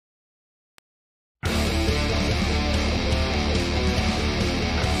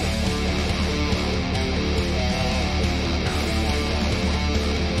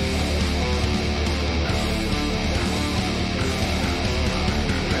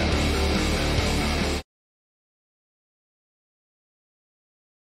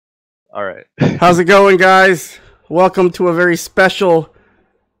All right. How's it going, guys? Welcome to a very special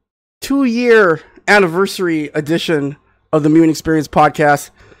 2-year anniversary edition of the Mutant XPerience Podcast.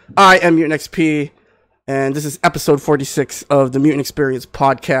 I am Mutant XP, and this is episode 46 of the Mutant XPerience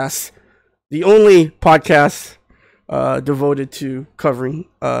Podcast, the only podcast devoted to covering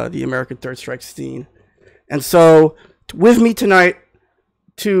the American Third Strike scene. And so, with me tonight,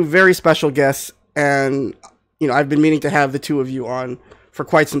 two very special guests, and I've been meaning to have the two of you on for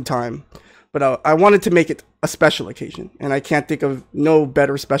quite some time, but I wanted to make it a special occasion, and I can't think of no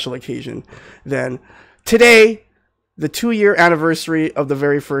better special occasion than today, the 2-year anniversary of the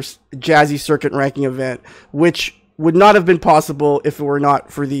very first Jazzy Circuit ranking event, which would not have been possible if it were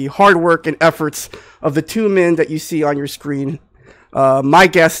not for the hard work and efforts of the two men that you see on your screen. My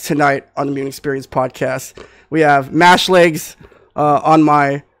guests tonight on the Mutant XPerience Podcast, we have MashLegs on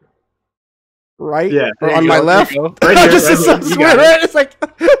my right, or on my left. Right here, It's like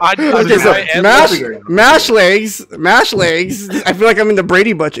okay, so MashLegs. I feel like I'm in the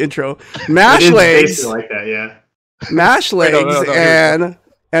Brady Bunch intro. MashLegs, like that, yeah. MashLegs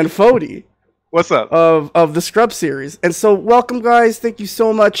and Phodie. What's up? Of the Scrub series. And so, welcome, guys. Thank you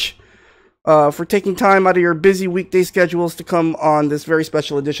so much for taking time out of your busy weekday schedules to come on this very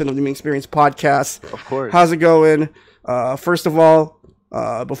special edition of the Mutant XPerience Podcast. Of course. How's it going? First of all,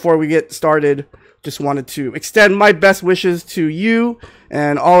 before we get started, just wanted to extend my best wishes to you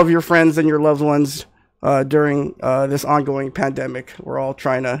and all of your friends and your loved ones during this ongoing pandemic. We're all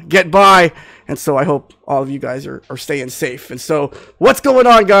trying to get by, and so I hope all of you guys are staying safe. And so, what's going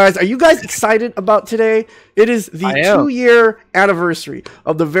on, guys? Are you guys excited about today? It is the 2-year anniversary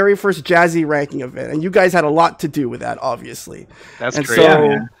of the very first Jazzy ranking event, and you guys had a lot to do with that, obviously. That's and crazy.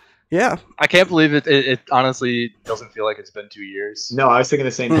 So, yeah. I can't believe it. It honestly doesn't feel like it's been 2 years. No, I was thinking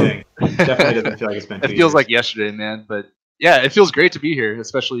the same thing. Definitely doesn't feel like it's been 2 years. It feels like yesterday, man. But yeah, it feels great to be here,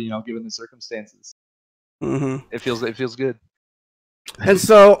 especially given the circumstances. Mm-hmm. It feels good. And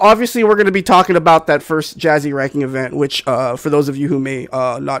so, obviously, we're going to be talking about that first Jazzy ranking event, which, for those of you who may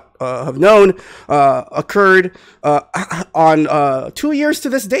not have known, occurred on 2 years to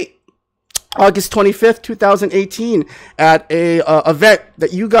this date. August 25th, 2018, at a event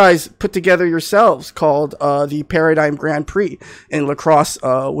that you guys put together yourselves called the Paradigm Grand Prix in La Crosse,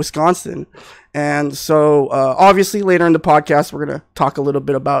 Wisconsin. And so, obviously, later in the podcast, we're going to talk a little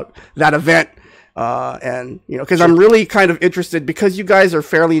bit about that event. And, because I'm really kind of interested, because you guys are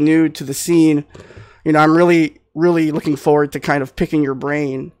fairly new to the scene, I'm really looking forward to kind of picking your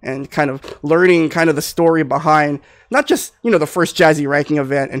brain and kind of learning kind of the story behind not just, the first Jazzy ranking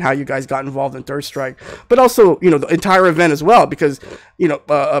event and how you guys got involved in Third Strike, but also, the entire event as well, because,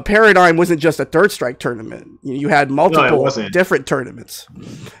 Paradigm wasn't just a Third Strike tournament. You had multiple different tournaments.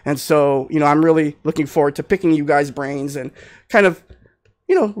 And so, I'm really looking forward to picking you guys' brains and kind of,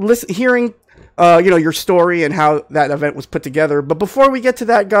 hearing your story and how that event was put together. But before we get to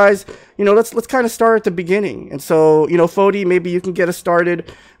that, guys, let's kind of start at the beginning. And so, Phodie, maybe you can get us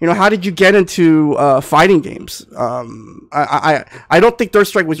started. How did you get into fighting games? I don't think Third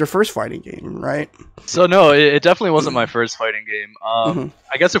Strike was your first fighting game, right? So no, it definitely wasn't my first fighting game.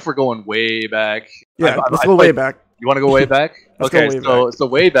 I guess if we're going way back, let's go way back. You want to go way back? Okay, so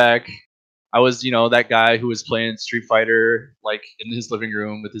way back, I was, that guy who was playing Street Fighter, like, in his living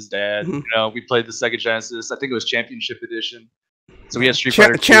room with his dad. Mm-hmm. We played the Sega Genesis. I think it was Championship Edition. So we had Street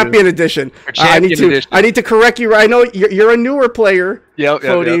Fighter 2. Champion Edition. Edition. I need to correct you. I know you're a newer player,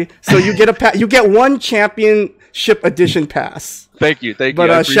 Phodie. So you get one Championship Edition pass. Thank you.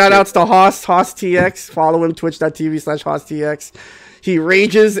 But shout outs to Hoss TX. Follow him, twitch.tv/HossTX. He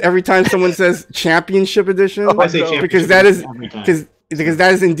rages every time someone says Championship Edition. I say Championship because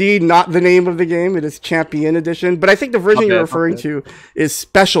that is indeed not the name of the game. It is Champion Edition. But I think the version you're referring to is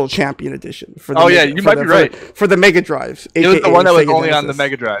Special Champion Edition. You might be right. For the Mega Drive. It was the one that was only on the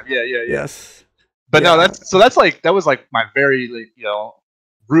Mega Drive. Yeah. Yes. But no, that was my very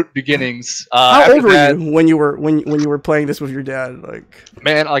root beginnings. How old were you when you were playing this with your dad?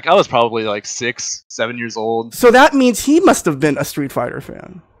 Man, I was probably 6, 7 years old. So that means he must have been a Street Fighter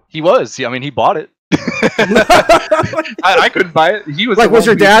fan. He was. He bought it. I couldn't buy it. He was was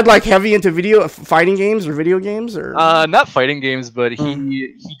your dad heavy into fighting games or video games or not fighting games, but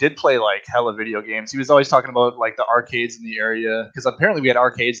he did play hella video games. He was always talking about the arcades in the area, because apparently we had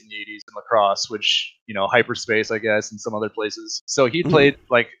arcades in the 80s in La Crosse, which Hyperspace, I guess, and some other places. So he played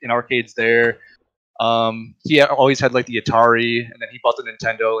in arcades there. He always had the Atari, and then he bought the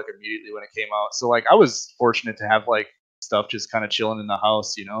Nintendo immediately when it came out. So I was fortunate to have stuff just kind of chilling in the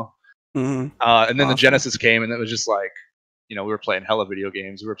house, Mm-hmm. And then the Genesis came, and it was just we were playing hella video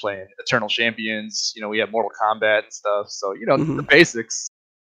games. We were playing Eternal Champions. We had Mortal Kombat and stuff. So the basics.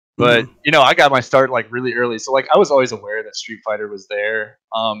 But you know, I got my start like really early, so like I was always aware that Street Fighter was there.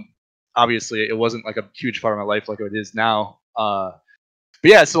 Obviously, it wasn't like a huge part of my life like it is now. But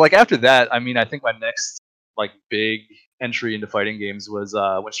yeah, so like after that, I mean, I think my next like big entry into fighting games was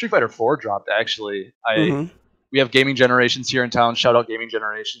when Street Fighter 4 dropped. Actually, we have Gaming Generations here in town. Shout out Gaming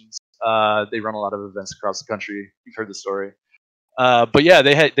Generations. They run a lot of events across the country. You've heard the story. But yeah,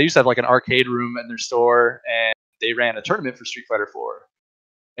 they used to have like an arcade room in their store, and they ran a tournament for Street Fighter 4.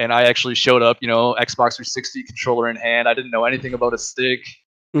 And I actually showed up, you know, Xbox 360 controller in hand. I didn't know anything about a stick.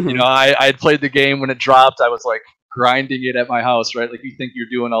 You know, I had played the game when it dropped. I was like grinding it at my house, right? Like you think you're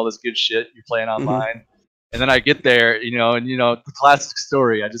doing all this good shit, you're playing online. And then I get there, you know, and you know, the classic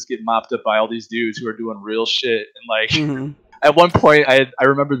story, I just get mopped up by all these dudes who are doing real shit. And like at one point I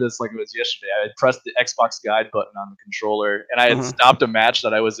remember this like it was yesterday. I had pressed the Xbox guide button on the controller, and I had stopped a match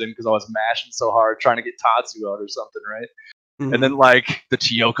that I was in because I was mashing so hard trying to get Tatsu out or something, right? And then like the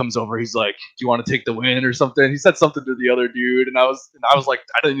TO comes over, he's like, "Do you want to take the win or something?" He said something to the other dude, and I was like,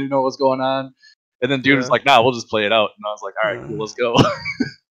 I didn't even know what was going on. And then dude was like, "Nah, we'll just play it out." And I was like, "All right, cool, let's go."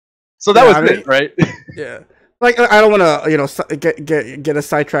 So that was it, right? Yeah. Like I don't want to, you know, get a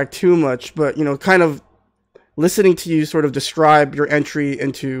sidetrack too much, but you know, kind of listening to you sort of describe your entry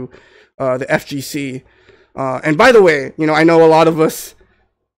into the FGC. And by the way, you know, I know a lot of us,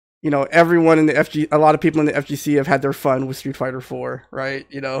 you know, everyone in the a lot of people in the FGC have had their fun with Street Fighter 4, right?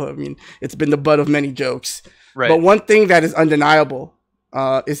 You know, I mean, it's been the butt of many jokes. Right. But one thing that is undeniable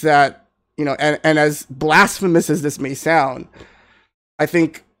is that, you know, and as blasphemous as this may sound, I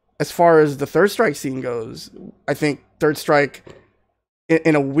think as far as the Third Strike scene goes, I think Third Strike,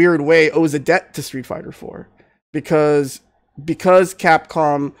 in a weird way, owes a debt to Street Fighter 4 because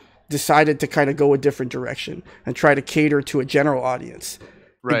Capcom decided to kind of go a different direction and try to cater to a general audience.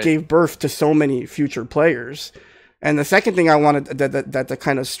 Right. It gave birth to so many future players. And the second thing I wanted that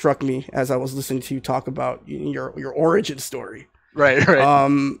kind of struck me as I was listening to you talk about your origin story, right,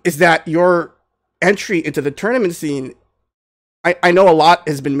 is that your entry into the tournament scene. I know a lot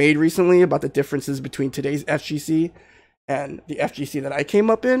has been made recently about the differences between today's FGC and the FGC that I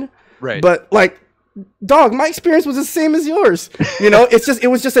came up in. Right. But like, dog, my experience was the same as yours. You know, it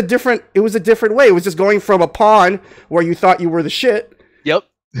was just a different way. It was just going from a pawn where you thought you were the shit. Yep.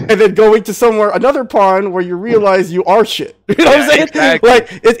 And then going to another pawn where you realize you are shit. You know what I'm saying? Exactly. Like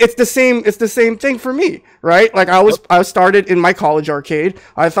it's the same thing for me, right? Like I started in my college arcade.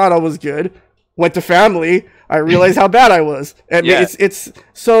 I thought I was good. Went to family. I realized how bad I was. And it's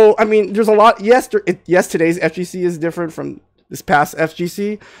so, I mean, there's a lot. Yes, today's FGC is different from this past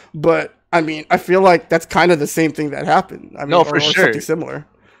FGC, but I mean, I feel like that's kind of the same thing that happened. I mean, no, for sure. Something similar.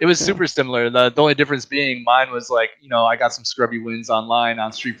 It was super similar. The only difference being mine was like, you know, I got some scrubby wins online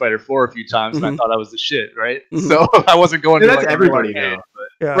on Street Fighter 4 a few times, and I thought I was the shit, right? So I wasn't going to that's like everybody though.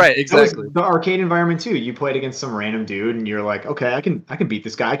 Right, exactly. The arcade environment too. You played against some random dude, and you're like, okay, I can beat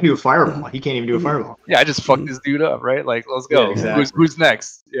this guy. I can do a fireball. He can't even do a fireball. Yeah, I just fucked this dude up, right? Like, let's go. Yeah, exactly. Who's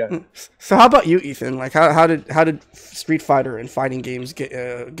next? Yeah. So how about you, Ethan? Like, how did Street Fighter and fighting games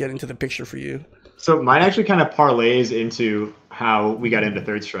get into the picture for you? So mine actually kind of parlays into how we got into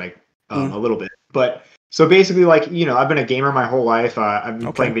Third Strike a little bit. But so basically, like, you know, I've been a gamer my whole life. I've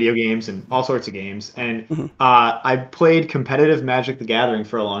been playing video games and all sorts of games. And I played competitive Magic the Gathering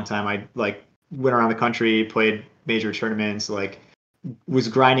for a long time. I like went around the country, played major tournaments, like was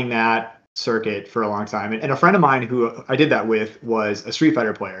grinding that circuit for a long time. And a friend of mine who I did that with was a Street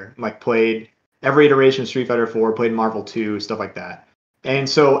Fighter player, like played every iteration of Street Fighter 4, played Marvel 2, stuff like that. And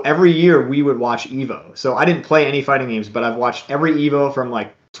so every year we would watch EVO. So I didn't play any fighting games, but I've watched every EVO from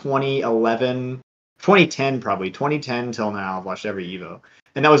like 2010 till now. I've watched every EVO.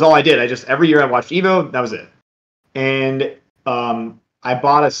 And that was all I did. Every year I watched EVO, that was it. And I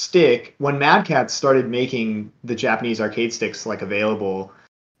bought a stick. When Mad Catz started making the Japanese arcade sticks like available,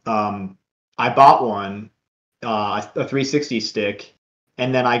 I bought one, a 360 stick,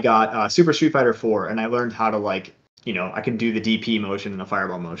 and then I got Super Street Fighter 4, and I learned how to like, you know, I could do the DP motion and the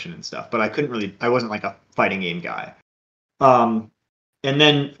fireball motion and stuff, but I wasn't like a fighting game guy. And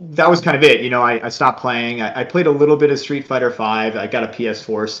then that was kind of it. You know, I stopped playing. I played a little bit of Street Fighter 5. I got a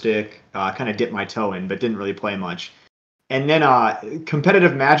PS4 stick, kind of dipped my toe in, but didn't really play much. And then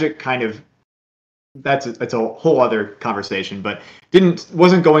competitive Magic kind of, it's a whole other conversation, but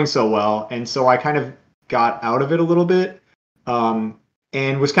wasn't going so well. And so I kind of got out of it a little bit, and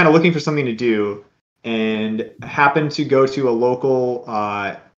was kind of looking for something to do, and happened to go to a local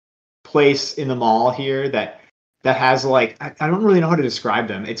place in the mall here that has like, I don't really know how to describe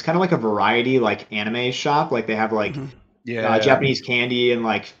them. It's kind of like a variety like anime shop. Like they have like Japanese candy and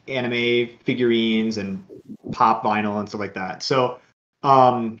like anime figurines and pop vinyl and stuff like that. So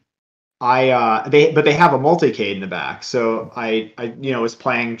They have a multicade in the back, so I was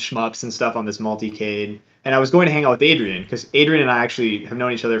playing shmups and stuff on this multicade, and I was going to hang out with Adrian because Adrian and I actually have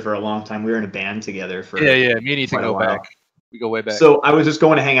known each other for a long time. We were in a band together for me and Ethan go back. We go way back. So I was just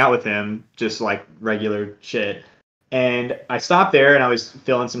going to hang out with him, just like regular shit. And I stopped there and I was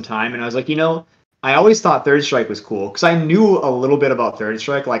filling some time, and I was like, I always thought Third Strike was cool because I knew a little bit about Third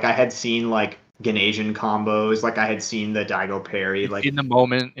Strike. Like I had seen like Ganasian combos, like I had seen the Daigo parry, like in the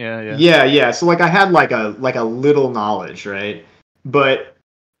moment, yeah. So like I had like a little knowledge, right? But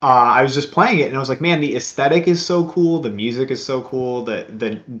I was just playing it, and I was like, man, the aesthetic is so cool, the music is so cool,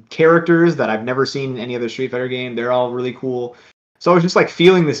 the characters that I've never seen in any other Street Fighter game, they're all really cool. So I was just like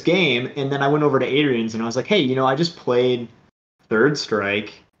feeling this game, and then I went over to Adrian's, and I was like, hey, I just played Third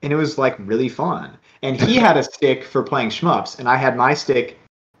Strike, and it was like really fun. And he had a stick for playing shmups, and I had my stick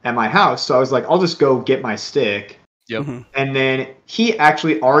at my house, so I was like, I'll just go get my stick. Yep. And then he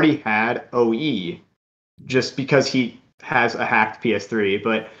actually already had OE, just because he has a hacked PS3,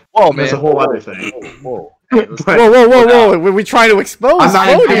 but that's a whole other thing. Whoa. Whoa. We're trying to expose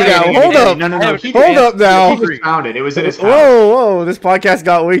Phodie now. Hold up. No. Hold up now. He just found it. It was in his house. Whoa. This podcast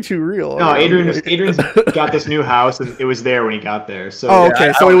got way too real. No, Adrian's got this new house, and it was there when he got there. So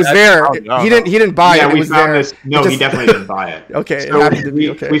okay. So it was there. He didn't buy it. Yeah, we found this. No, he definitely didn't buy it. Okay. So it happened to be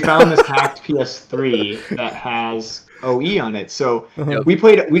okay. We found this hacked PS3 that has OE on it. So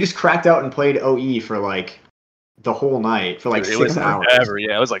we just cracked out and played OE for like the whole night for like 6 hours.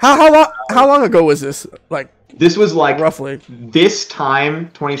 Yeah, it was like how long ago was this? Like this was like roughly this time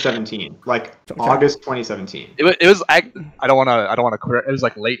 2017, like August 2017. It was I don't want to correct. It was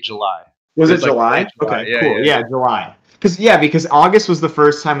like late July. Was it July? Okay, cool. Yeah, July. Because August was the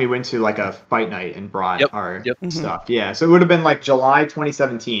first time we went to like a fight night and brought our stuff. Yeah, so it would have been like July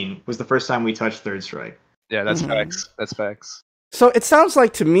 2017 was the first time we touched Third Strike. Yeah, that's facts. That's facts. So it sounds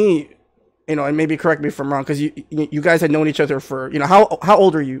like to me, and maybe correct me if I'm wrong, because you guys had known each other for, how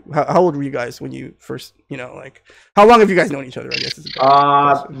old are you? How old were you guys when you first, like, how long have you guys known each other? I guess is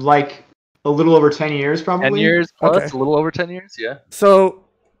like a little over 10 years, probably. 10 years plus, a little over 10 years, yeah. So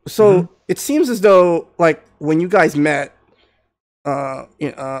it seems as though like when you guys met,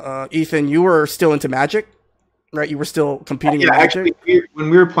 Ethan, you were still into Magic, right? You were still competing in Magic. Actually, when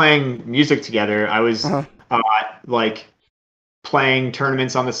we were playing music together, I was like playing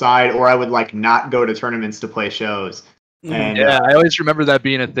tournaments on the side, or I would like not go to tournaments to play shows. And I always remember that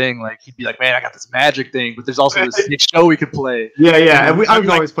being a thing. Like he'd be like, "Man, I got this Magic thing, but there's also this big show we could play." Yeah. And I would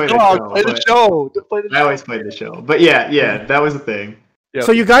always play the show. Play the show. I always played the show. But yeah, that was the thing. Yep.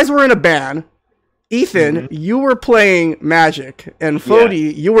 So you guys were in a band. Ethan, you were playing Magic, and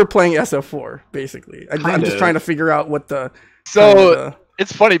Phodie, you were playing SF4. Basically, I'm just trying to figure out what the. So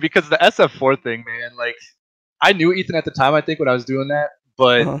it's funny because the SF4 thing, man. Like, I knew Ethan at the time, I think, when I was doing that.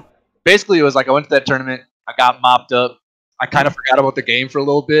 But basically, it was like I went to that tournament, I got mopped up, I kind of forgot about the game for a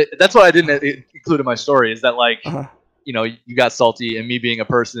little bit. That's what I didn't include in my story, is that, like, you got salty, and me being a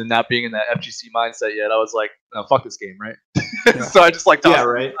person and not being in that FGC mindset yet, I was like, no, fuck this game, right? So I just, like, tossed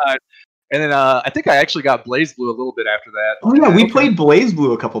it aside. And then I think I actually got Blaze Blue a little bit after that. Oh, yeah, we played Blaze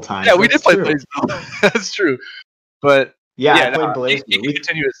Blue a couple times. Yeah, we did play Blaze Blue. That's true. But... I played Blaze Blue. We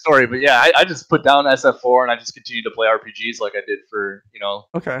continue the story, but I just put down SF4 and I just continued to play RPGs like I did for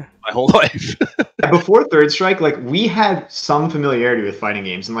my whole life. Before Third Strike, like we had some familiarity with fighting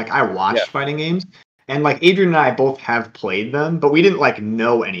games, and like I watched fighting games, and like Adrian and I both have played them, but we didn't like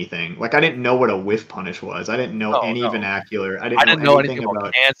know anything. Like I didn't know what a whiff punish was. I didn't know any vernacular. I didn't know anything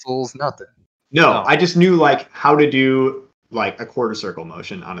about cancels. Nothing. No, I just knew like how to do like a quarter circle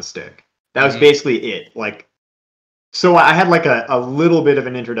motion on a stick. That was basically it. Like. So I had like a little bit of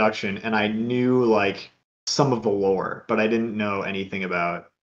an introduction, and I knew like some of the lore, but I didn't know anything about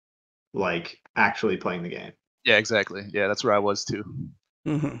like actually playing the game. Yeah, exactly. Yeah, that's where I was too.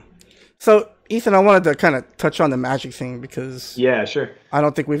 So Ethan, I wanted to kind of touch on the Magic thing because sure. I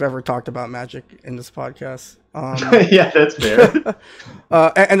don't think we've ever talked about Magic in this podcast. Yeah, that's fair.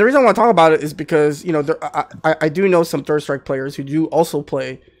 And the reason I want to talk about it is because I do know some Third Strike players who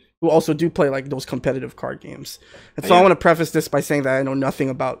also do play like those competitive card games. And so I want to preface this by saying that I know nothing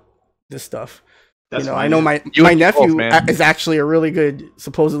about this stuff. That's I know my nephew is actually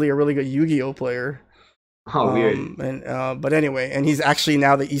supposedly a really good Yu-Gi-Oh player. Oh, weird. But anyway, and he's actually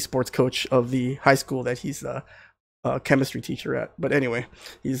now the esports coach of the high school that he's a chemistry teacher at. But anyway,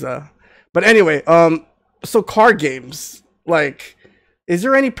 so card games, like, is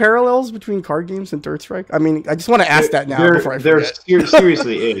there any parallels between card games and Third Strike? I mean, I just want to ask that now before I forget. There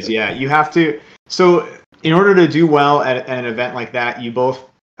seriously is, yeah. You have to... So, in order to do well at an event like that, you both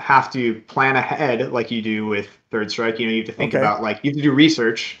have to plan ahead like you do with Third Strike. You know, you have to think about, like, you have to do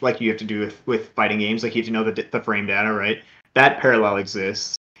research like you have to do with fighting games. Like, you have to know the frame data, right? That parallel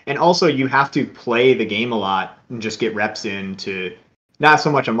exists. And also, you have to play the game a lot and just get reps in to not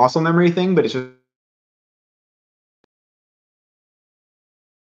so much a muscle memory thing, but it's just.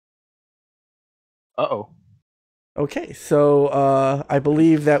 Okay, so I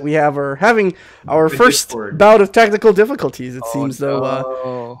believe that we have having our first bout of technical difficulties. It seems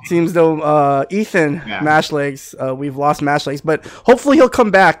though Ethan MashLegs, we've lost MashLegs, but hopefully he'll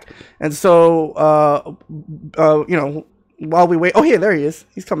come back. And so you know, while we wait, there he is.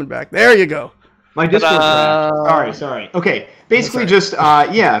 He's coming back. There you go. My Discord. Sorry. Okay, basically just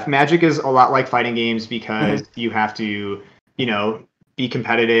Magic is a lot like fighting games because you have to, you know, be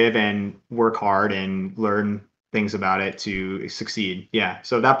competitive and work hard and learn things about it to succeed. Yeah,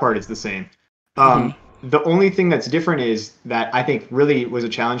 so that part is the same. The only thing that's different is that I think really was a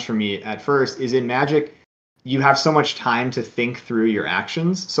challenge for me at first is in Magic, you have so much time to think through your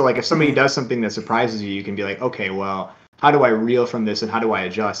actions. So like if somebody does something that surprises you, you can be like, okay, well, how do I reel from this and how do I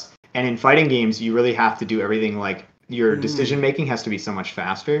adjust? And in fighting games, you really have to do everything, like your decision making has to be so much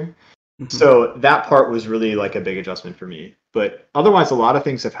faster. So that part was really like a big adjustment for me. But otherwise, a lot of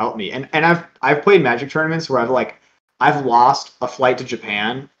things have helped me. And I've played Magic tournaments where I've lost a flight to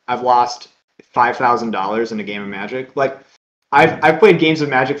Japan. I've lost $5,000 in a game of Magic. Like I've played games of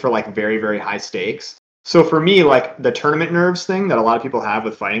Magic for like very, very high stakes. So for me, like the tournament nerves thing that a lot of people have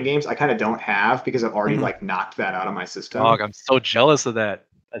with fighting games, I kind of don't have because I've already like knocked that out of my system. Dog, I'm so jealous of that.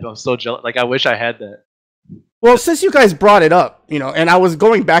 I'm so jealous. Like I wish I had that. Well, since you guys brought it up, you know, and I was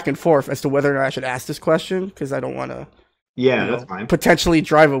going back and forth as to whether or not I should ask this question because I don't want to, that's fine. Potentially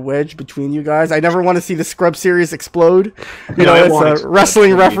drive a wedge between you guys. I never want to see the Scrub series explode. You know, it's a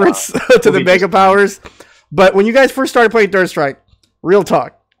wrestling reference to the Mega Powers. But when you guys first started playing Third Strike, real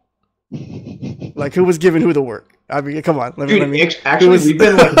talk, like who was giving who the work? I mean, come on. Actually, we've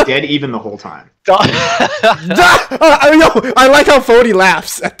been like dead even the whole time. I like how Phodie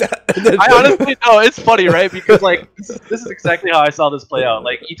laughs at that. I honestly know it's funny, right? Because like this is exactly how I saw this play out.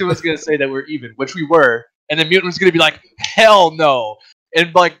 Like Ethan was gonna say that we're even, which we were, and then Mutant was gonna be like, "Hell no!"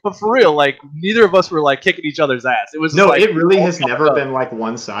 And like, but for real, like neither of us were like kicking each other's ass. It was like, it really has never been like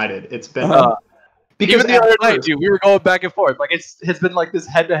one-sided. It's been. Because the other night, dude, we were going back and forth. Like it's been like this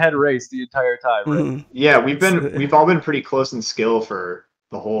head-to-head race the entire time. Right? Yeah, we've all been pretty close in skill for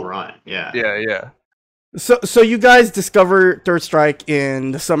the whole run. Yeah. Yeah. So you guys discovered Third Strike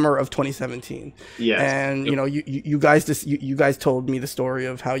in the summer of 2017. Yes. And you know you guys told me the story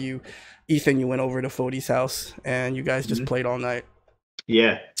of how Ethan, you went over to Phodie's house and you guys just played all night.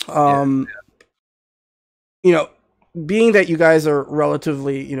 Yeah. You know, being that you guys are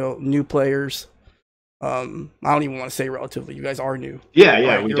relatively, you know, new players. I don't even want to say relatively. You guys are new. Yeah.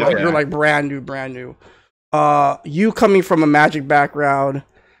 Right? You're like brand new. You coming from a Magic background.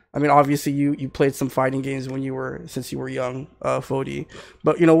 I mean, obviously you played some fighting games since you were young, Phodie.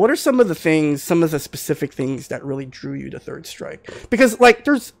 But you know, what are some of the specific things that really drew you to Third Strike? Because like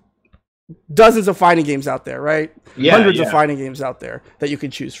there's dozens of fighting games out there, right? Yeah, hundreds of fighting games out there that you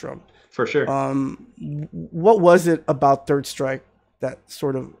could choose from. For sure. What was it about Third Strike that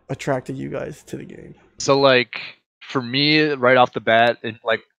sort of attracted you guys to the game? So like for me, right off the bat,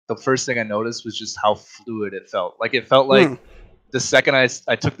 like the first thing I noticed was just how fluid it felt. Like it felt like the second I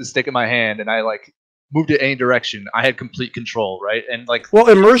took the stick in my hand and I like moved it any direction, I had complete control, right? And like, well,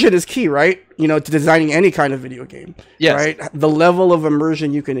 immersion is key, right? You know, to designing any kind of video game. Yes. Right. The level of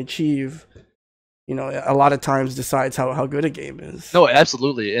immersion you can achieve, you know, a lot of times decides how good a game is. No,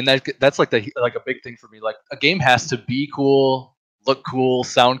 absolutely, and that's like a big thing for me. Like a game has to be cool, look cool,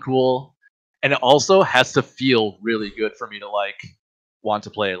 sound cool, and it also has to feel really good for me to like want to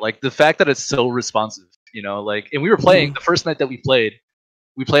play it. Like the fact that it's so responsive, you know, like, and we were playing the first night that we played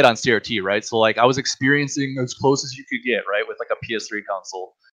on CRT, right? So like I was experiencing as close as you could get, right, with like a PS3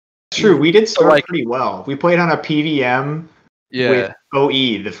 console. True, we did start pretty well. We played on a PVM with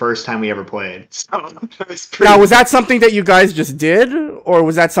OE the first time we ever played. So now, was that something that you guys just did, or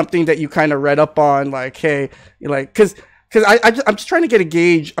was that something that you kind of read up on? Like, hey, like, because I'm just trying to get a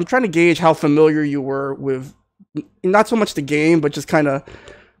gauge. I'm trying to gauge how familiar you were with not so much the game, but just kind of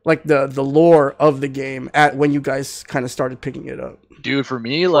like the lore of the game at when you guys kind of started picking it up. Dude, for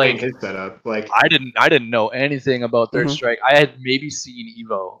me, like his setup, like I didn't know anything about Third Strike. I had maybe seen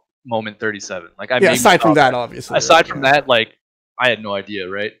Evo Moment 37. Like aside from that, obviously. Aside from that, like I had no idea,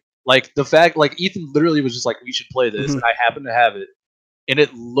 right? Like the fact, like Ethan literally was just like, we should play this, and I happened to have it, and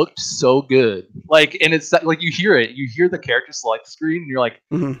it looked so good. Like, and it's like you hear the character select screen, and you're like,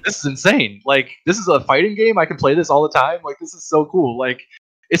 this is insane. Like, this is a fighting game. I can play this all the time. Like, this is so cool. Like,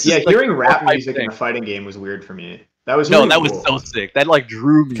 It's Yeah, just like, hearing rap hype music thing. in a fighting game was weird for me. That was No, really that cool. was so sick. That like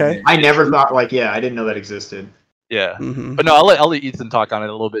drew me. Okay. Man. I never thought I didn't know that existed. Yeah, Mhm. but no, I'll let Ethan talk on it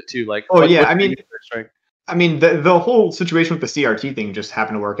a little bit too. Like, Oh, yeah, I mean, the whole situation with the CRT thing just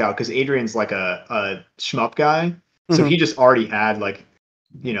happened to work out because Adrian's like a shmup guy, so Mhm. he just already had like,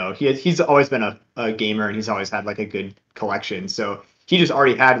 he's always been a gamer and he's always had like a good collection. So he just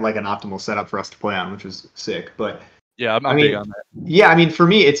already had like an optimal setup for us to play on, which was sick. But yeah, I'm I mean, big on that. yeah, I mean, for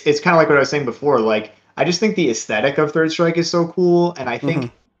me, it's kind of like what I was saying before. Like, I just think the aesthetic of Third Strike is so cool, and I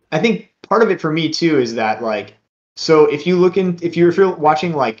think part of it for me too is that like, so if you're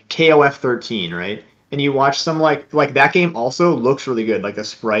watching like KOF 13, right, and you watch some like that game also looks really good. Like the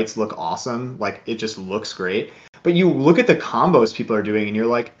sprites look awesome. Like it just looks great. But you look at the combos people are doing, and you're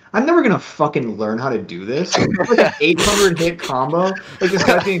like, I'm never gonna fucking learn how to do this. Like an 800 hit combo, like this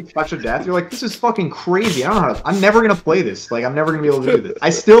guy's getting touch of death. You're like, this is fucking crazy. I don't know how to. I'm never gonna play this. Like, I'm never gonna be able to do this. I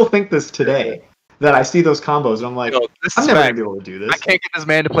still think this today that I see those combos, and I'm like, I'm never gonna be able to do this. I can't get this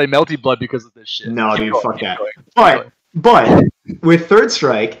man to play Melty Blood because of this shit. No, dude, fuck that. But with Third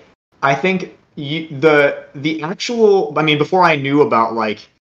Strike, I think the actual. I mean, before I knew about like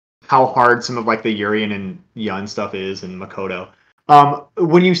how hard some of like the Urian and Yun stuff is and Makoto.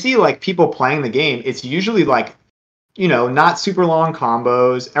 When you see like people playing the game, it's usually like, not super long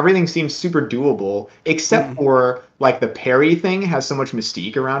combos. Everything seems super doable, except for like the parry thing has so much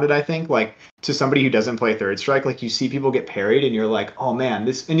mystique around it. I think like to somebody who doesn't play Third Strike, like you see people get parried and you're like, oh man,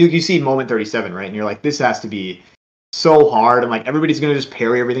 this, and you see Moment 37, right? And you're like, this has to be so hard. And like, everybody's going to just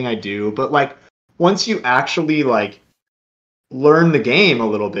parry everything I do. But like, once you actually like learn the game a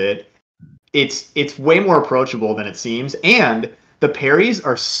little bit, it's way more approachable than it seems, and the parries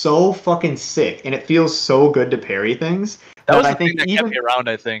are so fucking sick, and it feels so good to parry things. That was I the think thing that kept me around,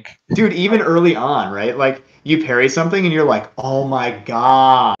 I think. Dude, even early on, right? Like you parry something and you're like, oh my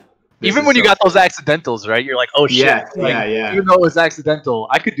god. Even when you got those accidentals, right? You're like, oh shit. Yeah, like, yeah. Even though it was accidental,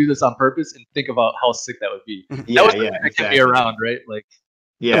 I could do this on purpose and think about how sick that would be. Yeah, that was the thing that kept me around, right? Like,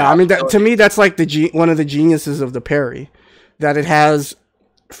 yeah. I mean, to me, that's like one of the geniuses of the parry, that it has,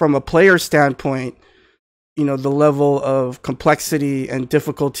 from a player standpoint, the level of complexity and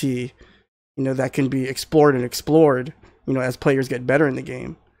difficulty, that can be explored, as players get better in the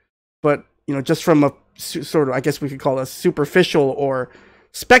game. But, just from a sort of, I guess we could call it a superficial or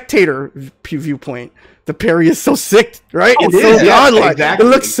spectator viewpoint, the parry is so sick, right? Oh, it's so godlike. Exactly. It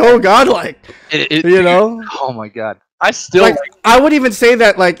looks so godlike. Oh my god. I still I would even say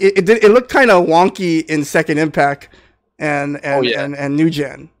that like it looked kind of wonky in Second Impact and New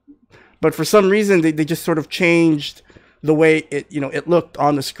Gen. But for some reason, they just sort of changed the way it looked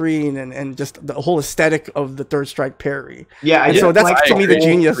on the screen and just the whole aesthetic of the Third Strike parry. Yeah, so that's like, to me the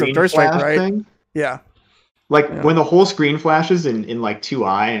genius of Third Strike, right? Thing. Yeah. Like when the whole screen flashes in like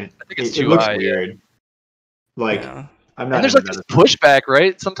 2i, and I think it's it 2i, looks weird. Like I'm not. And there's like this pushback,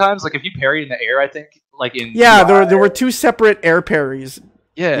 right? Sometimes, like if you parry in the air, I think like in there were two separate air parries.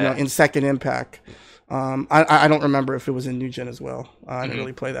 Yeah. In Second Impact. I don't remember if it was in New Gen as well. I didn't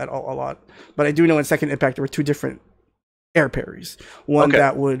really play that a lot, but I do know in Second Impact there were two different air parries. One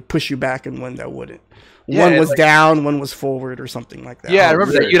that would push you back and one that wouldn't. One was down, one was forward, or something like that. Yeah, I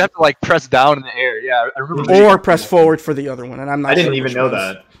remember that. You'd have to like press down in the air. Yeah, I remember. Or press forward for the other one, and I'm not. I didn't even know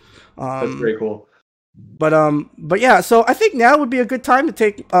that. That's very cool. But yeah, so I think now would be a good time to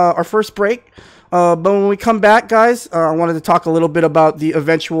take our first break. But when we come back, guys, I wanted to talk a little bit about the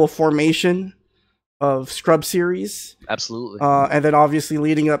eventual formation of Scrub Series. Absolutely. And then obviously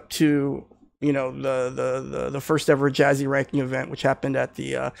leading up to the first ever Jazzy ranking event, which happened at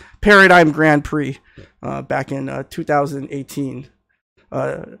the Paradigm Grand Prix back in 2018.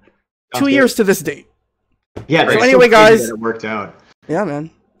 2 years to this date. Yeah. So anyway, guys, it worked out. Yeah, man.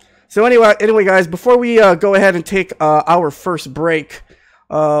 So anyway, guys, before we go ahead and take our first break,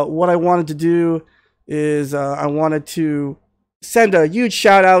 what I wanted to do is I wanted to send a huge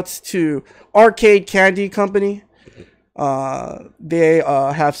shout outs to Arcade Candy Company. They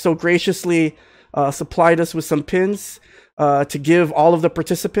have so graciously supplied us with some pins to give all of the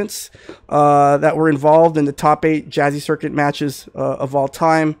participants that were involved in the top 8 Jazzy Circuit matches of all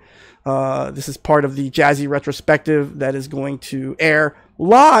time. This is part of the Jazzy retrospective that is going to air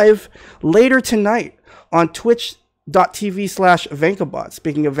live later tonight on twitch.tv/Vankabot.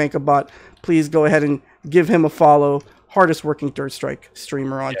 Speaking of Vankabot, please go ahead and give him a follow. Hardest working Third Strike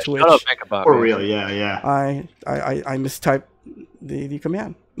streamer on Twitch. Shut up, Vankabot, for real, yeah. I mistyped the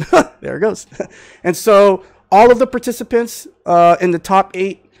command. There it goes. And so all of the participants in the top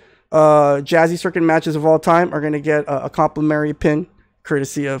 8 Jazzy Circuit matches of all time are going to get a complimentary pin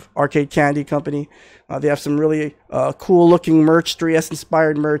courtesy of Arcade Candy Company. They have some really cool looking merch, 3S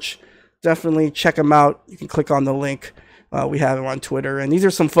inspired merch. Definitely check them out. You can click on the link. We have them on Twitter, and these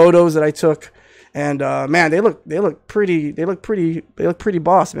are some photos that I took. And man, they look pretty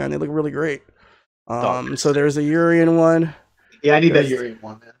boss, man. They look really great. So there's a Urian one. Yeah, I need that Urian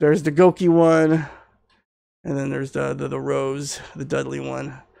one. Man. There's the Goki one, and then there's the Rose, the Dudley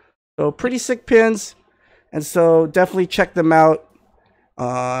one. So pretty sick pins, and so definitely check them out.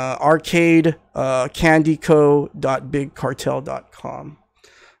 Arcade candyco.bigcartel.com.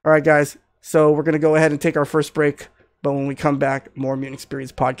 All right, guys. So we're gonna go ahead and take our first break, but when we come back, more Mutant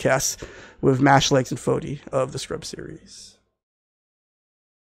XPerience podcasts with MashLegs and Phodie of the Scrub series.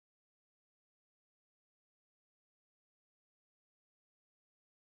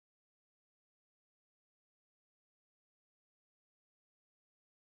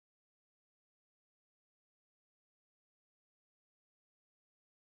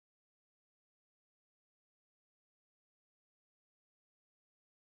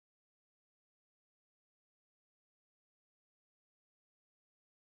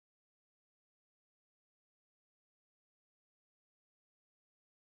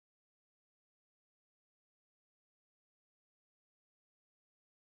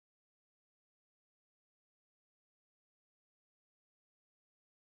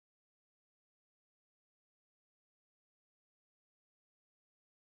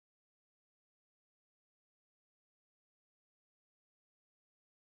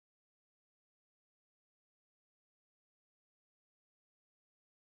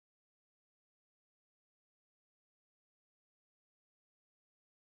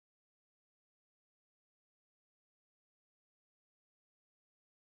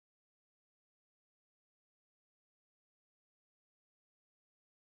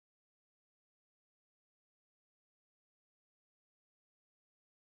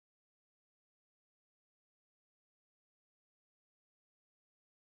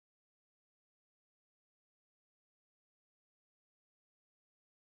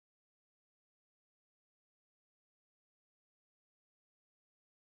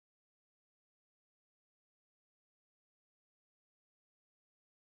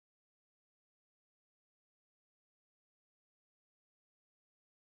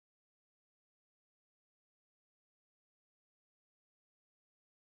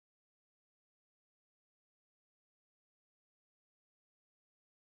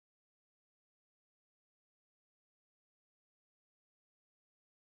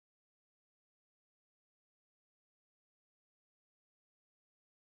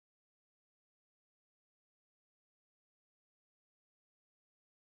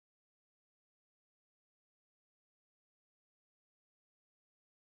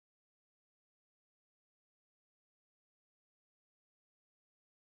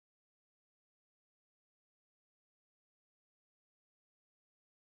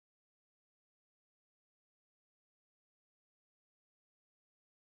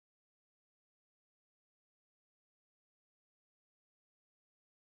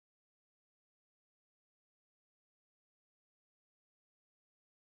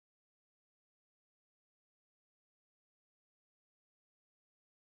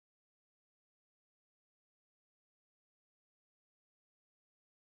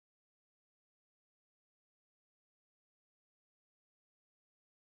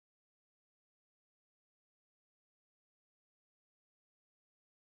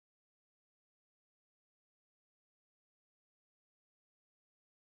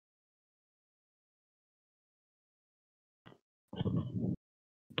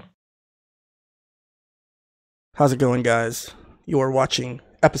 How's it going, guys? You are watching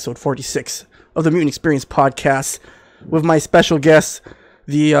episode 46 of the Mutant XPerience podcast with my special guests,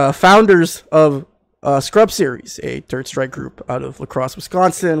 the founders of Scrub Series, a Third Strike group out of La Crosse,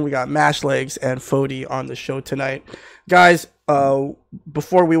 Wisconsin. We got MashLegs and Phodie on the show tonight. Guys,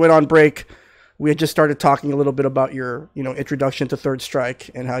 before we went on break, we had just started talking a little bit about your, introduction to Third Strike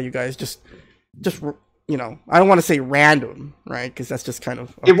and how you guys just I don't want to say random, right? Because that's just kind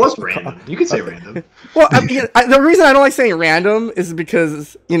of... It was random. You could say random. Well, the reason I don't like saying random is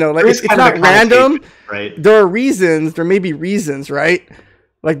because, it's not random. Right. There may be reasons, right?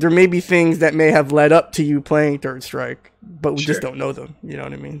 Like, there may be things that may have led up to you playing Third Strike, but we just don't know them. You know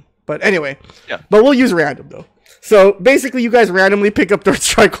what I mean? But anyway, but we'll use random, though. So, basically, you guys randomly pick up Third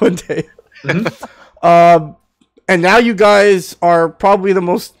Strike one day. Mm-hmm. And now you guys are probably the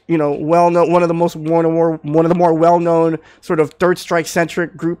most, well-known, one of the more well-known sort of Third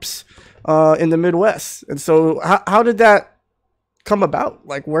Strike-centric groups in the Midwest. And so, how did that come about?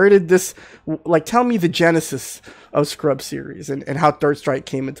 Like, where did this, like, tell me the genesis of Scrub Series and how Third Strike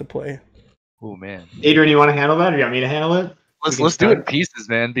came into play. Oh man, Adrian, you want to handle that, or you want me to handle it? Let's do it in pieces,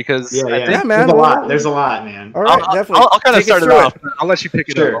 man. Because yeah, I think man. There's a lot, man. All right, definitely. I'll kind of start it off. I'll let you pick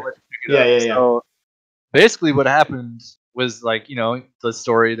it Sure. up. So basically, what happened was, like, you know, the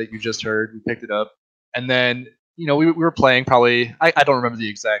story that you just heard. We picked it up, and then, you know, we were playing probably. I don't remember the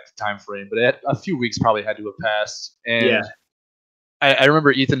exact time frame, but a few weeks probably had to have passed. And I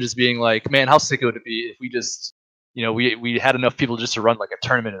remember Ethan just being like, "Man, how sick would it be if we just, you know, we had enough people just to run like a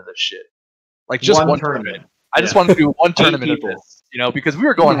tournament of this shit, like just one tournament." I just wanted to do one tournament of this, you know, because we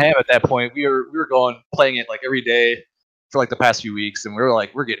were going ham at that point. We were playing it like every day for like the past few weeks, and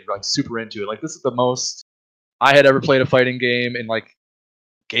we're getting like super into it. Like, this is the most I had ever played a fighting game, and like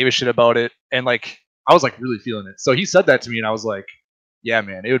gave a shit about it, and like I was like really feeling it. So he said that to me, and I was like, yeah,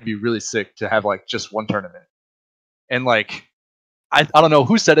 man, it would be really sick to have like just one tournament. And like I don't know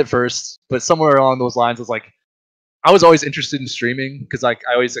who said it first, but somewhere along those lines, I was like, I was always interested in streaming because like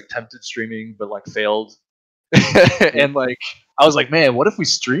I always attempted streaming but like failed. And like I was like, man, what if we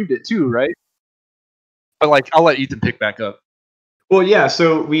streamed it too, right? But like I'll let Ethan pick back up. Well, yeah.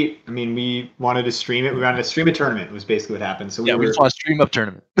 So we wanted to stream it. We wanted to stream a tournament. Was basically what happened. So we just want to stream up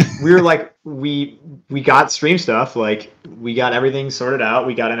tournament. We were like, we got stream stuff. Like, we got everything sorted out.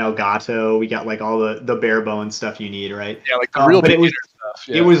 We got an Elgato. We got like all the bare bones stuff you need, right? Yeah, like the real beginner stuff.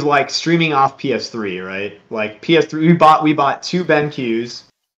 Yeah. It was like streaming off PS3, right? Like PS3, we bought 2 BenQs.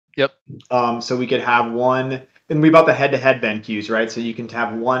 Yep. So we could have one, and we bought the head-to-head BenQs, right? So you can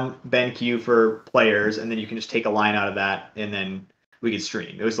have one BenQ for players, and then you can just take a line out of that, and then we could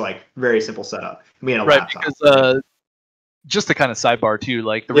stream. It was like very simple setup. We had a laptop. Because just to kind of sidebar too,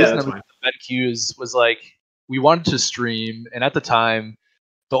 like the reason that we did the BenQs was like we wanted to stream, and at the time,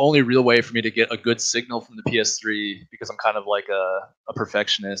 the only real way for me to get a good signal from the PS3, because I'm kind of like a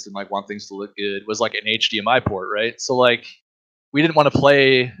perfectionist and like want things to look good, was like an HDMI port, right? So like we didn't want to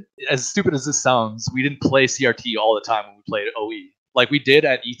play, as stupid as this sounds, we didn't play CRT all the time when we played OE. Like we did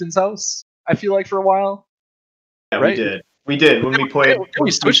at Ethan's house, I feel like, for a while. Yeah, right? We did when we played.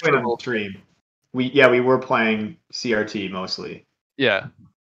 We switched on the stream. We were playing CRT mostly. Yeah,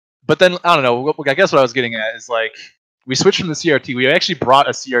 but then I don't know. I guess what I was getting at is like we switched from the CRT. We actually brought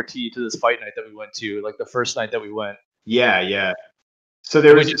a CRT to this fight night that we went to, like the first night that we went. Yeah. So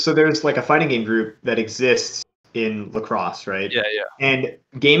there's like a fighting game group that exists in lacrosse, right? Yeah. And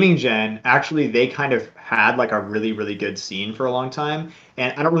Gaming Gen, actually, they kind of had like a really, really good scene for a long time.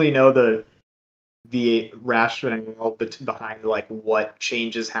 And I don't really know the rationale behind like what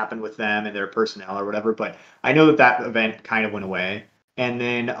changes happened with them and their personnel or whatever, but I know that event kind of went away. And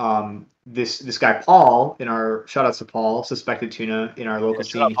then this guy Paul, in our shoutouts to Paul, Suspected Tuna, in our local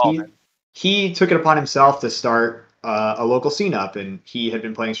scene, he took it upon himself to start a local scene up, and he had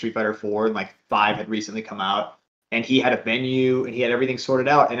been playing Street Fighter 4, and like 5 had recently come out, and he had a venue and he had everything sorted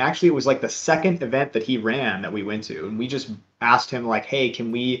out. And actually, it was like the second event that he ran that we went to, and we just asked him like, hey,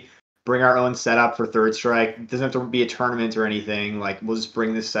 can we bring our own setup for Third Strike? It doesn't have to be a tournament or anything. Like, we'll just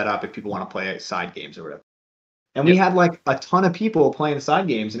bring this setup if people want to play side games or whatever. And we had like a ton of people playing the side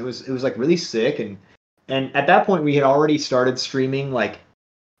games, and it was like really sick. And at that point, we had already started streaming. Like,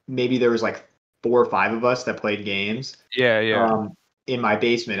 maybe there was like 4 or 5 of us that played games. Yeah. In my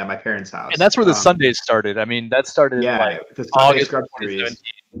basement at my parents' house. And that's where the Sundays started. I mean, that started in like August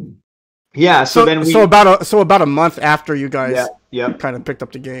 2017. Yeah, so about a month after you guys kind of picked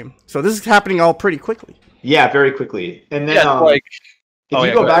up the game. So this is happening all pretty quickly. Yeah, very quickly. And then if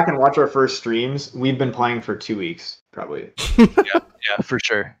you go back and watch our first streams, we've been playing for 2 weeks, probably. yeah, for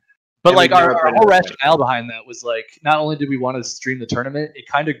sure. But like our whole rationale behind that was like, not only did we want to stream the tournament, it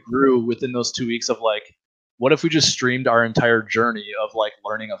kind of grew within those 2 weeks of like, what if we just streamed our entire journey of like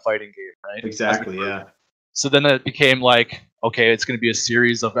learning a fighting game, right? Exactly, yeah. So then it became like, okay, it's going to be a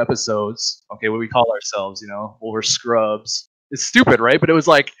series of episodes. Okay, what we call ourselves, you know? Well, we're Scrubs. It's stupid, right? But it was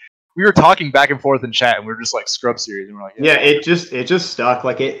like, we were talking back and forth in chat, and we were just like Scrub series, and we're like, it just stuck.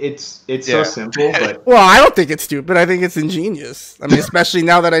 Like it's so simple, but well, I don't think it's stupid. I think it's ingenious. I mean, especially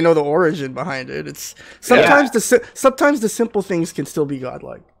now that I know the origin behind it. It's sometimes the simple things can still be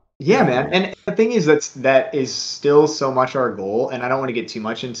godlike. Yeah, man. And the thing is that is still so much our goal, and I don't want to get too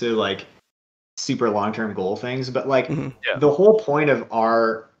much into like super long-term goal things, but like the whole point of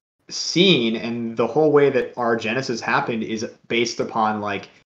our scene and the whole way that our genesis happened is based upon like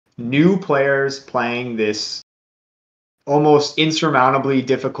new players playing this almost insurmountably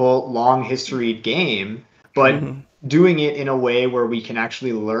difficult, long historied game, but doing it in a way where we can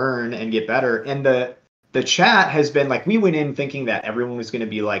actually learn and get better. And the chat has been like, we went in thinking that everyone was going to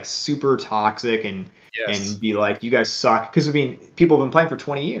be like super toxic and be like, you guys suck, because I mean, people have been playing for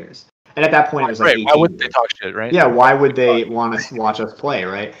 20 years. And at that point, it was like, why would they talk shit, right? Yeah, why would they want to watch us play,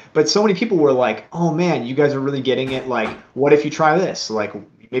 right? But so many people were like, oh man, you guys are really getting it. Like, what if you try this? Like,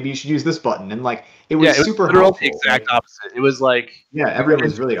 maybe you should use this button. And like, it was super helpful. The exact opposite. It was like, everyone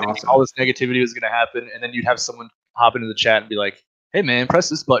was really awesome. All this negativity was going to happen, and then you'd have someone hop into the chat and be like, hey man, press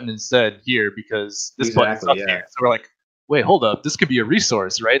this button instead here because this button's up here. So we're like, wait, hold up, this could be a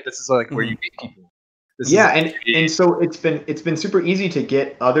resource, right? This is like where you meet people. And so it's been super easy to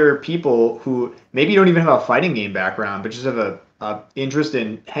get other people who maybe don't even have a fighting game background, but just have a interest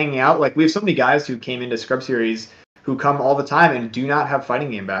in hanging out. Like, we have so many guys who came into Scrub Series who come all the time and do not have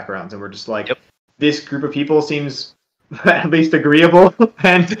fighting game backgrounds, and we're just like, this group of people seems at least agreeable,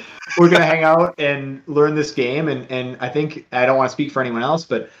 and we're gonna hang out and learn this game. And I think, I don't want to speak for anyone else,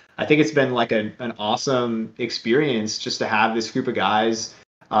 but I think it's been like an awesome experience just to have this group of guys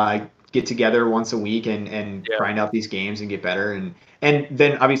get together once a week and grind out these games and get better. And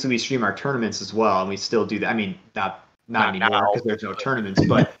then obviously we stream our tournaments as well, and we still do that. I mean, not anymore because there's no tournaments,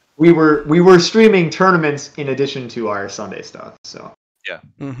 but we were streaming tournaments in addition to our Sunday stuff. So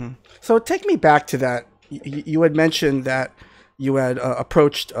So take me back to that. You had mentioned that you had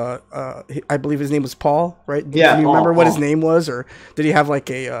approached, I believe his name was Paul, right? Do you remember what his name was, or did he have like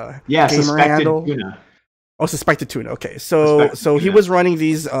a gamer handle? Tuna. Oh, Suspected Tuna. Okay, so he was running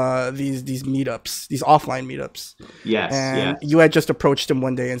these meetups, these offline meetups. Yes. And you had just approached him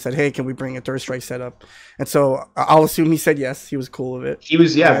one day and said, "Hey, can we bring a Third Strike setup?" And so I'll assume he said yes. He was cool with it. He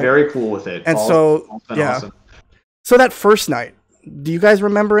was very cool with it. And Paul's awesome. So that first night, do you guys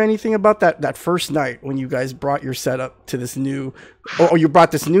remember anything about that first night when you guys brought your setup to this new, or you brought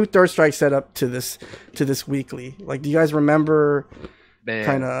this new Third Strike setup to this weekly? Like, do you guys remember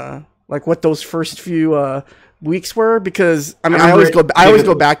kind of like what those first few weeks were? Because I mean, I always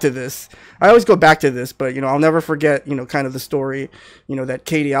go back to this, but I'll never forget, kind of the story, that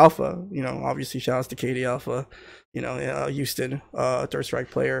Katie Alpha, obviously shout outs to Katie Alpha, Houston, Third Strike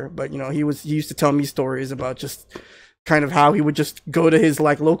player, but he used to tell me stories about just kind of how he would just go to his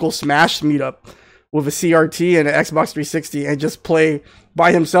like local Smash meetup with a CRT and an Xbox 360 and just play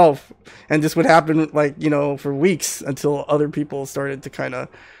by himself, and this would happen like for weeks until other people started to kind of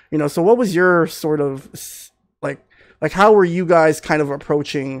so what was your sort of like how were you guys kind of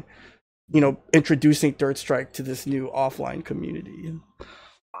approaching introducing Third Strike to this new offline community?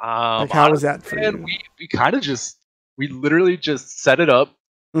 Like, how was that for you? We kind of we literally just set it up.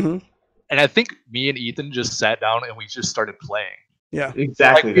 Mm-hmm. And I think me and Ethan just sat down and we just started playing. Yeah,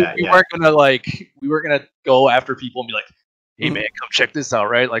 exactly. We weren't gonna go after people and be like, "Hey man, come check this out!"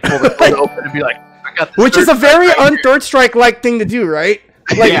 Right? Like, pull the door open and be like, "I got this." Which is a very un-Third Strike like thing to do, right?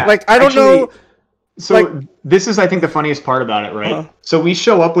 Like I don't know. So this is, I think, the funniest part about it, right? So we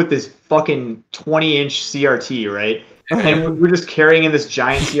show up with this fucking 20-inch CRT, right? And we're just carrying in this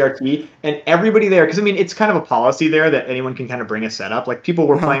giant CRT, and everybody there, because I mean, it's kind of a policy there that anyone can kind of bring a setup. Like, people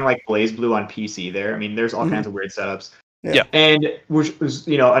were playing like Blaze Blue on PC there. I mean, there's all kinds of weird setups. Yeah. And which was,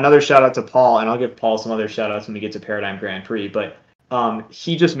 another shout out to Paul, and I'll give Paul some other shout outs when we get to Paradigm Grand Prix. But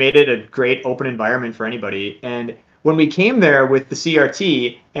he just made it a great open environment for anybody. And when we came there with the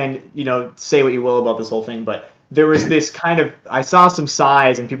CRT, and say what you will about this whole thing, but there was this kind of, I saw some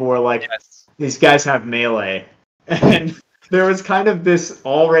sighs, and people were like, "These guys have melee." And there was kind of this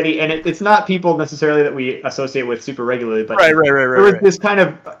already, and it's not people necessarily that we associate with super regularly, but there was this kind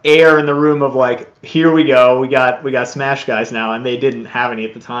of air in the room of like, here we go, we got Smash guys now, and they didn't have any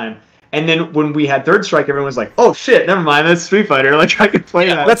at the time. And then when we had Third Strike, everyone was like, "Oh shit, never mind, that's Street Fighter. Like, I could play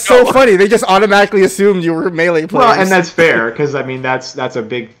that." That's so funny. They just automatically assumed you were melee players. Well, and that's fair, because I mean that's a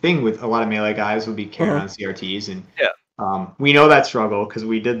big thing with a lot of melee guys would be carrying on CRTs, and we know that struggle because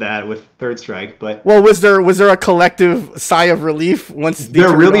we did that with Third Strike. But was there a collective sigh of relief once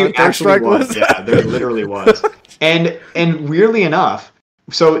there really Third Strike was? Yeah, there literally was. And weirdly enough,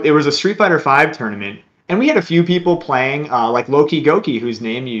 so it was a Street Fighter V tournament. And we had a few people playing, like Loki Goki, whose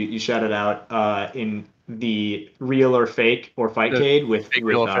name you shouted out in the Real or Fake or Fightcade with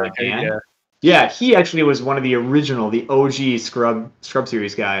Dan. Yeah, he actually was one of the OG Scrub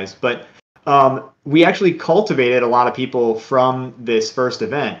Series guys. But we actually cultivated a lot of people from this first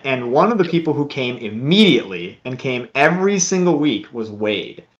event. And one of the people who came immediately and came every single week was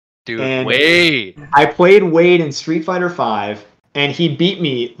Wade. Dude, and Wade! I played Wade in Street Fighter V, and he beat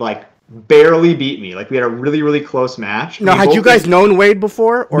me, barely beat me. Like, we had a really, really close match. Now, had you guys known Wade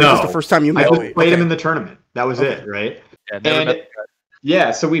before, or was this the first time you met Wade? I played him in the tournament. That was it, right?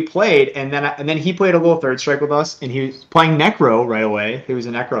 So we played, and then he played a little Third Strike with us, and he was playing Necro right away. He was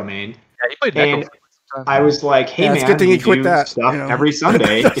a Necro main. Yeah, he played Necro for some I was like, hey Yeah, it's a man, good thing we you quit do that, stuff you know. every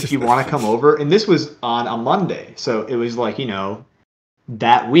Sunday if you want to come over. And this was on a Monday, so it was like,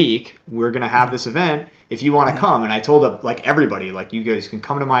 that week we're gonna have this event. If you want to come, and I told like everybody, like, you guys can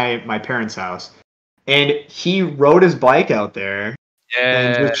come to my parents' house. And he rode his bike out there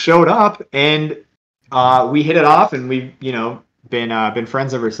and just showed up, and we hit it off, and we've been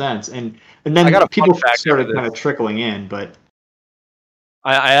friends ever since. And then people started kind of trickling in, but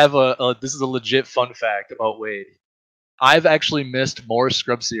I have this is a legit fun fact about Wade. I've actually missed more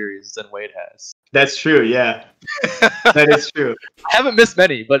Scrub Series than Wade has. That's true, yeah. That is true. I haven't missed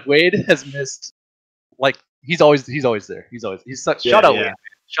many, but Wade has missed, like, he's always there. Shout out Wade.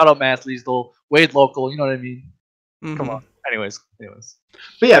 Shout out Mass Leasdale. Wade local, you know what I mean? Mm-hmm. Come on. Anyways.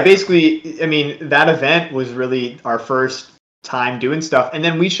 But yeah, basically, I mean, that event was really our first time doing stuff. And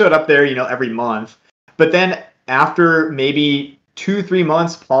then we showed up there, every month. But then after maybe 2-3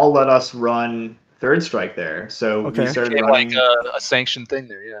 months, Paul let us run Third Strike there. So we started running like a sanctioned thing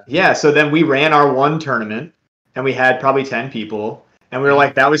there, yeah. Yeah, so then we ran our one tournament, and we had probably 10 people, and we were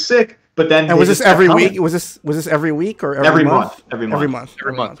like, that was sick. But then was this every week? Was this every week or every month? Every month.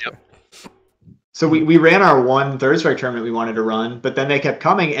 Yep. So we ran our one Third Strike tournament we wanted to run, but then they kept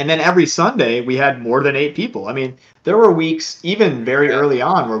coming, and then every Sunday we had more than 8 people. I mean, there were weeks, even very early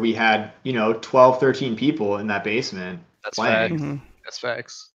on, where we had 12, 13 people in that basement. That's playing. facts. That's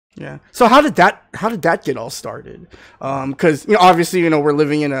facts. Yeah. So how did that get all started? Because obviously we're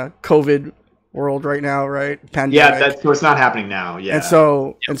living in a COVID world right now, right? Pandemic. Yeah, so it's not happening now. Yeah. And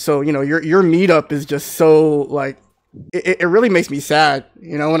so your meetup is just so like it really makes me sad,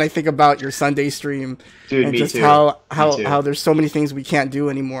 when I think about your Sunday stream. Dude, and me just too. how there's so many things we can't do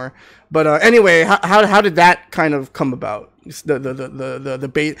anymore. But anyway, how did that kind of come about? The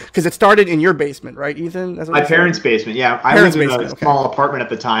base, because it started in your basement, right, Ethan? That's what my parents' basement. Yeah, I lived in a small apartment at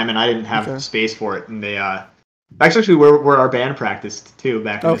the time, and I didn't have space for it. And they actually where our band practiced too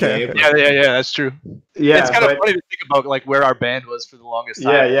back in the day. Okay. Yeah, that's true. Yeah, it's kind of funny to think about like where our band was for the longest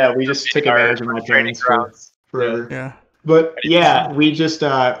time. Yeah, we just took advantage of my training parents grounds forever. Yeah. But yeah, we just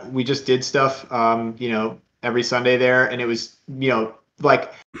did stuff, every Sunday there, and it was,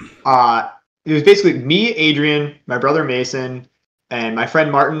 it was basically me, Adrian, my brother Mason, and my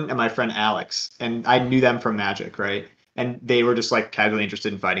friend Martin, and my friend Alex, and I knew them from Magic, right? And they were just like casually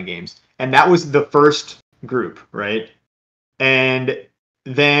interested in fighting games, and that was the first group, right? And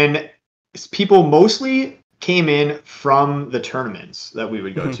then people mostly came in from the tournaments that we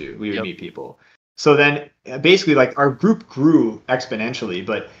would go to. We would meet people. So then basically like our group grew exponentially,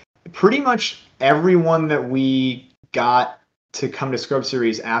 but pretty much everyone that we got to come to Scrub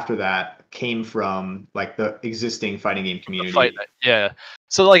Series after that came from like the existing fighting game community. Yeah.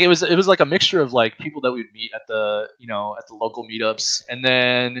 So like it was like a mixture of like people that we'd meet at the at the local meetups, and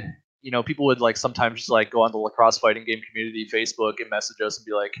then people would like sometimes just like go on the lacrosse fighting game community Facebook and message us and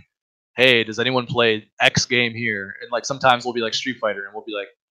be like, hey, does anyone play X game here? And like sometimes we'll be like Street Fighter, and we'll be like,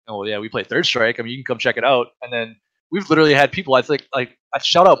 oh yeah, we play Third Strike. I mean, you can come check it out. And then we've literally had people. I think like I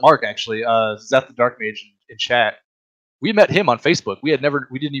shout out Mark actually, Zeth the Dark Mage in chat. We met him on Facebook. We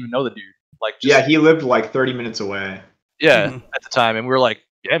didn't even know the dude. Like he lived like 30 minutes away. Yeah, at the time, and we were like,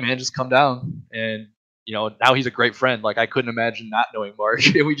 yeah, man, just come down. And now he's a great friend. Like I couldn't imagine not knowing Mark.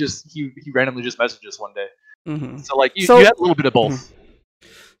 And he randomly just messaged us one day. So like you had a little bit of both.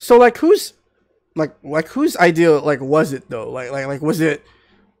 So like whose idea was it though? Like was it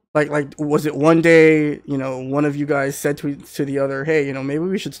was it one day one of you guys said to the other, hey, maybe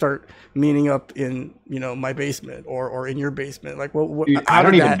we should start meeting up in my basement or in your basement? Like what Dude, I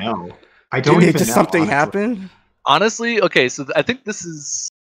don't even know. I don't even know. Just something happen? Honestly, okay, so I think this is,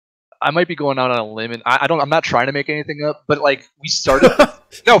 I might be going out on a limb, and I'm not trying to make anything up, but like we started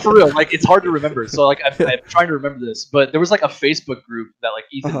no, for real, like it's hard to remember. So like I'm trying to remember this, but there was like a Facebook group that like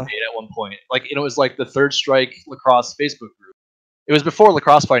Ethan made at one point. Like it was like the Third Strike lacrosse Facebook group. It was before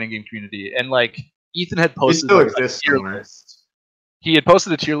lacrosse fighting game community, and like Ethan had posted like, a tier list. He had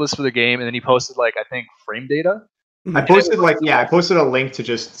posted a tier list for the game, and then he posted like I think frame data. I posted I posted a link to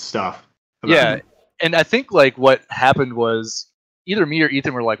just stuff. Yeah, and I think like what happened was either me or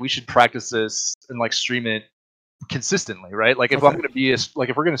Ethan were like, we should practice this and like stream it consistently, right? Like if I'm gonna be if we're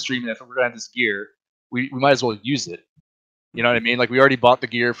gonna stream it, if we're gonna have this gear, we might as well use it. You know what I mean? Like we already bought the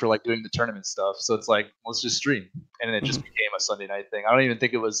gear for like doing the tournament stuff, so it's like let's just stream, and then it just became a Sunday night thing. I don't even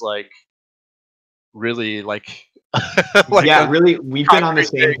think it was like really like. Really, we've been on the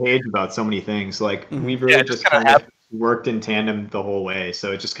same page about so many things. Like we've really just kind of worked in tandem the whole way,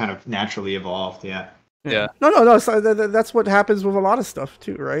 so it just kind of naturally evolved. Yeah. No. So that's what happens with a lot of stuff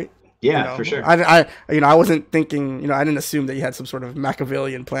too, right? Yeah, for sure. I wasn't thinking, I didn't assume that you had some sort of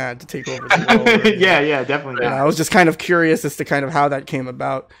Machiavellian plan to take over the world. Yeah, definitely. I was just kind of curious as to kind of how that came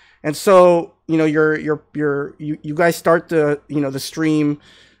about. And so, you guys start the stream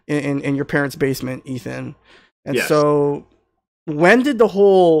in your parents' basement, Ethan. And yes. So when did the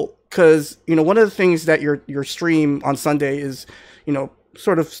whole, because, one of the things that your stream on Sunday is,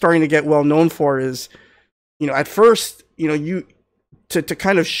 sort of starting to get well known for is, at first, you to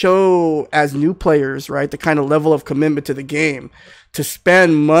kind of show as new players, right, the kind of level of commitment to the game, to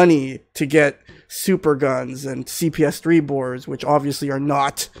spend money to get super guns and CPS3 boards, which obviously are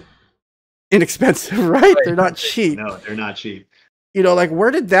not inexpensive, right? They're not cheap. No, they're not cheap.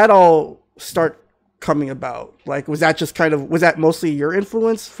 Where did that all start coming about? Was that just was that mostly your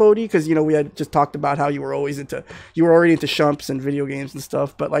influence, Phodie? Because, we had just talked about how you were already into shumps and video games and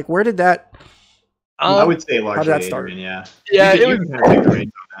stuff, but where did that... I would say largely how did that start? Adrian, yeah. Yeah, it was kind of take the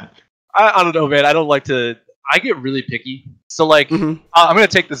reins on that. I don't know, man. I don't like to... I get really picky. So, I'm going to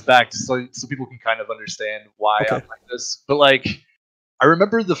take this back so people can kind of understand why I'm like this. But, I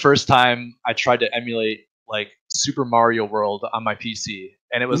remember the first time I tried to emulate, Super Mario World on my PC.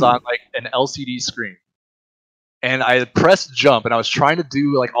 And it was on, an LCD screen. And I pressed jump, and I was trying to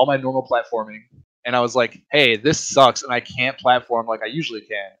do, all my normal platforming. And I was like, hey, this sucks, and I can't platform like I usually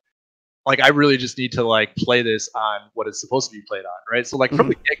can. I really just need to play this on what it's supposed to be played on, right? So from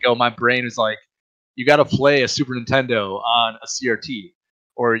the get-go, my brain is you got to play a Super Nintendo on a CRT,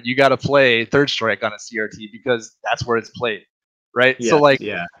 or you got to play Third Strike on a CRT because that's where it's played, right? Yes, so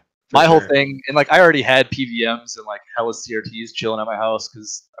yeah, my whole thing, and I already had PVMs and hella CRTs chilling at my house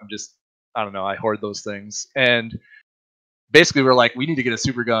because I don't know, I hoard those things. And basically we're we need to get a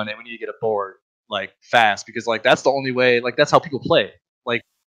super gun and we need to get a board fast because that's the only way, that's how people play.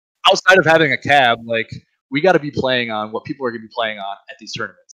 Outside of having a cab, we got to be playing on what people are going to be playing on at these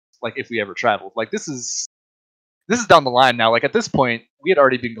tournaments. If we ever traveled, this is down the line now. At this point, we had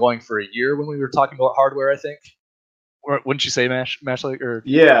already been going for a year when we were talking about hardware. I think, or wouldn't you say, MashLeg? Or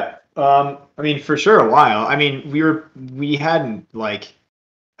yeah, I mean, for sure, a while. I mean, we hadn't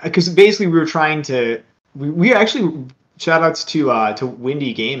because basically we were trying to. We actually shout outs to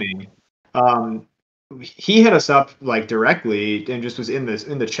Windy Gaming. He hit us up directly and just was in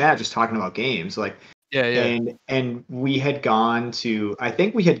the chat just talking about games and we had gone to, I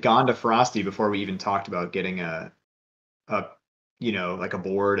think we had gone to Frosty before we even talked about getting a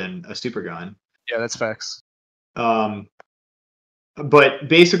board and a super gun. Yeah, that's facts. But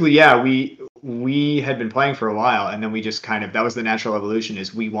basically, yeah, we had been playing for a while, and then we just that was the natural evolution,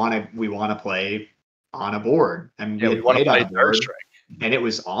 is we want to play on a board, and we want to play Third Strike. And it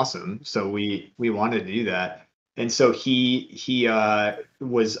was awesome, so we wanted to do that. And so he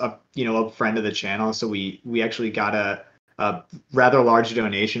was a friend of the channel, so we actually got a rather large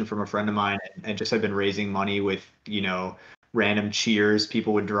donation from a friend of mine, and just had been raising money with random cheers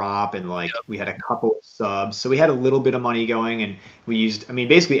people would drop, and we had a couple of subs, so we had a little bit of money going, and we used,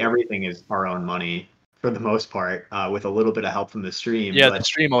 basically everything is our own money for the most part, with a little bit of help from the stream. Yeah, the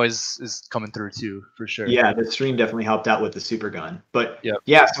stream always is coming through too, for sure. Yeah, the stream definitely helped out with the super gun. But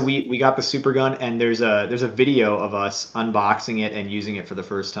yeah, so we got the super gun, and there's a video of us unboxing it and using it for the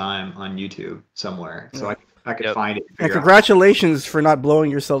first time on YouTube somewhere. So I could find it. And congratulations for not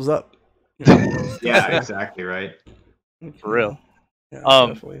blowing yourselves up. Yeah, exactly, right. For real. Yeah,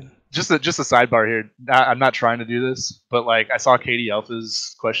 definitely. Just a sidebar here. I'm not trying to do this, but I saw Katie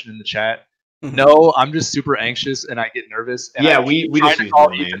Alpha's question in the chat. No, I'm just super anxious and I get nervous. And yeah, we trying just to use call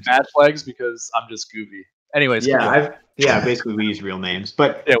real Ethan names. MashLegs because I'm just goofy. Anyways, yeah, basically we use real names,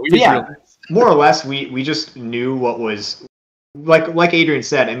 but we use real names. More or less we just knew what was like Adrian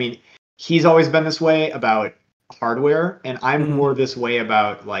said. He's always been this way about hardware, and I'm more this way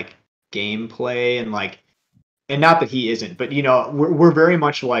about gameplay and not that he isn't, but we're very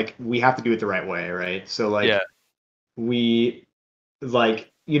much we have to do it the right way, right? So we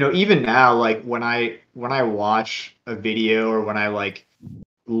even now, when I watch a video or when I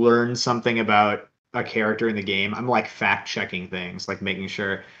learn something about a character in the game, I'm fact checking things, making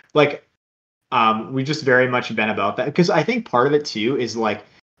sure we've just very much been about that, because I think part of it too is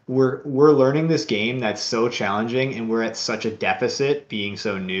we're learning this game that's so challenging, and we're at such a deficit being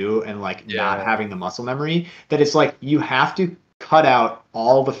so new and not having the muscle memory, that it's you have to cut out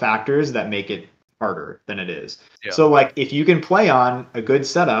all the factors that make it harder than it is. Yeah. So if you can play on a good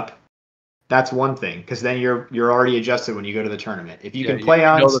setup, that's one thing, because then you're already adjusted when you go to the tournament. If you can play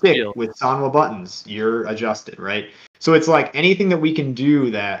on stick with Sanwa buttons, you're adjusted, right? So it's anything that we can do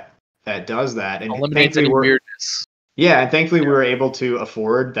that does that, and eliminates any weirdness. Yeah, and thankfully we were able to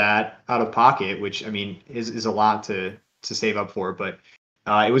afford that out of pocket, which is a lot to save up for. But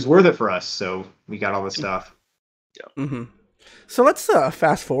it was worth it for us. So we got all the stuff. Yeah. Mm-hmm. So let's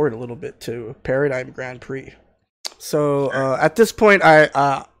fast forward a little bit to Paradigm Grand Prix. So at this point,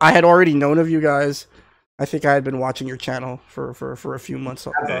 I had already known of you guys. I think I had been watching your channel for a few months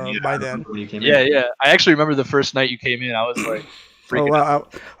by then. Yeah. I actually remember the first night you came in. I was like, freaking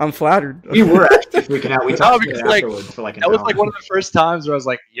out. I'm flattered. We were actually freaking out. We talked afterwards for like an hour. That was like one of the first times where I was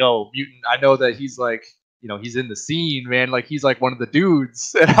like, yo, Mutant, I know that he's like, he's in the scene, man. Like, he's like one of the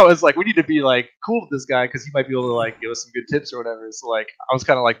dudes. And I was like, we need to be like cool with this guy because he might be able to like give us some good tips or whatever. So like, I was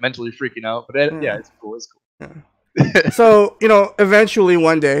kind of like mentally freaking out. But it's cool. It's cool. Yeah. So, eventually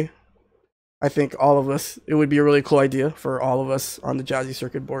one day, I think all of us, it would be a really cool idea for all of us on the Jazzy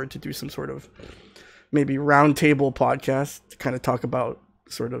Circuit board to do some sort of maybe roundtable podcast to kind of talk about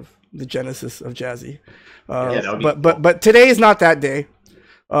sort of the genesis of Jazzy. But today is not that day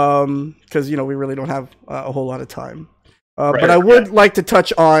because, we really don't have a whole lot of time. But I would like to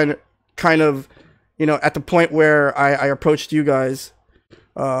touch on kind of, at the point where I approached you guys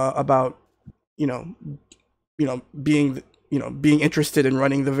about, being interested in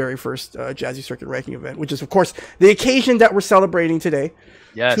running the very first Jazzy Circuit ranking event, which is, of course, the occasion that we're celebrating today.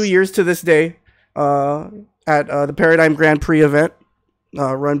 Yes. 2 years to this day at the Paradigm Grand Prix event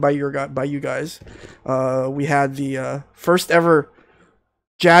run by you guys. We had the first ever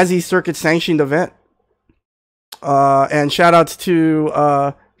Jazzy Circuit sanctioned event. And shout outs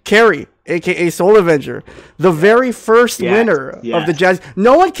to Carrie, aka Soul Avenger, the very first winner of the Jazzy.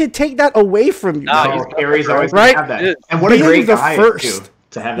 No one can take that away from you. No, Carrie's always right. Have that. And what a great guy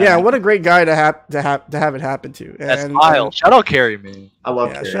to have that. Yeah, what a great guy to have it happen to. That's wild. Shout out Carrie, man. I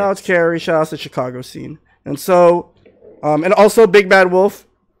love Carrie. Shout out to Carrie. Shout out to the Chicago scene. And so, and also Big Bad Wolf.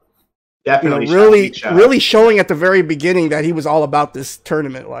 Definitely, really showing at the very beginning that he was all about this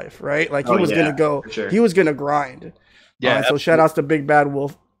tournament life, right? Like he was gonna go, he was gonna grind. Yeah. So shout outs to Big Bad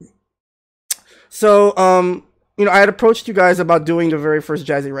Wolf. So, I had approached you guys about doing the very first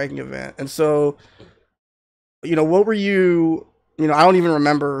Jazzy ranking event, and so, what were you? I don't even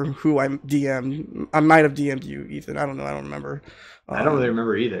remember who I DM'd. I might have DM'd you, Ethan. I don't know. I don't remember. I don't really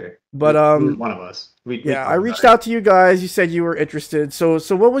remember either. But one of us. I reached out to you guys. You said you were interested. So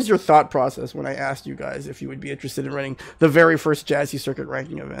what was your thought process when I asked you guys if you would be interested in running the very first Jazzy Circuit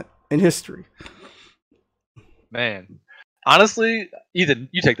ranking event in history? Man, honestly, Ethan,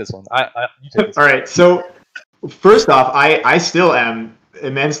 you take this one. You take this All right. So first off, I still am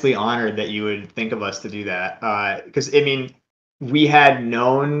immensely honored that you would think of us to do that. Because we had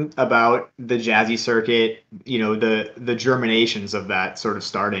known about the Jazzy Circuit, the germinations of that sort of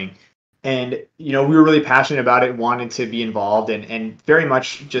starting. And, we were really passionate about it, wanted to be involved, and very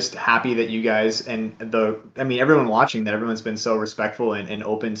much just happy that you guys and everyone watching, that everyone's been so respectful and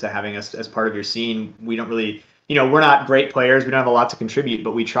open to having us as part of your scene. We don't really, we're not great players. We don't have a lot to contribute,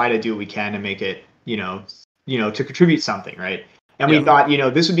 but we try to do what we can to make it, to contribute something, right? And we thought,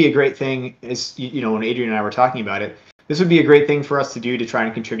 this would be a great thing, as when Adrian and I were talking about it, this would be a great thing for us to do to try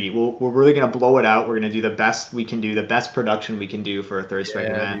and contribute. We're really going to blow it out. We're going to do the best we can do, the best production we can do for a third strike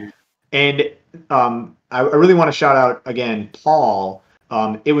event. Dude. And I really want to shout out again, Paul.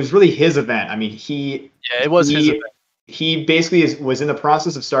 It was really his event. It was his event. He basically was in the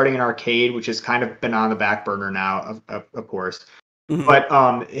process of starting an arcade, which has kind of been on the back burner now, of course. Mm-hmm.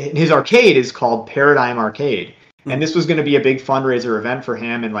 But his arcade is called Paradigm Arcade, mm-hmm. and this was going to be a big fundraiser event for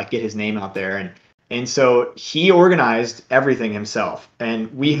him and get his name out there. And so he organized everything himself,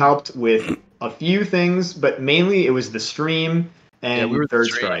 and we helped with a few things, but mainly it was the stream and Third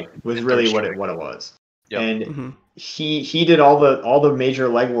Strike was really what it was. Yep. And mm-hmm. he did all the major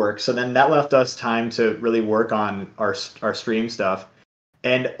legwork. So then that left us time to really work on our stream stuff,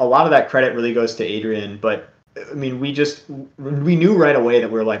 and a lot of that credit really goes to Adrian. But we knew right away that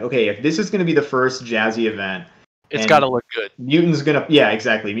we were like, okay, if this is going to be the first Jazzy event, it's got to look good. Mutant's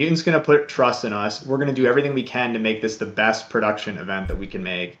gonna put trust in us. We're gonna do everything we can to make this the best production event that we can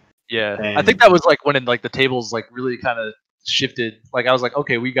make. Yeah, and I think that was when the tables really kind of shifted. I was like,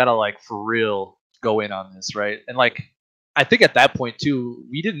 okay, we gotta for real go in on this, right? And I think at that point too,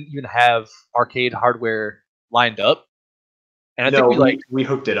 we didn't even have arcade hardware lined up. And I think we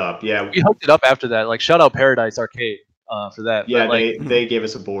hooked it up. Yeah, we hooked it up after that. Shout out Paradise Arcade for that. Yeah, but, they gave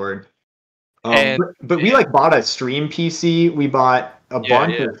us a board. But we bought a stream PC. We bought a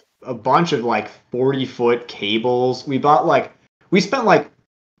bunch of 40-foot cables. We bought we spent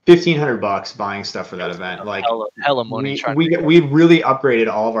 $1,500 buying stuff for that event. Hella money. We really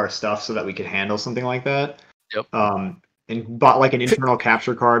upgraded all of our stuff so that we could handle something like that. Yep. And bought an internal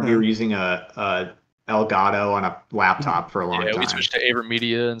capture card. We were using a Elgato on a laptop for a long time. Yeah, we switched to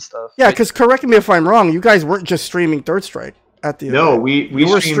AverMedia and stuff. Yeah, because correct me if I'm wrong, you guys weren't just streaming Third Strike. at the No, event? we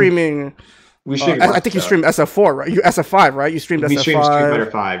were streamed, streaming. We streamed. I think you streamed SF4, right? You SF5, right? You streamed SF5. We streamed Street Fighter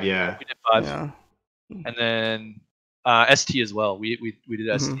 5, yeah. We did 5. Yeah. And then ST as well. We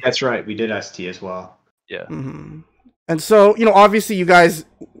did ST. That's right. We did ST as well. Yeah. And so, obviously you guys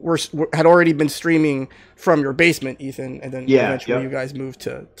had already been streaming from your basement, Ethan, and then eventually you guys moved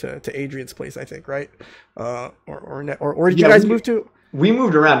to Adrian's place, I think, right? Or did you guys move to? We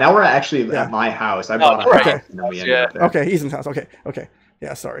moved around. Now we're actually at my house. I bought a house. And then we ended up there. Okay, Ethan's house. Okay.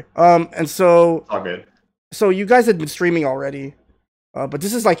 Yeah, sorry. And so all good. So you guys had been streaming already, but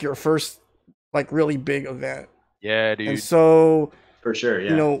this is like your first like really big event. Yeah, dude. And so for sure,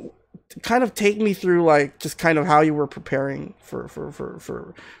 yeah. Kind of take me through like just kind of how you were preparing for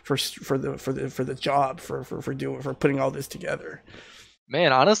the job for putting all this together.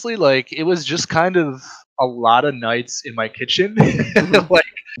 Man, honestly, like it was just kind of a lot of nights in my kitchen. Like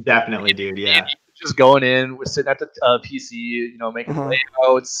definitely, dude. Yeah. Just going in, we're sitting at the PC, making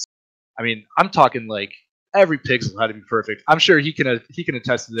layouts. I mean, I'm talking like every pixel had to be perfect. I'm sure he can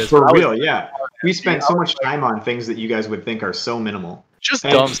attest to this. For real, yeah. We spent so much time on things that you guys would think are so minimal. Just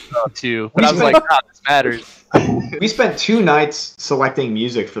dumb stuff too. But I was like, this matters. We spent 2 nights selecting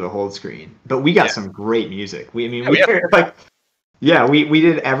music for the hold screen, but we got some great music. We did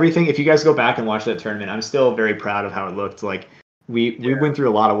everything. If you guys go back and watch that tournament, I'm still very proud of how it looked. Like we went through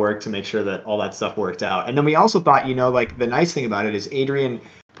a lot of work to make sure that all that stuff worked out. And then we also thought, like the nice thing about it is Adrian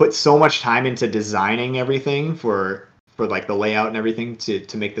put so much time into designing everything for like the layout and everything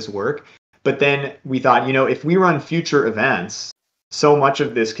to make this work. But then we thought, if we run future events, so much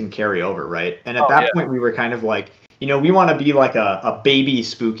of this can carry over, right? And at that point, we were kind of like, we want to be like a baby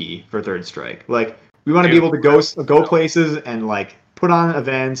Spooky for Third Strike. Like, we want to be able to go places and like put on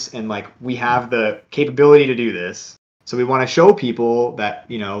events, and like we have the capability to do this. So we want to show people that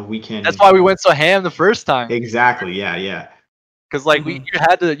we can. That's why we went so ham the first time. Exactly. Yeah. Because like you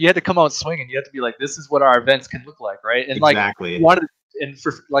had to come out swinging. You had to be like, this is what our events can look like, right? And exactly.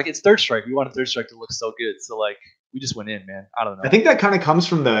 For like it's Third Strike. We wanted Third Strike to look so good. So like we just went in, man. I don't know. I think that kind of comes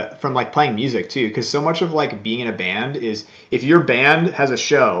from like playing music too, because so much of like being in a band is if your band has a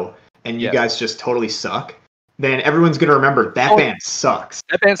show and you guys just totally suck, then everyone's gonna remember that band sucks.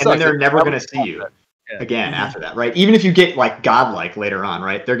 That band sucks. And then they're never gonna see you again after that, right? Even if you get like godlike later on,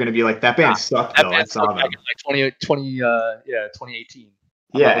 right? They're gonna be like, that band sucked though. I saw them. Like 2018.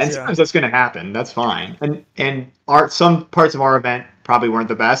 Yeah, and sometimes that's gonna happen. That's fine. And some parts of our event probably weren't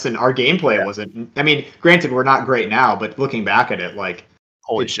the best, and our gameplay wasn't. I mean, granted, we're not great now, but looking back at it, like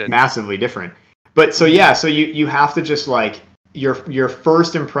holy it's shit, massively different. But so you have to just like your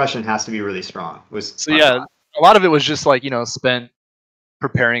first impression has to be really strong. A lot of it was just like spent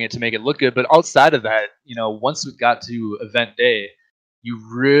preparing it to make it look good. But outside of that, once we got to event day, you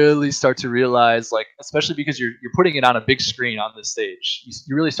really start to realize, like, especially because you're putting it on a big screen on the stage,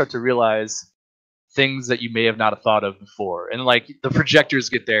 you really start to realize things that you may have not thought of before. And like the projectors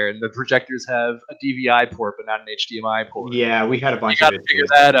get there, and the projectors have a DVI port but not an HDMI port. Yeah, we had a bunch of it. You got to figure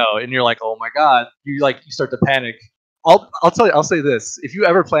that out, and you're like, oh my god, you start to panic. I'll say this: if you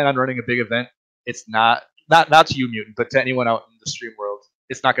ever plan on running a big event, it's not to you, Mutant, but to anyone out in the stream world,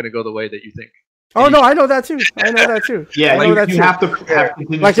 it's not going to go the way that you think. Oh no, I know that too. Yeah, I know that you too. have to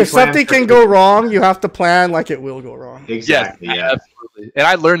like if something can go wrong, you have to plan like it will go wrong. Exactly. Yeah, absolutely. And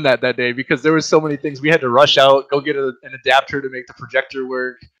I learned that day because there was so many things we had to rush out, go get an adapter to make the projector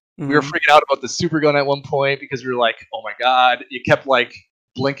work. Mm-hmm. We were freaking out about the super gun at one point because we were like, oh my god, it kept like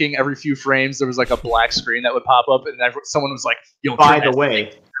blinking every few frames. There was like a black screen that would pop up, and someone was like, "Yo, by the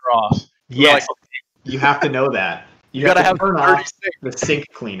way, off." Yes, like, you have to know that. You gotta have turn off the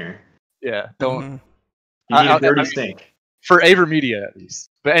sink cleaner. Yeah, don't. You need a dirty sink for AverMedia at least.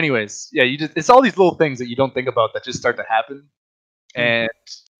 But anyways, yeah, it's all these little things that you don't think about that just start to happen, and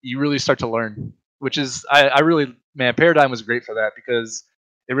you really start to learn. Which is, I really, man, Paradigm was great for that because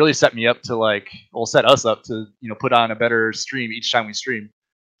it really set me up to set us up to put on a better stream each time we stream.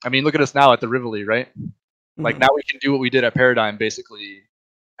 I mean, look at us now at the Rivoli, right? Like now we can do what we did at Paradigm basically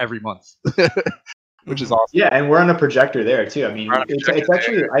every month. Which is awesome. Yeah, and we're on a projector there too. I mean, it's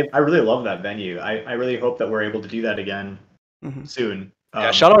actually I really love that venue. I really hope that we're able to do that again soon. Yeah,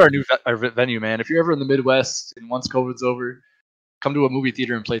 shout out our venue, man. If you're ever in the Midwest and once COVID's over, come to a movie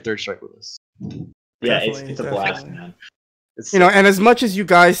theater and play Third Strike with us. Yeah, it's a blast, man. And as much as you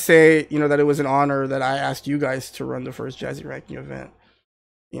guys say, that it was an honor that I asked you guys to run the first Jazzy ranking event.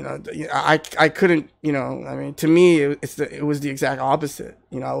 I couldn't, I mean, to me, it was the exact opposite.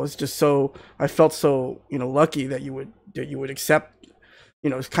 I felt so, lucky that you would accept,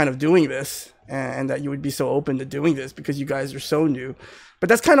 kind of doing this and that you would be so open to doing this because you guys are so new. But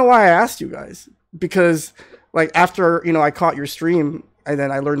that's kind of why I asked you guys, because like after I caught your stream and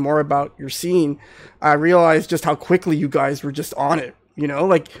then I learned more about your scene, I realized just how quickly you guys were just on it.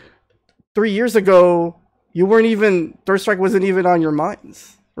 Like 3 years ago, you weren't even Third Strike wasn't even on your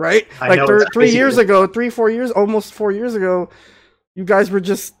minds, right? Like 3 years ago, 4 years, almost 4 years ago, you guys were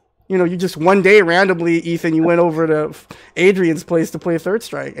just you just one day randomly, Ethan, you went over to Adrian's place to play Third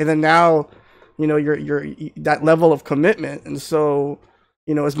Strike, and then now, you're that level of commitment, and so,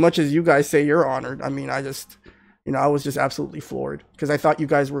 as much as you guys say you're honored, I mean, I just, I was just absolutely floored because I thought you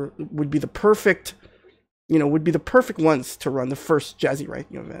guys would be the perfect ones to run the first Jazzy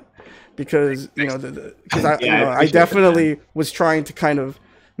ranking event, because I definitely was trying to kind of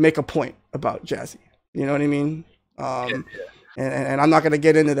make a point about Jazzy. You know what I mean? And I'm not going to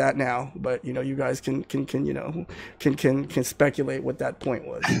get into that now, but you guys can speculate what that point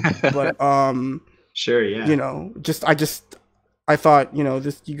was. But sure, yeah. I thought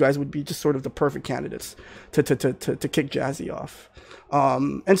you guys would be just sort of the perfect candidates to kick Jazzy off.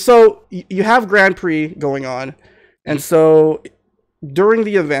 And so you have Grand Prix going on, and so during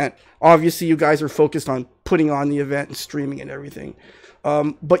the event, obviously you guys are focused on putting on the event and streaming and everything.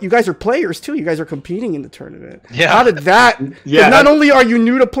 But you guys are players too. You guys are competing in the tournament. Yeah. How did that? Not only are you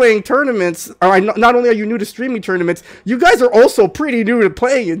new to playing tournaments, or not only are you new to streaming tournaments, you guys are also pretty new to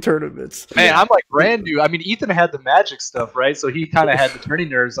playing in tournaments. Man, I'm like brand new. I mean, Ethan had the Magic stuff, right? So he kind of had the turning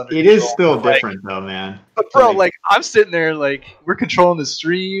nerves under. It is still different though, man. But bro, like I'm sitting there, like we're controlling the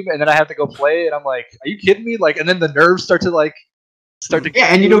stream, and then I have to go play, and I'm like, are you kidding me? Like, and then the nerves start to. Yeah,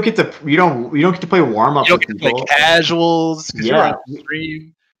 and you don't get to play warm up. You don't get to play casuals because you're on the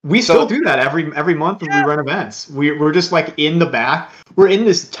stream. We still do that every month when we run events. We're just like in the back. We're in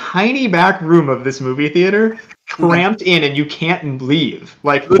this tiny back room of this movie theater, cramped in, and you can't leave.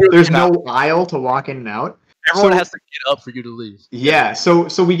 Like there's no aisle to walk in and out. Everyone has to get up for you to leave. Yeah, so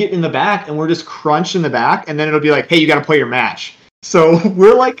we get in the back and we're just crunched in the back, and then it'll be like, hey, you got to play your match. So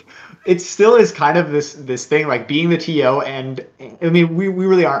we're like. It still is kind of this thing, like being the TO, and I mean we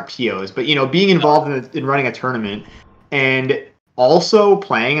really aren't POs, but being involved in running a tournament and also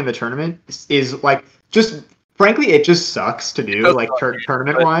playing in the tournament is like just frankly it just sucks to do like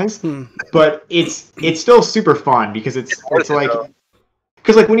tournament wise, but it's still super fun because it's like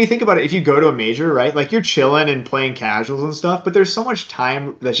because like when you think about it, if you go to a major, right, like you're chilling and playing casuals and stuff, but there's so much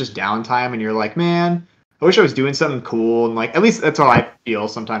time that's just downtime, and you're like, man. I wish I was doing something cool, and like at least that's how I feel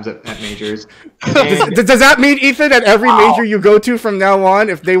sometimes at majors. Does that mean, Ethan, that every major you go to from now on,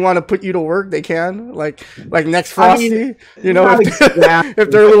 if they want to put you to work, they can? Like next Frosty,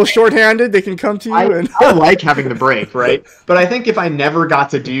 if they're a little shorthanded, they can come to you. I like having the break, right? But I think if I never got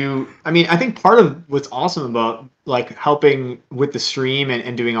to do, I think part of what's awesome about like helping with the stream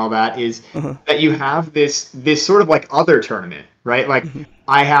and doing all that is that you have this sort of like other tournament, right? Like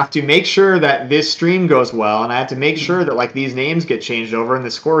I have to make sure that this stream goes well, and I have to make sure that like these names get changed over and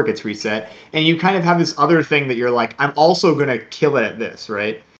the score gets reset, and you kind of have this other thing that you're like, I'm also gonna kill it at this,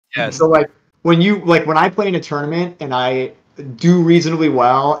 right? Yeah. So like when I play in a tournament and I do reasonably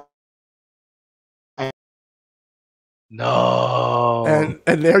well. No.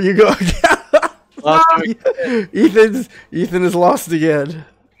 And there you go. Ethan is lost again.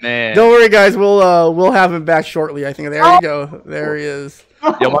 Man. Don't worry, guys. We'll have him back shortly. I think there you go. There he is.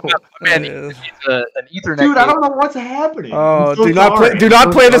 Yeah, my man, he's an Ethernet. Dude, I don't know what's happening. Oh, do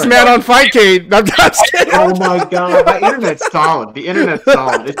not play this man on Fightcade. Oh my god, my internet's solid. The internet's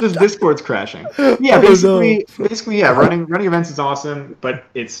solid. It's just Discord's crashing. Yeah, basically, yeah. Running events is awesome, but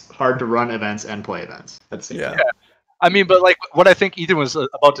it's hard to run events and play events. That's yeah. I mean, but like what I think Ethan was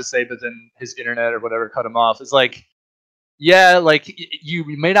about to say, but then his internet or whatever cut him off. Is like, yeah, like you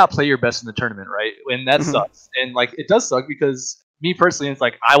may not play your best in the tournament, right? And that sucks. And like it does suck because me personally, it's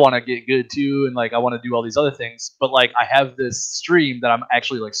like I want to get good too, and like I want to do all these other things. But like I have this stream that I'm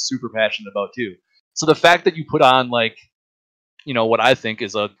actually like super passionate about too. So the fact that you put on like, what I think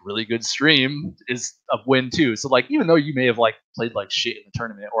is a really good stream is a win too. So like even though you may have like played like shit in the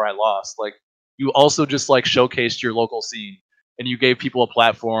tournament or I lost, like you also just like showcased your local scene and you gave people a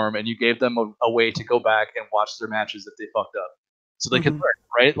platform and you gave them a way to go back and watch their matches if they fucked up, so they can learn,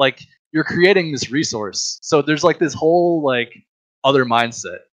 right? Like you're creating this resource. So there's like this whole like other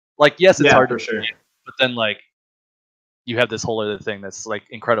mindset. Like yes, it's hard to sure, but then like you have this whole other thing that's like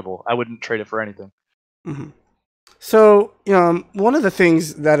incredible. I wouldn't trade it for anything. So one of the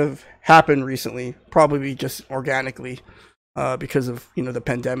things that have happened recently, probably just organically, because of the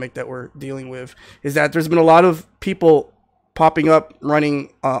pandemic that we're dealing with, is that there's been a lot of people popping up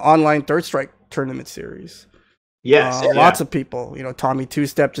running online Third Strike tournament series. Yes, lots of people. Tommy Two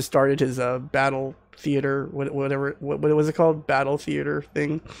Step just started his battle theater, whatever, what was it called? Battle theater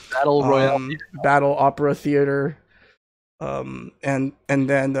thing. Battle Royale. Battle opera theater. And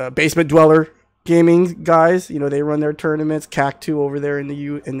then the Basement Dweller Gaming guys, you know, they run their tournaments. CAC2 over there in the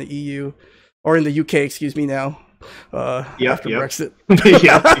EU, or in the UK, excuse me now. After Brexit.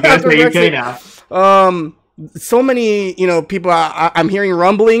 Yeah, you guys say UK now. So many, you know, people. I'm hearing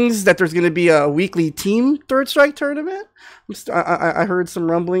rumblings that there's going to be a weekly team Third Strike tournament. I heard some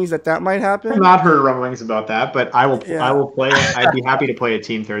rumblings that might happen. I've not heard rumblings about that, but I will. Yeah. I will play it. I'd be happy to play a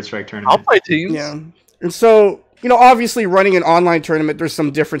team Third Strike tournament. I'll play teams. Yeah, and so, you know, obviously running an online tournament, there's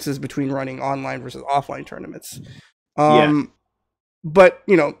some differences between running online versus offline tournaments. But,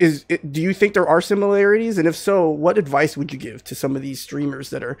 you know, do you think there are similarities? And if so, what advice would you give to some of these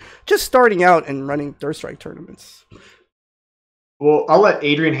streamers that are just starting out and running Third Strike tournaments? Well, I'll let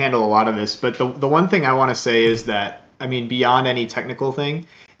Adrian handle a lot of this, but the one thing I want to say is that, I mean, beyond any technical thing,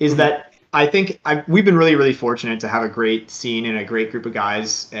 is that I think we've been really, really fortunate to have a great scene and a great group of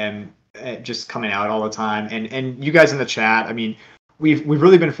guys and just coming out all the time. And you guys in the chat, I mean, we've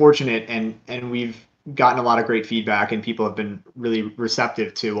really been fortunate and we've gotten a lot of great feedback and people have been really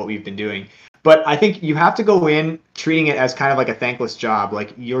receptive to what we've been doing. But I think you have to go in treating it as kind of like a thankless job.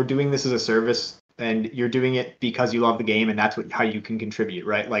 Like, you're doing this as a service and you're doing it because you love the game and that's how you can contribute,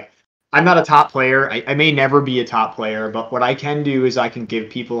 right? Like, I'm not a top player. I may never be a top player, but what I can do is I can give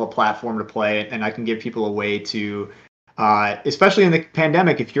people a platform to play and I can give people a way to, especially in the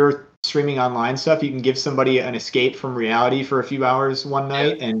pandemic, if you're streaming online stuff, you can give somebody an escape from reality for a few hours one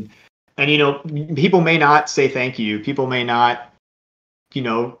night. And you know, people may not say thank you. People may not, you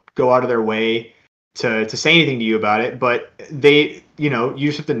know, go out of their way to say anything to you about it. But they, you know, you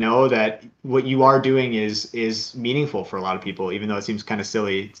just have to know that what you are doing is meaningful for a lot of people, even though it seems kind of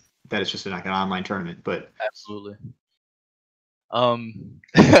silly that it's just like an online tournament. But absolutely.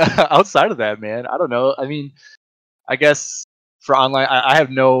 Outside of that, man, I don't know. I mean, I guess for online, I have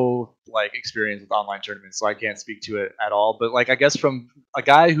no like experience with online tournaments, so I can't speak to it at all. But like, I guess from a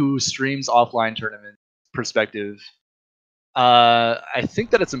guy who streams offline tournament perspective, I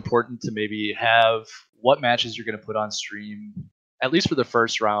think that it's important to maybe have what matches you're going to put on stream, at least for the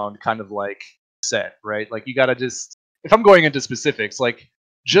first round, kind of like set, right? Like, you got to just, if I'm going into specifics, like,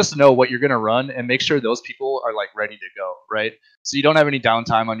 just know what you're going to run and make sure those people are like ready to go, right? So you don't have any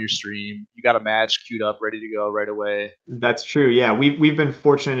downtime on your stream. You got a match queued up, ready to go right away. That's true. Yeah, we've been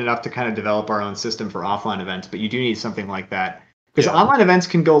fortunate enough to kind of develop our own system for offline events, but you do need something like that because online events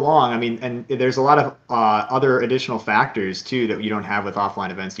can go long. I mean, and there's a lot of other additional factors too that you don't have with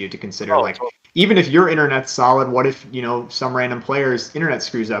offline events. You have to consider, even if your internet's solid, what if, you know, some random player's internet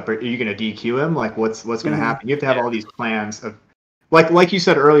screws up? Are you going to DQ him? Like, what's going to happen? You have to have all these plans of. Like you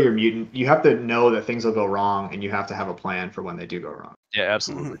said earlier, Mutant, you have to know that things will go wrong, and you have to have a plan for when they do go wrong. Yeah,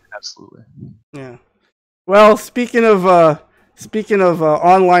 absolutely, absolutely. Yeah. Well, speaking of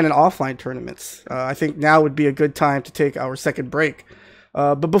online and offline tournaments, I think now would be a good time to take our second break.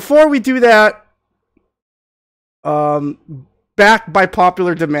 But before we do that, back by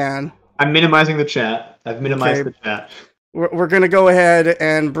popular demand, I'm minimizing the chat. I've minimized the chat. We're going to go ahead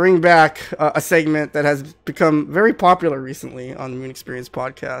and bring back a segment that has become very popular recently on the Mutant XPerience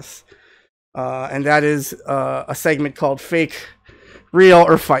podcast. And that is a segment called Fake, Real,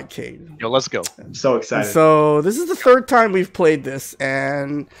 or Fightcade. Yo, let's go. I'm so excited. And so this is the third time we've played this.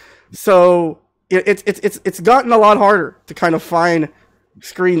 And so it's gotten a lot harder to kind of find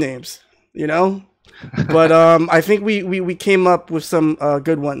screen names, you know? But I think we came up with some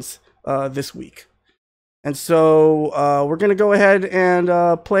good ones this week. And so we're going to go ahead and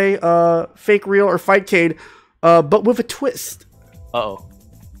play Fake, Real, or Fightcade, but with a twist. Uh-oh.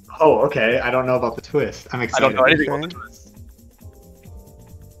 Oh, okay. I don't know about the twist. I'm excited. I don't know anything about the twist.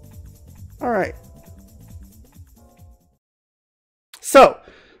 All right. So,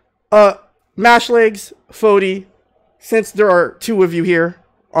 MashLegs, Phodie, since there are two of you here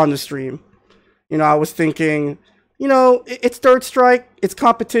on the stream, you know, I was thinking, you know, it's Third Strike, it's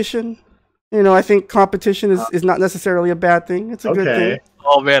competition. You know, I think competition is not necessarily a bad thing. It's a good thing.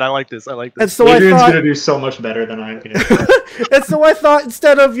 Oh man, I like this. And so Adrian's gonna do so much better than I'm gonna do. And so I thought,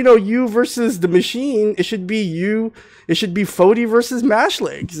 instead of, you know, you versus the machine, it should be you. It should be Phodie versus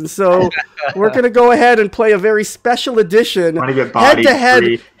MashLegs. And so we're gonna go ahead and play a very special edition,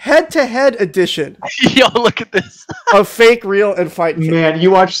 head-to-head edition. Yo, look at this. Of Fake, Real, and Fightcade. Man,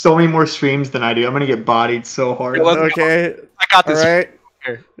 you watch so many more streams than I do. I'm gonna get bodied so hard. Okay, I got this. All right.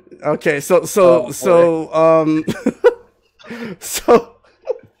 Here. Okay, so I'm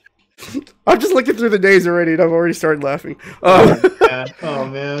just looking through the days already, and I've already started laughing. Oh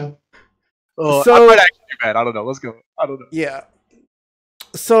man. Oh, so, I might actually be bad. I don't know. Let's go. I don't know. Yeah.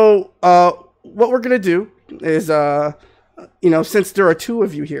 So what we're gonna do is, since there are 2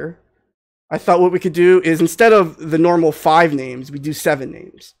 of you here, I thought what we could do is instead of the normal 5 names, we do 7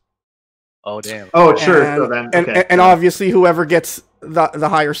 names. Oh damn. Oh sure. And, So then, okay. and obviously, whoever gets the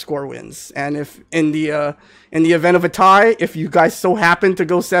higher score wins. And if in the event of a tie, if you guys so happen to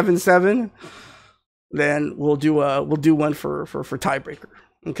go 7-7, then we'll do one for tiebreaker.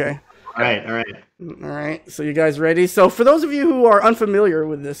 Okay. All right. All right. So you guys ready? So for those of you who are unfamiliar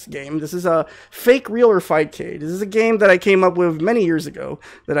with this game, this is a Fake, Real, or Fightcade. This is a game that I came up with many years ago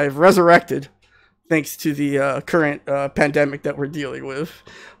that I've resurrected thanks to the current pandemic that we're dealing with.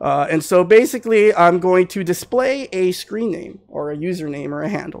 And so basically, I'm going to display a screen name or a username or a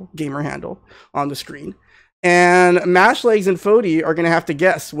handle, gamer handle, on the screen. And MashLegs and Phodie are going to have to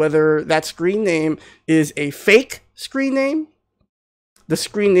guess whether that screen name is a fake screen name, the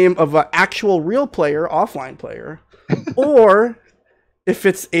screen name of an actual real player, offline player, or if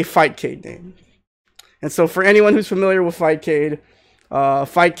it's a Fightcade name. And so for anyone who's familiar with Fightcade,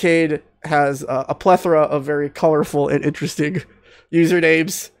 Fightcade has a plethora of very colorful and interesting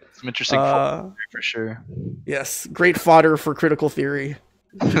usernames. Some interesting for sure. Yes, great fodder for critical theory.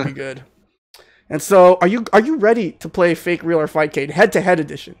 Should be good. And so, are you ready to play Fake, Real, or Fightcade head-to-head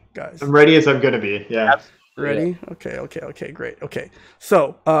edition, guys? I'm ready as I'm gonna be. Yeah. Ready? Yeah. Okay, great. Okay.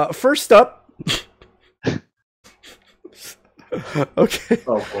 So, first up. Okay.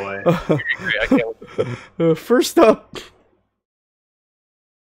 Oh boy. I can't First up.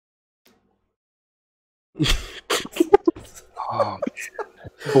 Oh,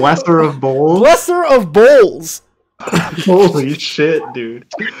 Blesser of Bowls. Blesser of Bowls. Holy shit, dude.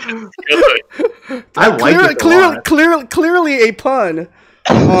 I like it a lot. Clearly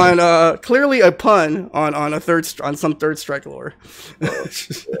a pun on on some third strike lore.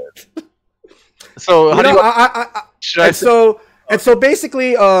 So how do you? Should I? So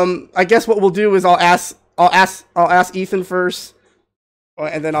basically, I guess what we'll do is I'll ask Ethan first,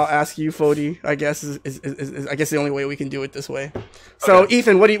 and then I'll ask you, Phodie. I guess is I guess the only way we can do it this way. So okay.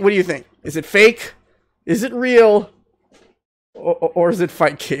 Ethan, what do you think? Is it fake? Is it real? Or is it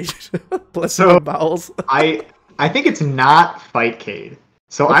Fightcade? Bless your bowels. I think it's not Fightcade.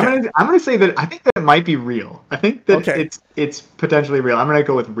 So okay. I'm gonna say that I think that it might be real. I think that it's potentially real. I'm gonna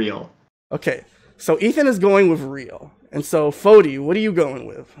go with real. Okay. So Ethan is going with real. And so Phodie, what are you going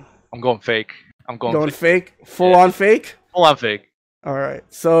with? I'm going fake. I'm going fake. Full on fake? Full on fake. All right.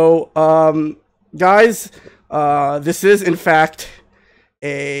 So guys, this is in fact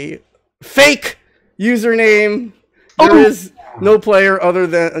a fake username. There is no player other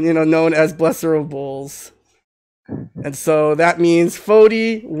than known as Blesser of Bulls. And so that means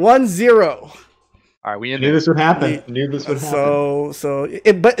Phodie 1-0. All right, we knew this would happen.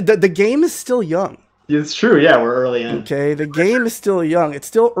 But the game is still young. It's true. Yeah, we're early in. Okay, the game is still young. It's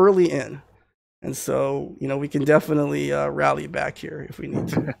still early in, and so we can definitely rally back here if we need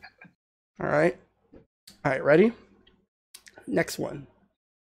to. All right, ready? Next one.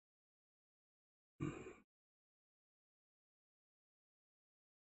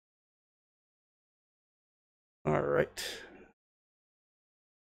 All right.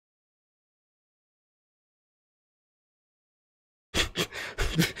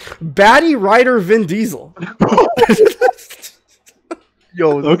 Baddie Rider Vin Diesel.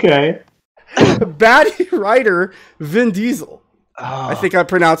 Yo. Okay. Baddie Rider Vin Diesel. Oh. I think I'm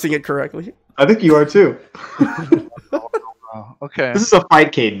pronouncing it correctly. I think you are too. Okay. This is a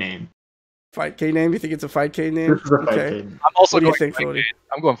Fightcade name. Fightcade name? You think it's a Fightcade name? This is a Fightcade. I'm also what going do you think, Phodie?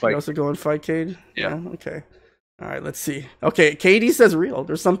 I'm going Fightcade. You're also going Fightcade? Yeah. Okay. All right, let's see. Okay, Katie says real.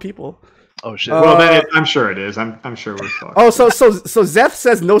 There's some people. Oh shit. Well, then I'm sure it is. I'm sure we're talking. Oh, so Zeph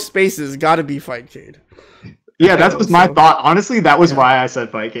says no spaces. Got to be Fightcade. Yeah, that was my thought. Honestly, that was why I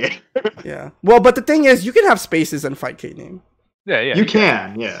said Fightcade. Yeah. Well, but the thing is, you can have spaces in Fightcade name. Yeah. You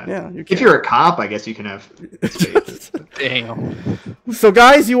can. Yeah, you can. If you're a cop, I guess you can have spaces. Damn. So,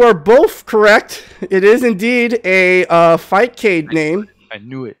 guys, you are both correct. It is indeed a Fightcade name. I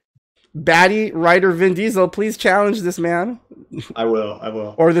knew it. Baddie Rider Vin Diesel, please challenge this man. I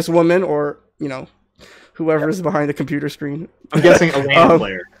will. Or this woman, or whoever is behind the computer screen. I'm guessing Elena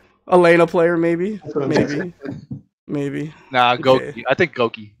player. Elena player, maybe. Nah, okay. Goki. I think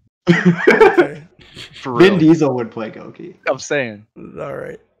Goki. Okay. For real. Vin Diesel would play Goki. I'm saying. All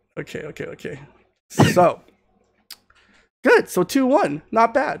right. Okay. So good. So 2-1.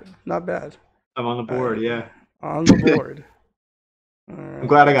 Not bad. I'm on the board. Yeah. On the board. All right, I'm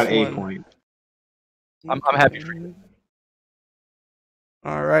glad I got 8 points. I'm happy for you.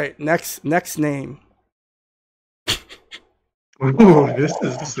 All right, next name. Ooh, this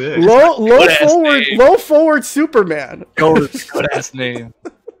is sick. Low forward Superman. Good ass name.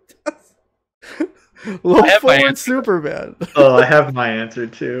 Low have my forward answer. Superman. Oh, I have my answer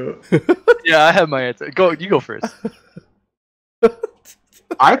too. Yeah, I have my answer. You go first.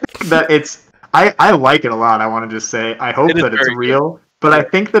 I think that it's. I like it a lot. I want to just say I hope It is that it's very real, but I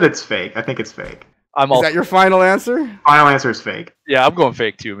think that it's fake. I think it's fake. I'm Is all. that your final answer? Final answer is fake. Yeah, I'm going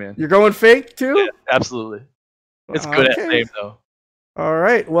fake too, man. You're going fake too? Yeah, absolutely. It's good at Okay. name though. All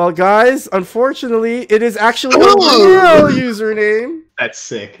right. Well, guys, unfortunately, it is actually a real username. That's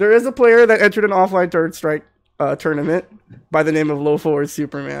sick. There is a player that entered an offline third strike tournament by the name of Low Forward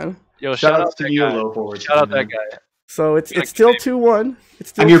Superman. Yo, Shout shout out out to that you, guy. low forward. Shout out that guy. So it's Like still the 2-1.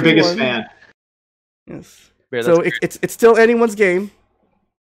 It's still I'm your 2-1. biggest fan. Yes. Yeah, So that's it's still anyone's game.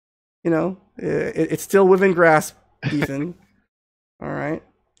 You know, it's still within grasp, Ethan. All right.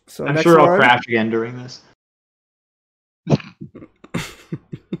 So I'm next sure I'll one. crash again during this.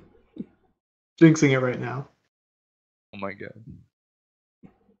 Jinxing it right now. oh my god.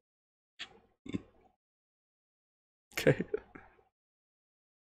 Okay.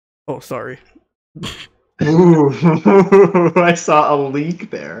 Oh, sorry. Ooh, I saw a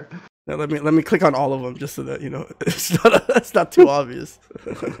leak there. Now let me click on all of them just so that you know it's not too obvious.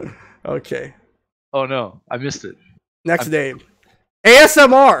 Okay. Oh no, I missed it. Next name.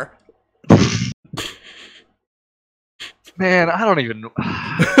 ASMR. Man, I don't even know.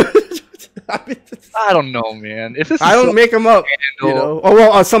 I don't know, man. If this is I don't make them up. You handle- know. Oh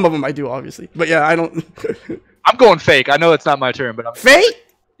well, some of them I do obviously, but yeah, I don't. I'm going fake. I know it's not my turn, but I'm Fake?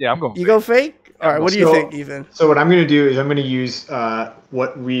 Yeah, I'm going. You go fake? All right. What do you So- think, Ethan? So what I'm going to do is I'm going to use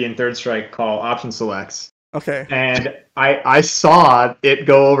what we in Third Strike call option selects. Okay. And I saw it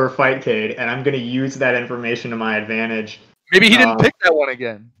go over Fightcade, and I'm going to use that information to my advantage. Maybe he didn't pick that one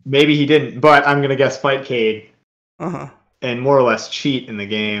again. Maybe he didn't, but I'm going to guess Fightcade Uh huh. and more or less cheat in the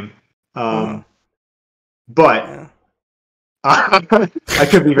game. Uh-huh. But Yeah.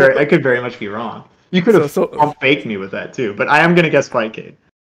 I could very much be wrong. You could have So- faked me with that too, but I am going to guess Fightcade.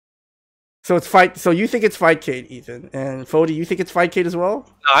 So it's fight. So you think it's Fightcade, Ethan, and Phodie, you think it's Fightcade as well?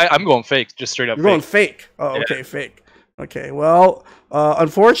 No, I'm going fake. Just straight up. You're going fake. Oh, okay, fake. Okay. Well,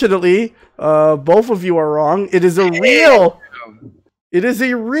 unfortunately, both of you are wrong. It is a real. It is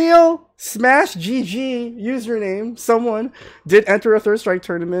a real Smash GG username. Someone did enter a Third Strike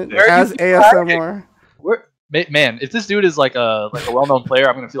tournament Where are as you ASMR. Man, if this dude is like a well-known player,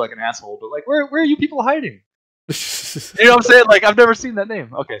 I'm gonna feel like an asshole. But like, where are you people hiding? You know what I'm saying? Like, I've never seen that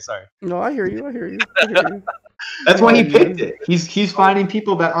name. Okay, sorry. No, I hear you. I hear you. That's why he Oh, picked man. it. He's finding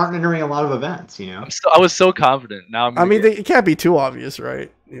people that aren't entering a lot of events, you know? I was so confident. Now I'm. I mean, it can't be too obvious, right?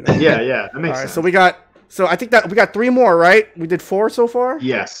 You know? Yeah, that All makes right. sense. So I think that we got 3 more, right? We did 4 so far.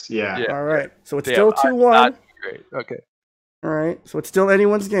 Yes, yeah. Yeah. All right. So it's Damn, still 2-1. Great. Okay. All right. So it's still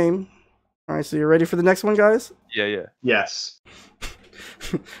anyone's game. All right. So you're ready for the next one, guys? Yeah. Yes.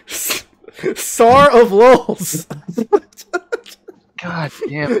 Sar of Lols. God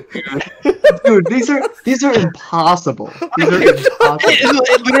damn it, Dude, dude. these are impossible. These are impossible.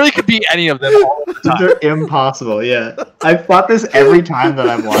 It literally could be any of them all the These time. are impossible, yeah. I've thought this every time that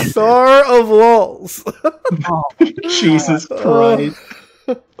I've watched it. Sar of Lols. Jesus Christ.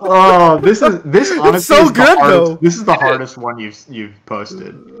 Oh, this honestly so is the good, hardest, though. This is the hardest one you've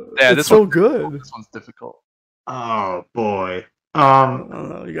posted. Yeah, It's this so one, good. This one's difficult. Oh boy. I don't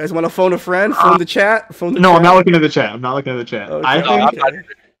know. You guys want to phone a friend? Phone the chat? Phone the No, chat? I'm not looking at the chat. I'm not looking at the chat. Okay. I'm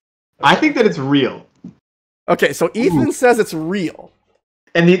I think that it's real. Okay, so Ethan says it's real.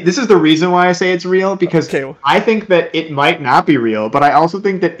 And this is the reason why I say it's real, because Okay. I think that it might not be real, but I also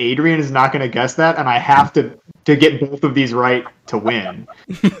think that Adrian is not going to guess that, and I have to get both of these right to win.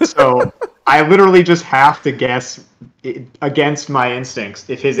 So I literally just have to guess against my instincts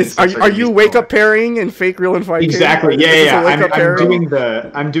if his instincts Are you wake up pairing and fake real and fight? Exactly. Is this Yeah. a wake-up pairing?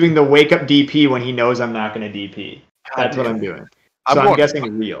 I'm doing the wake up DP when he knows I'm not going to DP. That's what I'm doing. So I'm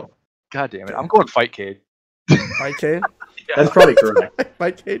guessing real. God damn it. I'm going Fightcade. Fightcade? That's probably correct.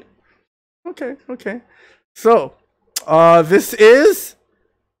 Fightcade. Okay. So, this is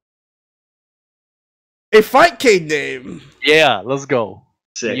a Fightcade name. Yeah, let's go.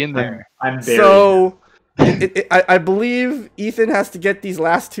 Sick. Be in there. I'm very. So, I believe Ethan has to get these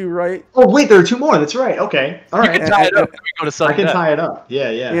last 2 right. Oh wait, there are 2 more. That's right. Okay. All You right. can tie it up. We go to I sudden can death. tie it up.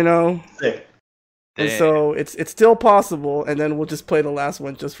 Yeah. You know, Sick. and Damn. so it's still possible, and then we'll just play the last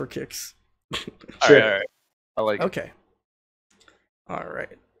one just for kicks. All right. I like it. Okay. All right.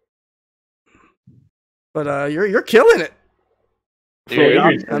 But you're killing it. Dude,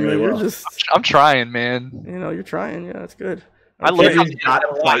 I mean, you're just, I'm trying, man. you're trying. Yeah, that's good. I love Okay. how Adrian's got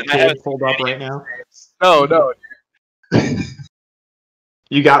I haven't- Fightcade pulled up right now. No.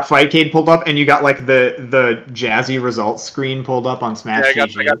 You got Fightcade pulled up, and you got like the Jazzy results screen pulled up on Smash. I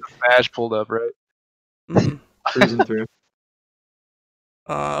got the Smash pulled up, right? Cruising through.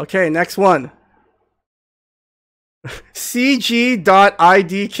 Okay, next one.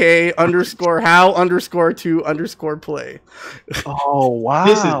 cg.idk_how_to_play. Oh wow!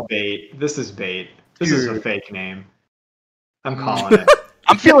 This is bait. This is Dude. Is a fake name. I'm calling it.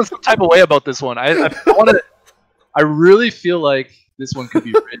 I'm feeling some type of way about this one. I really feel like this one could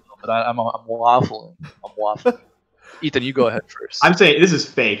be real, but I'm waffling. Ethan, you go ahead first. I'm saying this is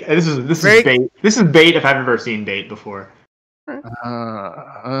fake. This is bait. This is bait if I've ever seen bait before. I'm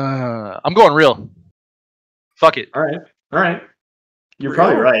going real. Fuck it. All right. You're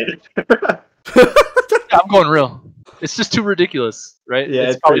probably right. I'm going real. It's just too ridiculous, right? Yeah,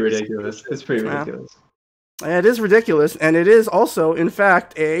 it's pretty ridiculous. It's pretty ridiculous. Yeah, it is ridiculous, and it is also, in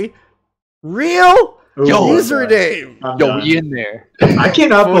fact, a real username. We in there. I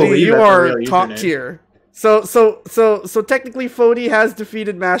cannot believe you that's are a real top username. tier. So technically, Phodie has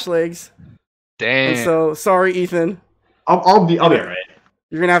defeated MashLegs. Damn. And so sorry, Ethan. I'll be alright.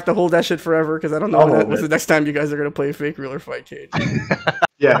 You're gonna have to hold that shit forever because I don't know when's the next time you guys are gonna play Fake Real or Fightcade.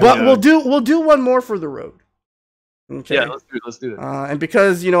 Yeah, but we'll do one more for the road. Okay. Yeah, let's do it. And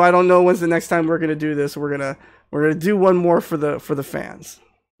because I don't know when's the next time we're gonna do this, we're gonna do one more for the fans.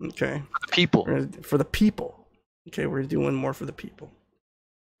 Okay. For the people. For the people. Okay, we're gonna do one more for the people.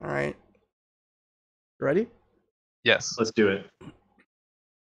 All right. Ready? Yes. Let's do it.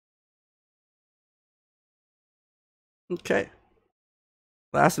 Okay.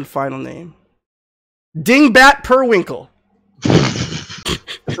 Last and final name. Dingbat Perwinkle.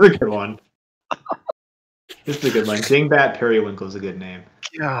 That's a good one. This is a good one. Dingbat Periwinkle is a good name.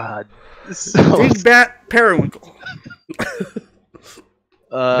 God. Dingbat Periwinkle.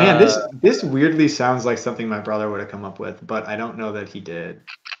 Man, this weirdly sounds like something my brother would have come up with, but I don't know that he did.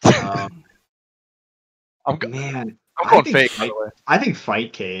 I'm going fake, by the way. I think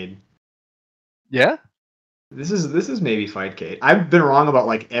Fightcade. Yeah? This is maybe Fightcade. I've been wrong about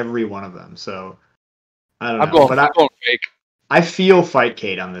like every one of them, so I don't know. I'm going fake. I feel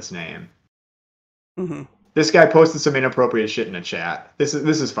Fightcade on this name. Mm-hmm. This guy posted some inappropriate shit in a chat. This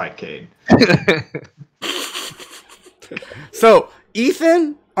is Fightcade. So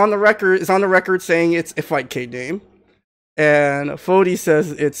Ethan is on the record saying it's a Fightcade name, and Phodie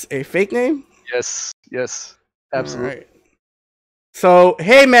says it's a fake name. Yes, absolutely. All right. So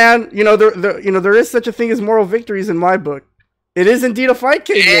hey, man, there is such a thing as moral victories in my book. It is indeed a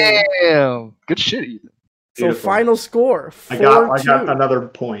Fightcade name. Damn, good shit, Ethan. So Beautiful. Final score. 4-2. I got another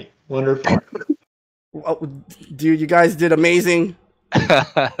point. Wonderful. Dude, you guys did amazing.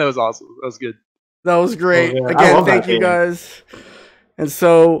 That was awesome. That was good. That was great. Oh, yeah. Again, thank you guys. And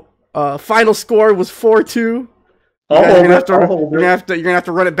so, final score was 4-2. You're gonna have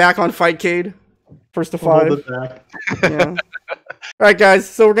to run it back on Fightcade. First to 5. Yeah. All right, guys.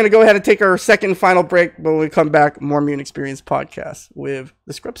 So we're gonna go ahead and take our second and final break. But when we come back, more Mutant XPerience podcast with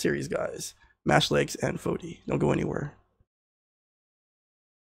the Scrub Series guys, MashLegs and Phodie. Don't go anywhere.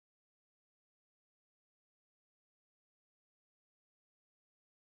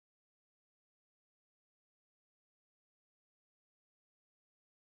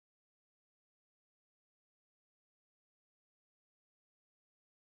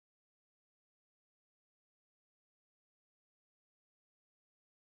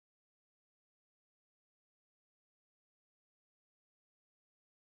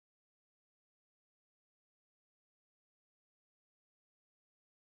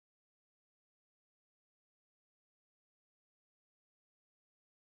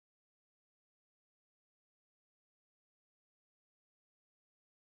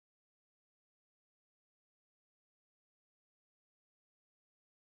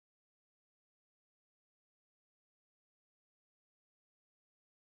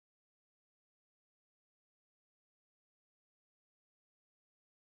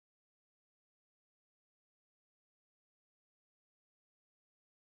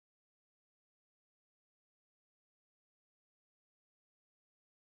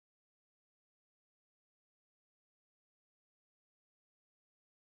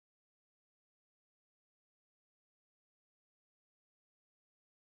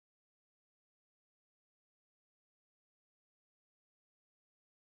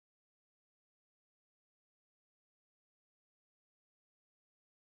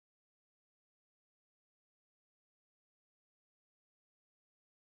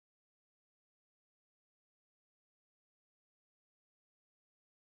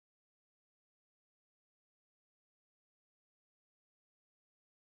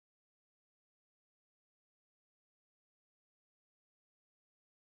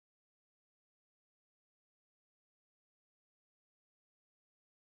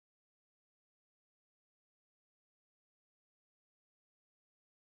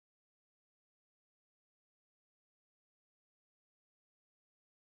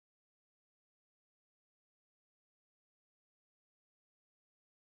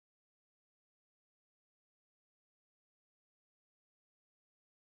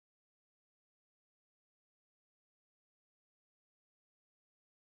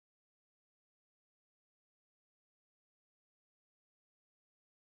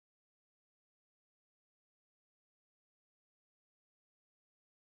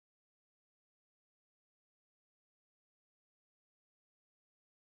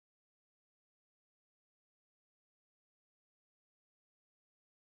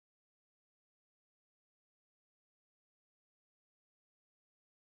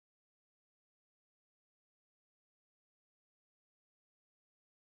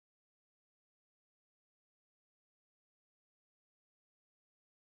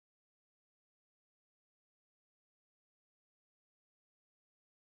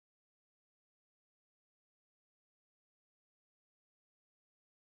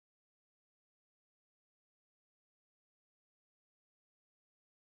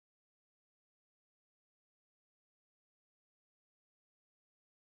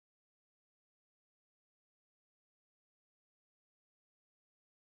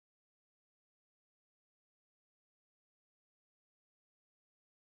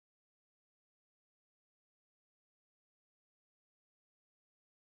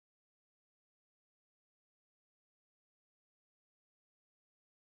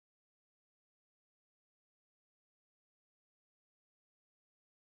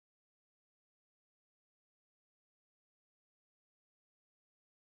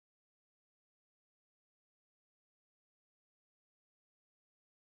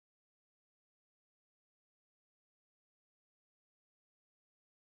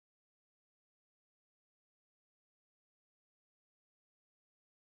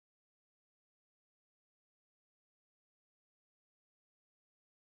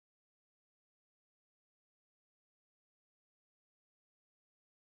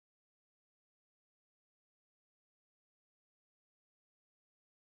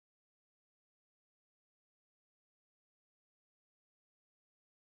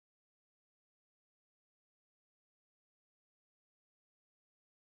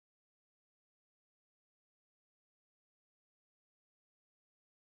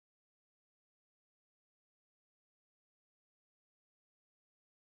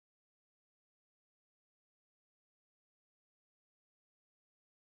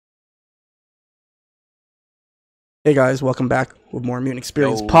 Hey guys, welcome back with more Mutant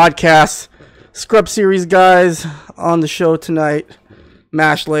XPerience Yo. Podcast. Scrub Series guys on the show tonight.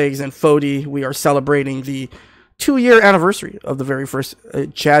 MashLegs and Phodie. We are celebrating the 2-year anniversary of the very first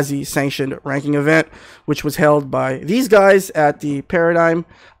Jazzy sanctioned ranking event, which was held by these guys at the Paradigm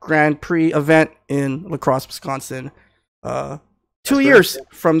Grand Prix event in La Crosse, Wisconsin. 2 years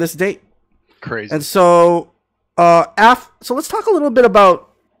from this date. Crazy. And so, so let's talk a little bit about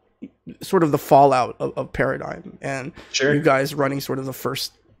sort of the fallout of Paradigm and you guys running sort of the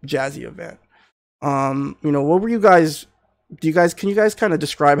first Jazzy event. What were you guys? Can you guys kind of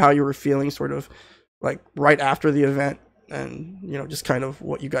describe how you were feeling, sort of like right after the event, and just kind of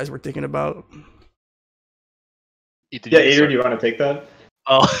what you guys were thinking about? Yeah, Adrian, do you want to take that?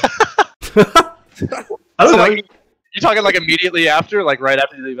 Oh, I don't know. You're talking like immediately after, like right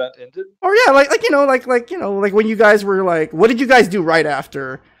after the event ended? Or yeah, like when you guys were like, what did you guys do right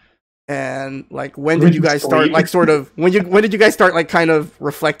after? And like, when did you guys start, like, sort of, when did you guys start, like, kind of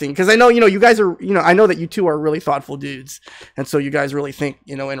reflecting? Because I know, you guys are, I know that you two are really thoughtful dudes, and so you guys really think,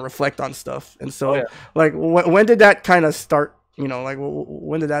 and reflect on stuff. And so, like, when did that kind of start? Like,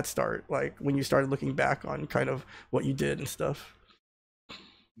 when did that start? Like, when you started looking back on kind of what you did and stuff.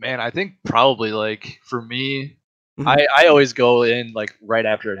 Man, I think probably like for me, I always go in like right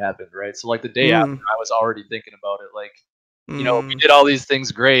after it happened, right? So like the day after, I was already thinking about it, like. We did all these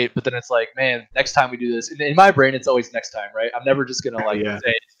things great, but then it's like, man, next time we do this. In my brain, it's always next time, right? I'm never just going to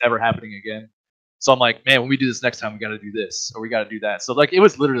say it's never happening again. So I'm like, man, when we do this next time, we got to do this or we got to do that. So like, it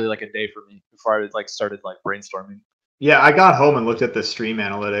was literally like a day for me before I like started like brainstorming. Yeah, I got home and looked at the stream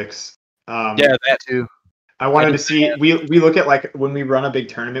analytics. Yeah, that too. I wanted to see, we look at like, when we run a big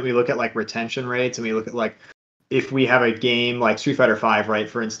tournament, we look at like retention rates, and we look at like, if we have a game like Street Fighter V, right,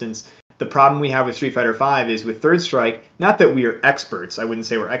 for instance. The problem we have with Street Fighter V is with Third Strike, not that we are experts, I wouldn't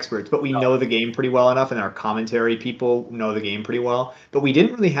say we're experts, but we know the game pretty well enough, and our commentary people know the game pretty well. But we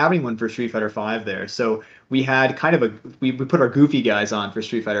didn't really have anyone for Street Fighter V there, so we had kind of we put our goofy guys on for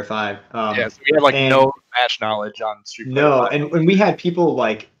Street Fighter V. So we had like no match knowledge on Street Fighter V. And we had people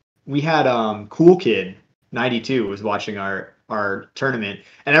like, we had Cool Kid 92 was watching our tournament,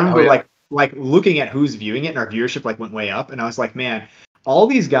 and I remember like looking at who's viewing it, and our viewership like went way up, and I was like, man, all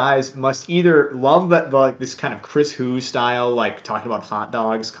these guys must either love that like this kind of Chris Hu style, like talking about hot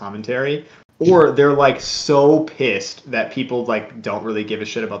dogs commentary, or they're like so pissed that people like don't really give a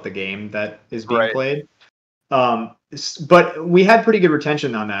shit about the game that is being played. But we had pretty good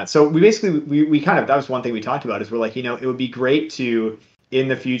retention on that. So we basically we kind of, that was one thing we talked about, is we're like, it would be great to in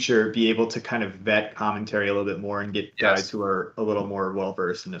the future be able to kind of vet commentary a little bit more and get guys who are a little more well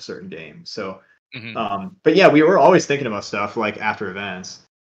versed in a certain game. So. But yeah, we were always thinking about stuff like after events.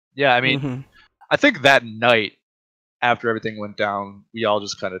 Yeah, I mean, I think that night after everything went down, we all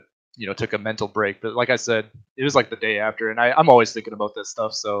just kind of, took a mental break. But like I said, it was like the day after, and I'm always thinking about this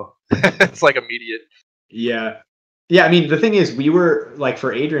stuff, so it's like immediate. Yeah. I mean, the thing is, we were like,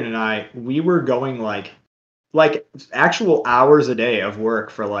 for Adrian and I, we were going like actual hours a day of work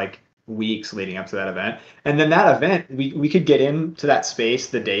for like weeks leading up to that event, and then that event we could get into that space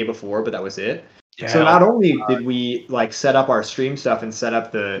the day before, but that was it. Yeah, so not only did we like set up our stream stuff and set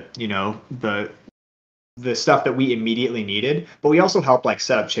up the the stuff that we immediately needed, but we also helped like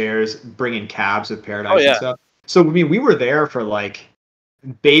set up chairs, bring in cabs with Paradigm and stuff. So I mean, we were there for like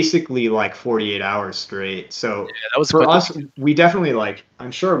basically like 48 hours straight. So that was for us. We definitely like, I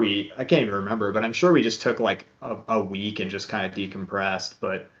can't even remember, but I'm sure we just took like a week and just kind of decompressed.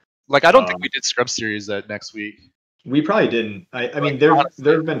 But like, I don't think we did Scrub Series that next week. We probably didn't. I mean, there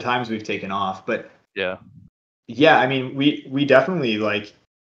have been times we've taken off, but yeah. I mean, we definitely like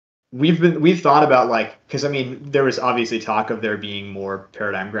we've thought about like, because I mean, there was obviously talk of there being more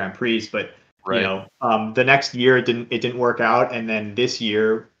Paradigm Grand Prix, but the next year it didn't work out, and then this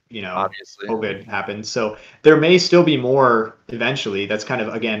year, obviously COVID happened, so there may still be more eventually. That's kind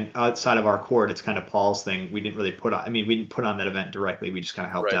of, again, outside of our court. It's kind of Paul's thing. We didn't really put on. I mean, we didn't put on that event directly. We just kind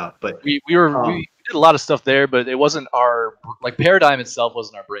of helped out. But we did a lot of stuff there, but it wasn't our, like, Paradigm itself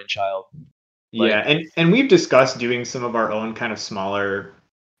wasn't our brainchild. Like, and we've discussed doing some of our own kind of smaller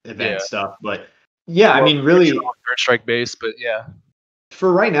event stuff, but I mean, really Third Strike base, but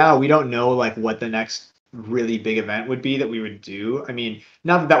for right now, we don't know like what the next really big event would be that we would do. I mean,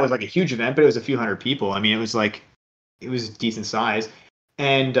 not that was like a huge event, but it was a few hundred people. I mean, it was decent size,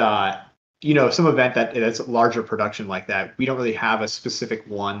 and some event that's larger production like that, we don't really have a specific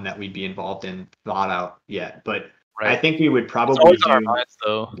one that we'd be involved in thought out yet. But I think we would probably it's always on our minds,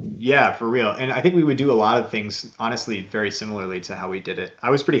 though. Yeah, for real. And I think we would do a lot of things, honestly, very similarly to how we did it. I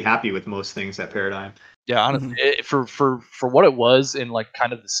was pretty happy with most things at Paradigm. Yeah, honestly, for what it was and like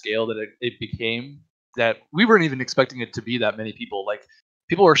kind of the scale that it became, that we weren't even expecting it to be that many people. Like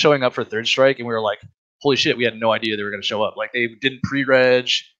people were showing up for Third Strike, and we were like, holy shit, we had no idea they were going to show up. Like they didn't pre-reg.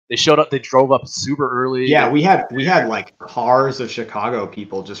 They showed up. They drove up super early. Yeah, we had like cars of Chicago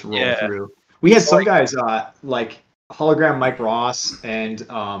people just roll through. We had some guys like Hologram Mike Ross and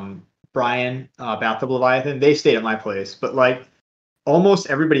Brian Bathtub Leviathan. They stayed at my place, but like almost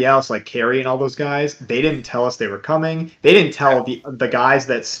everybody else, like Carrie and all those guys, they didn't tell us they were coming. They didn't tell the guys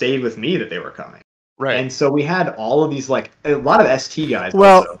that stayed with me that they were coming. Right. And so we had all of these like a lot of ST guys.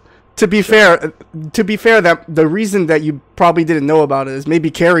 Well. Also. To be fair, that the reason that you probably didn't know about it is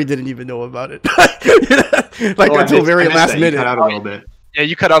maybe Carrie didn't even know about it, until very last minute. You cut out a little bit. Yeah,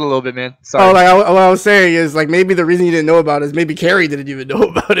 you cut out a little bit, man. Sorry. Oh, like what I was saying is like maybe the reason you didn't know about it is maybe Carrie didn't even know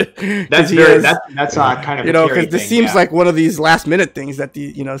about it. That's kind of because this seems like one of these last minute things that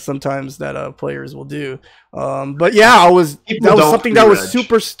sometimes that players will do. But yeah, that was something that I was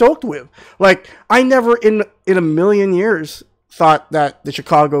super stoked with. Like I never in a million years thought that the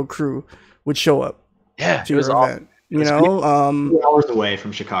Chicago crew would show up. Yeah, to your event. You know, 2 hours away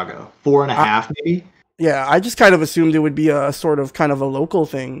from Chicago, 4.5 maybe. Yeah, I just kind of assumed it would be a sort of kind of a local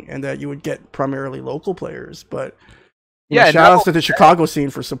thing, and that you would get primarily local players. But shout outs to the Chicago scene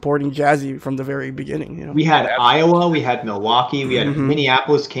for supporting Jazzy from the very beginning. You know, we had Iowa, we had Milwaukee, we had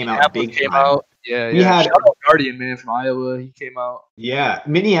Minneapolis came out big time. Yeah, we had shout out Guardian man from Iowa. He came out. Yeah,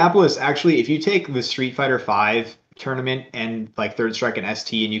 Minneapolis actually. If you take the Street Fighter V tournament and like Third Strike and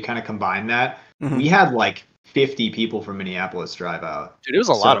ST, and you kind of combine that, we had like 50 people from Minneapolis drive out. Dude, it was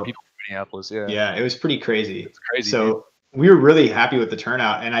a lot of people from Minneapolis. Yeah, it was pretty crazy. It's crazy. So we were really happy with the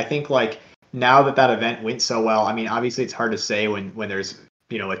turnout, and I think like now that event went so well. I mean, obviously it's hard to say when there's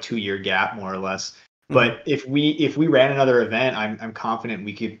a 2-year gap more or less. But if we ran another event, I'm confident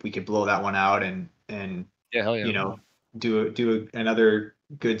we could blow that one out and hell yeah, do another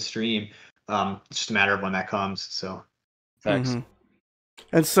good stream. It's just a matter of when that comes. So, thanks.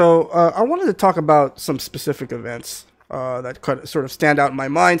 And so I wanted to talk about some specific events that could sort of stand out in my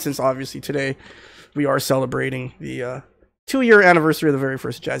mind, since obviously today we are celebrating the 2-year anniversary of the very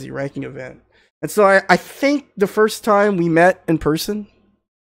first Jazzy ranking event. And so I think the first time we met in person,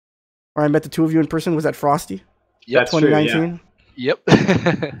 or I met the two of you in person, was at Frosty. Yep, 2019. True, yeah.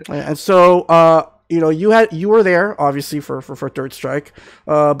 Yep. And so you were there obviously for Third Strike,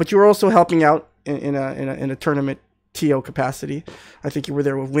 but you were also helping out in a tournament TO capacity. I think you were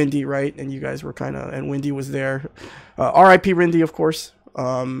there with Windy, right? And you guys were and Windy was there. R.I.P. Windy, of course.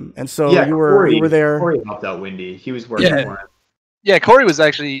 And so you were there. Corey helped out Windy. He was working for him. Yeah, Corey was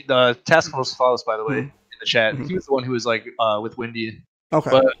actually the task force follows, by the way, in the chat. He was the one who was like with Windy. Okay.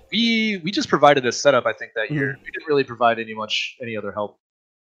 But we just provided a setup, I think, that year. We didn't really provide any other help.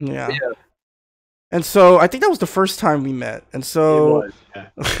 Yeah. And so I think that was the first time we met. And so it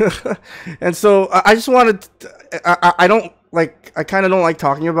was, yeah. And so I just wanted I kind of don't like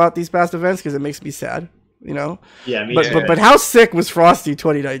talking about these past events because it makes me sad, Yeah, me but how sick was Frosty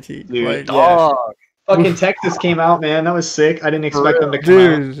 2019? Dude, fucking Texas came out, man. That was sick. I didn't expect them to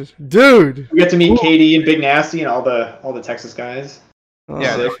come out. Dude. We got to meet Katie and Big Nasty and all the Texas guys.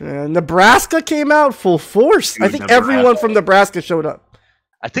 Nebraska came out full force. Dude, I think everyone from Nebraska showed up.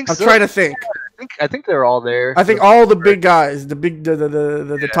 I think I'm trying to think. I think they're all there. I think all the big guys,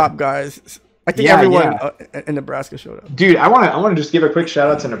 the top guys. I think everyone in Nebraska showed up. Dude, I want to just give a quick shout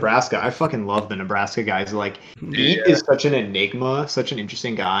out to Nebraska. I fucking love the Nebraska guys. Like, Pete is such an enigma, such an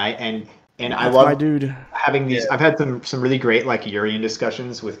interesting guy, and I love my dude. Having these. I've had some really great like Urian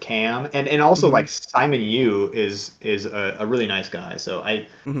discussions with Cam, and also like Simon Yu is a really nice guy. So I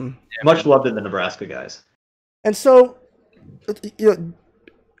much loved in the Nebraska guys. And so,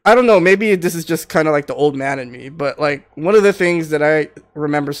 I don't know, maybe this is just kind of like the old man in me, but like one of the things that I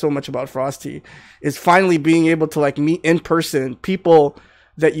remember so much about Frosty is finally being able to like meet in person people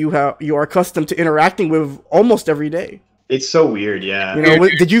that you are accustomed to interacting with almost every day. It's so weird, yeah.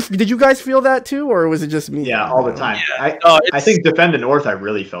 Did you guys feel that too, or was it just me? Yeah, all the time. Yeah. I think Defend the North, I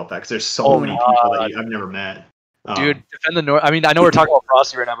really felt that because there's so many people that I've never met. Dude, Defend the North. I mean, I know we're talking about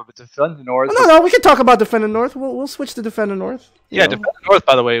Frosty right now, but Defend the North. No, we can talk about Defend the North. We'll switch to Defend the North. Yeah, Defend the North,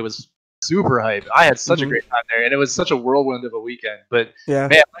 by the way, was super hype. I had such a great time there, and it was such a whirlwind of a weekend. But man,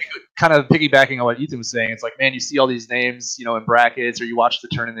 like, kind of piggybacking on what Ethan was saying, it's like, man, you see all these names, in brackets, or you watch the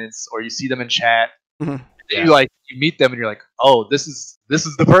tournaments, or you see them in chat. And you meet them, and you're like, oh, this is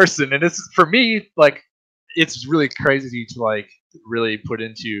the person, and this is for me. Like, it's really crazy to like really put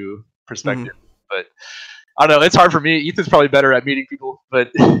into perspective, but. I don't know. It's hard for me. Ethan's probably better at meeting people, but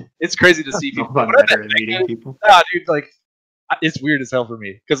it's crazy to see people. Meeting people. Nah, dude, like, it's weird as hell for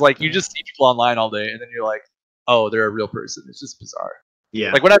me because like you just see people online all day, and then you're like, oh, they're a real person. It's just bizarre.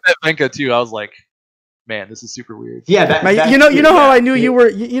 Yeah. Like when I met Venka too, I was like, man, this is super weird. Yeah, you know how I knew you were.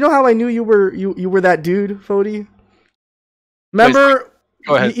 You know how I knew you were that dude, Phodie. Remember?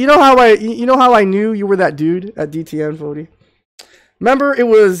 Go ahead. You know how I knew you were that dude at DTN, Phodie. Remember,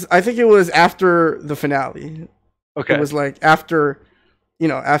 I think it was after the finale. Okay. It was like after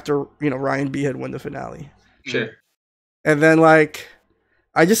Ryan B had won the finale. Sure. And then like,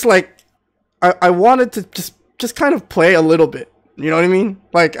 I just like, I wanted to just kind of play a little bit. You know what I mean?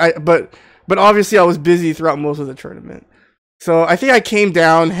 Like but obviously I was busy throughout most of the tournament. So I think I came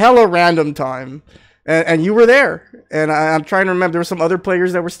down hella random time, and you were there. And I'm trying to remember, there were some other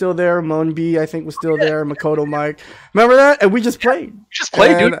players that were still there. Moan B, I think, was still there. Makoto Mike. Remember that? And we just played. We just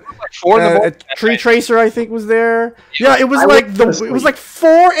played, dude. Like 4 in the morning. Tree Tracer, I think, was there. Yeah, it was like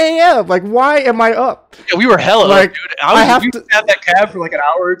 4 a.m. Like, why am I up? Yeah, we were hella like, up, dude. I have to have that cab for like an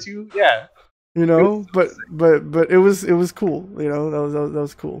hour or two. Yeah. You know, but it was cool. You know, that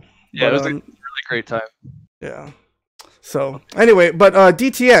was cool. Yeah, but, it was a really great time. Yeah. So anyway, but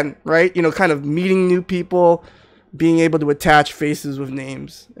DTN, right? You know, kind of meeting new people, being able to attach faces with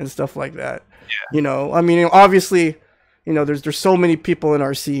names and stuff like that. Yeah. You know, I mean, obviously, you know, there's so many people in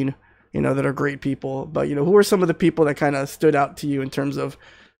our scene, you know, that are great people. But you know, who are some of the people that kind of stood out to you in terms of,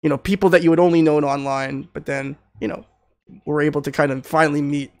 you know, people that you had only known online, but then, you know, were able to kind of finally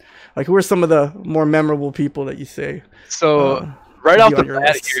meet? Like, who are some of the more memorable people that you say? So right off the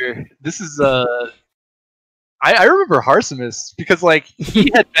bat here, this is I remember Harsimus because like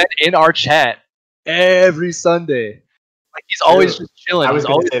he had been in our chat every Sunday. Like he's always just chilling. I was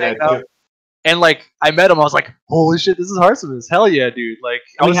always say that out. And like I met him, I was like, holy shit, this is Harsimus. Hell yeah, dude. Like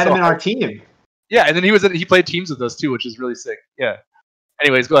we had him in our team. Yeah, and then he played teams with us too, which is really sick. Yeah.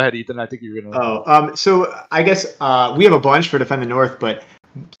 Anyways, go ahead, Ethan. I think you were gonna. So I guess we have a bunch for Defend the North, but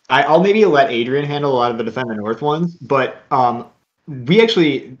I'll maybe let Adrian handle a lot of the Defend the North ones. But we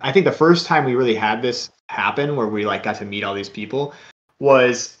actually, I think the first time we really had this happen, where we like got to meet all these people,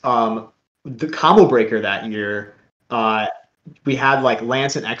 was the Combo Breaker that year. We had like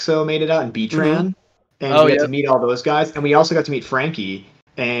Lance and Exo made it out in B-Tran, and we got to meet all those guys, and we also got to meet Frankie.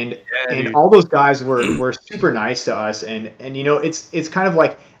 And all those guys were super nice to us, and you know, it's kind of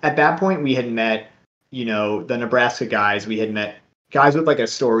like at that point we had met, you know, the Nebraska guys, we had met guys with like a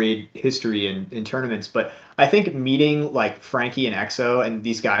storied history in tournaments, but I think meeting like Frankie and Exo and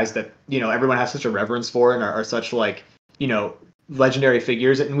these guys that, you know, everyone has such a reverence for and are such like, you know, legendary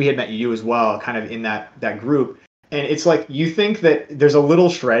figures, and we had met you as well, kind of in that group. And it's like, you think that there's a little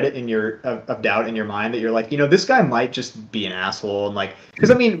shred in of doubt in your mind that you're like, you know, this guy might just be an asshole. And like, because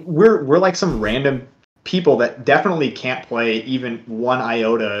I mean, we're like some random people that definitely can't play even one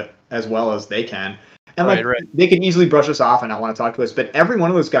iota as well as they can. And like, they can easily brush us off and not want to talk to us. But every one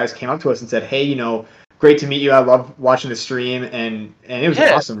of those guys came up to us and said, hey, you know, great to meet you. I love watching the stream. And it was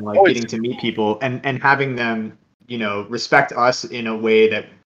awesome, like getting to meet people and having them, you know, respect us in a way that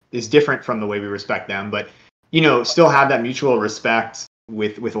is different from the way we respect them. But you know, still have that mutual respect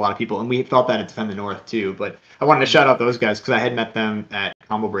with a lot of people. And we felt that at Defend the North too. But I wanted to shout out those guys because I had met them at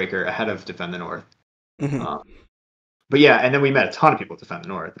Combo Breaker ahead of Defend the North. Mm-hmm. But yeah, and then we met a ton of people at Defend the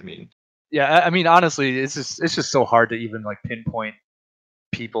North. I mean, yeah, I mean, honestly, it's just so hard to even like pinpoint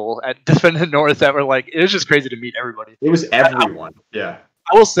people at Defend the North that were like, it was just crazy to meet everybody. It was everyone. Yeah.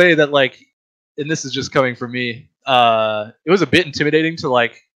 I will say that like, and this is just coming from me, it was a bit intimidating to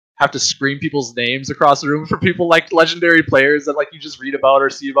like have to scream people's names across the room for people like legendary players that like you just read about or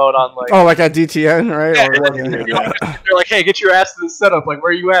see about on like like at DTN, right? Yeah, they're like, hey, get your ass to the setup. Like,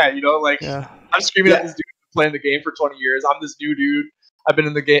 where are you at? You know, like I'm screaming at this dude playing the game for 20 years. I'm this new dude. I've been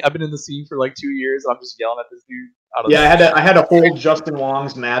in the game. I've been in the scene for like 2 years. I'm just yelling at this dude. I had to hold Justin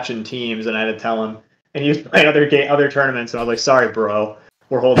Wong's match in teams, and I had to tell him. And he was playing other tournaments, and I was like, sorry, bro.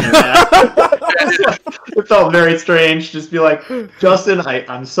 We're holding your match. It felt very strange. Just be like, Justin,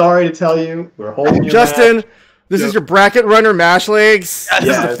 I'm sorry to tell you, we're holding your Justin, match. This is your bracket runner, MashLegs.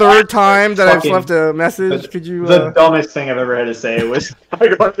 This is the third time that I've left a message. Could you? The dumbest thing I've ever had to say was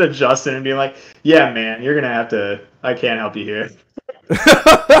going to Justin and being like, yeah, man, you're going to have to, I can't help you here.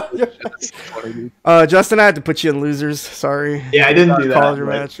 Justin, I had to put you in losers. Sorry. Yeah, I didn't do that. Your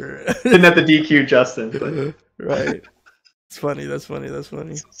match or... Didn't have to DQ Justin. But... Right. It's funny. That's funny.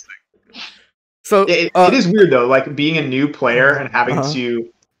 So it is weird though, like being a new player and having to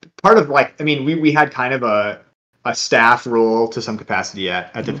part of like, I mean, we had kind of a staff role to some capacity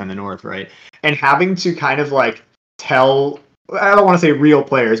at Defend the North, right? And having to kind of like tell, I don't want to say real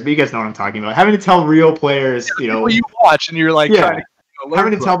players, but you guys know what I'm talking about. Having to tell real players, you know, you watch and you're like, trying to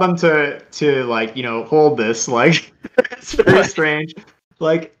having to tell them to like, you know, hold this, like it's very strange.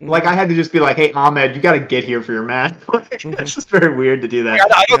 Like I had to just be like, hey, Ahmed, you got to get here for your match. It's just very weird to do that.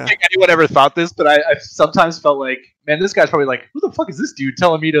 I don't think anyone ever thought this, but I sometimes felt like, man, this guy's probably like, who the fuck is this dude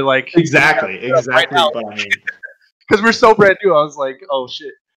telling me to like... Exactly. Right now. What I mean. Because we're so brand new, I was like, oh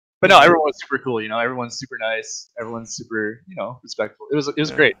shit. But no, everyone's super cool, you know. Everyone's super nice. Everyone's super, you know, respectful. It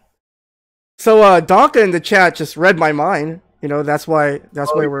was great. So Donka in the chat just read my mind. You know, that's why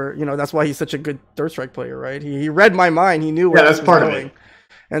we're, you know, that's why he's such a good Third Strike player, right? He read my mind. He knew where that's part of it.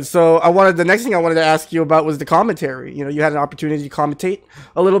 And so the next thing I wanted to ask you about was the commentary. You know, you had an opportunity to commentate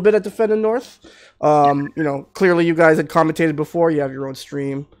a little bit at Defending North. You know, clearly you guys had commentated before. You have your own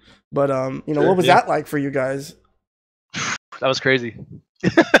stream, but you know, what was that like for you guys? That was crazy.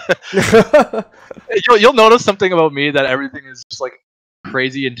 You'll notice something about me that everything is just like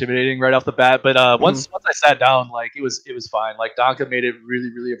crazy intimidating right off the bat. But once I sat down, like it was fine. Like Donka made it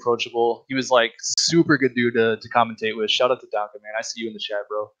really, really approachable. He was like super good dude to commentate with. Shout out to Donka, man. I see you in the chat,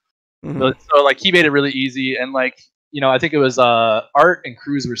 bro. So like he made it really easy, and like, you know, I think it was Art and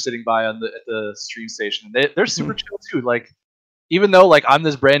Cruz were sitting by at the stream station. They're super chill too. Like, even though like I'm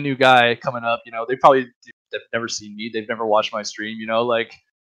this brand new guy coming up, you know, they've never seen me. They've never watched my stream, you know, like,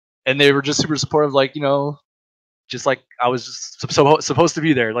 and they were just super supportive. Like, you know, just like I was just supposed to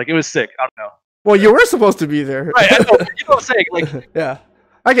be there. Like, it was sick. I don't know. Well, you were supposed to be there. Right. I know, you know what I'm saying? Like, yeah,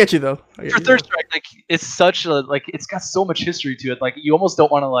 I get you though. For Third Strike, like, it's such a, like, it's got so much history to it. Like, you almost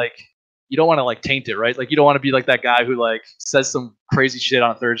don't want to like taint it, right? Like, you don't want to be like that guy who like says some crazy shit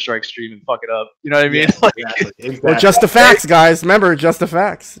on a Third Strike stream and fuck it up. You know what I mean? Yeah, exactly. Well, just the facts, guys. Remember, just the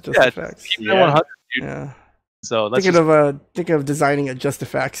facts. Just the facts. Yeah. 100, dude. Yeah. So that's thinking of designing a Just the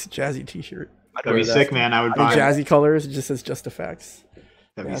Facts Jazzy T-shirt. That'd be sick, man. I would buy Jazzy colors. It just says Just the Facts.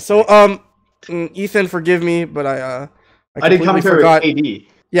 Yeah. So Ethan, forgive me, but I did commentary forgot. with KD.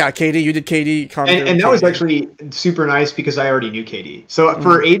 Yeah, KD. You did KD commentary. And that was actually super nice because I already knew KD. So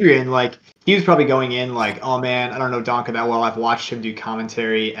for Adrian, like, he was probably going in like, oh man, I don't know Donka that well. I've watched him do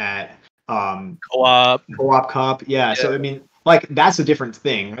commentary at Co-op Cup. Yeah. So I mean, like, that's a different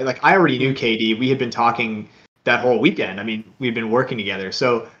thing, right? Like, I already knew KD. We had been talking that whole weekend. I mean, we'd been working together.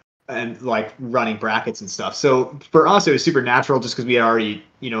 So, and like running brackets and stuff. So for us, it was super natural just because we had already,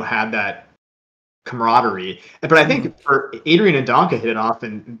 you know, had that camaraderie. But I think for Adrian and Donka hit it off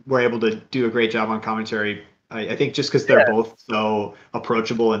and were able to do a great job on commentary. I think just because they're both so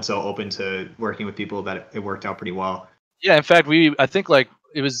approachable and so open to working with people that it worked out pretty well. Yeah, in fact, I think like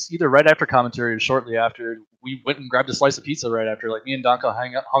it was either right after commentary or shortly after, we went and grabbed a slice of pizza right after. Like, me and Donka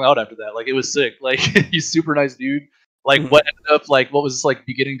hung out after that. Like, it was sick. Like, he's super nice dude. Like, what ended up, like, what was like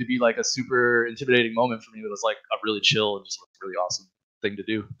beginning to be like a super intimidating moment for me was like a really chill and just like really awesome thing to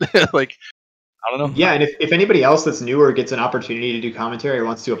do. Like, I don't know. Yeah, and if anybody else that's newer gets an opportunity to do commentary or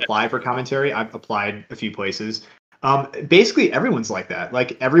wants to apply for commentary, I've applied a few places. Basically, everyone's like that.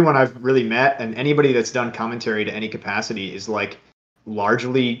 Like, everyone I've really met and anybody that's done commentary to any capacity is like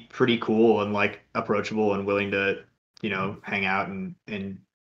largely pretty cool and like approachable and willing to, you know, hang out and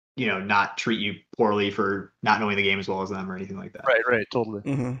you know, not treat you poorly for not knowing the game as well as them or anything like that. Right,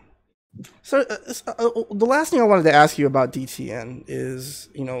 totally. So the last thing I wanted to ask you about DTN is,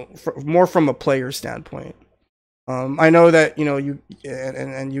 you know, more from a player standpoint. I know that, you know, you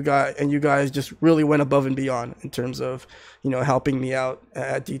guys just really went above and beyond in terms of, you know, helping me out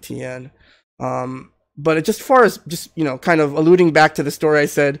at DTN. But it just far as just, you know, kind of alluding back to the story I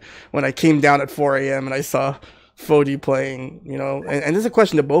said when I came down at 4 a.m. and I saw Phodie playing, you know, and this is a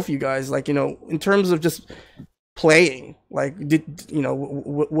question to both of you guys, like, you know, in terms of just playing, like, did, you know,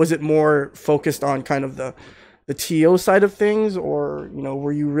 was it more focused on kind of the TO side of things, or, you know,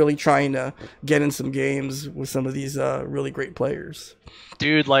 were you really trying to get in some games with some of these really great players?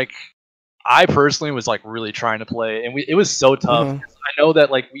 Dude, like, I personally was like really trying to play, and it was so tough. I know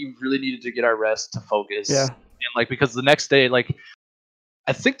that like we really needed to get our rest to focus. Yeah. And like, because the next day, like,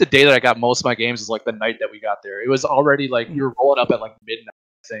 I think the day that I got most of my games was like the night that we got there. It was already like we were rolling up at like midnight,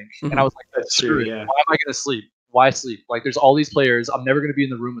 I think. And I was like, that's true. Why am I gonna sleep? Why sleep? Like, there's all these players. I'm never gonna be in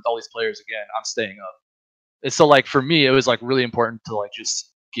the room with all these players again. I'm staying up. And so like for me, it was like really important to like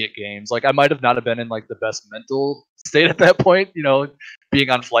just get games. Like, I might have not have been in like the best mental state at that point, you know, being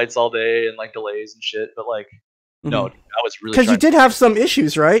on flights all day and like delays and shit. But like, no, I was really, because you did have some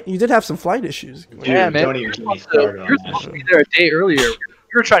issues, right? You did have some flight issues. Yeah, man. You're supposed to be there a day earlier.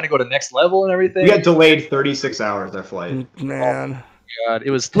 We were trying to go to next level and everything. We got delayed 36 hours, our flight. Man. Oh, God, it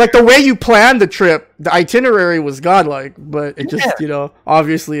was like the way you planned the trip, the itinerary was godlike, but it just, you know,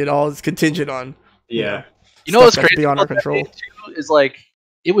 obviously it all is contingent on. Yeah. You know what's crazy beyond our control too, is like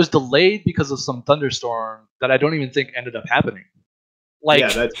it was delayed because of some thunderstorm that I don't even think ended up happening. Like, yeah,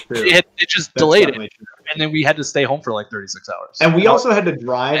 that's true. It just That's delayed it, definitely true. and then we had to stay home for like 36 hours. And we also had to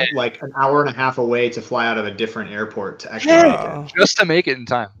drive like an hour and a half away to fly out of a different airport to actually make it. Just to make it in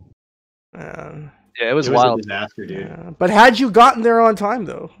time. Yeah, it was wild. A disaster, dude. But had you gotten there on time,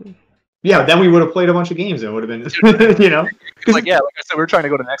 though? Yeah, then we would have played a bunch of games. And it would have been, you know. Like I said, we were trying to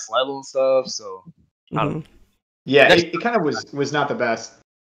go to next level and stuff. So, I don't know. Yeah, it kind of was not the best.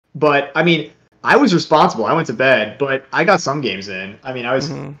 But I mean, I was responsible. I went to bed, but I got some games in. I mean, I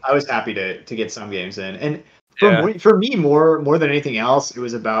was happy to get some games in. And for me, more than anything else, it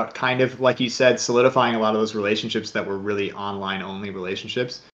was about kind of, like you said, solidifying a lot of those relationships that were really online only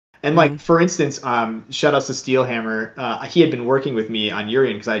relationships. And like, for instance, shout outs to Steelhammer. He had been working with me on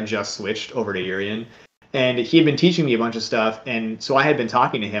Urian because I had just switched over to Urian, and he had been teaching me a bunch of stuff. And so I had been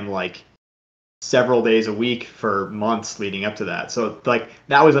talking to him like several days a week for months leading up to that. So like,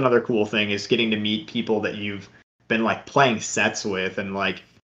 that was another cool thing, is getting to meet people that you've been like playing sets with, and like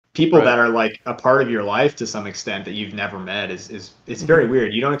people that are like a part of your life to some extent that you've never met. Is it's very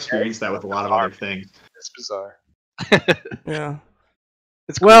weird. You don't experience that with a lot of other things. It's bizarre. Yeah.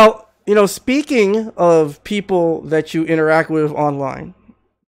 It's cool. Well, you know, speaking of people that you interact with online,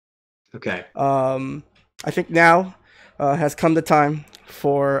 okay, I think now has come the time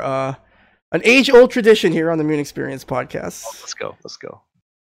for an age-old tradition here on the Mutant XPerience podcast. Oh, let's go.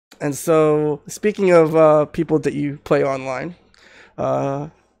 And so, speaking of people that you play online,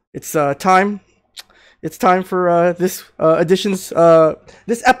 it's time. It's time for this episode's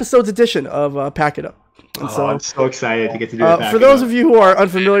edition of Pack It Up. And so, I'm so excited to get to do it. For those of you who are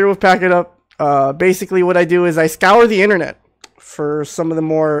unfamiliar with Pack It Up, basically what I do is I scour the internet for some of the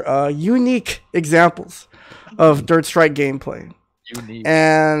more unique examples of Dirt Strike gameplay. Unique.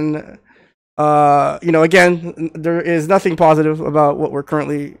 And you know, again, there is nothing positive about what we're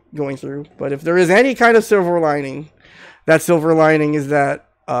currently going through. But if there is any kind of silver lining, that silver lining is that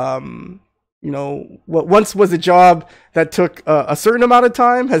you know, what once was a job that took a certain amount of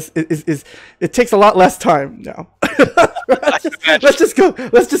time it takes a lot less time now. let's just put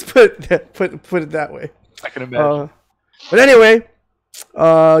it that way. I can imagine. But anyway,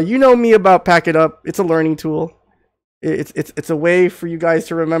 you know me about Pack It Up. It's a learning tool. It's a way for you guys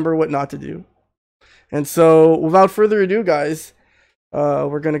to remember what not to do. And so, without further ado, guys,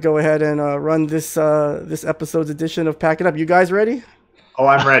 we're gonna go ahead and run this episode's edition of Pack It Up. You guys ready? Oh,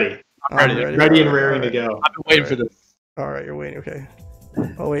 I'm ready. I'm ready and raring to go. I've been waiting for this. All right, you're waiting. Okay.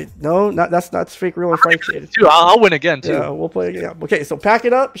 Oh wait, no, that's fake, real, or fight shade. I'll win again too. Yeah, we'll play again. Yeah. Okay, so Pack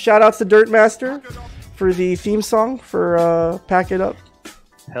It Up. Shout outs to Dirt Master for the theme song for Pack It Up.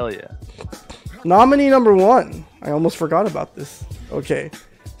 Hell yeah. Nominee number 1. I almost forgot about this. Okay,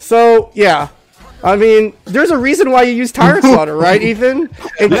 so yeah. I mean, there's a reason why you use tire slaughter, right, Ethan?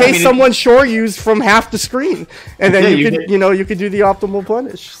 In case someone shore used from half the screen, and then you could do the optimal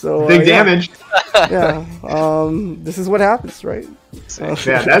punish. So big damage. Yeah. This is what happens, right?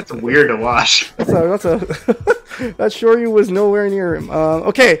 Yeah, that's weird to watch. That sure you was nowhere near him.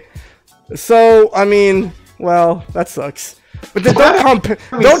 Okay, so I mean, well, that sucks. But then don't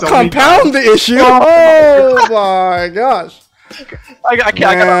compound the issue. Oh my gosh. I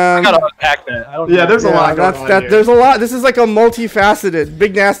gotta unpack that. There's a lot going on here. There's a lot. This is like a multifaceted.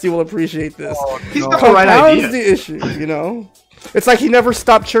 Big Nasty will appreciate this. Oh, no. He's got the right idea. The issue, you know. It's like he never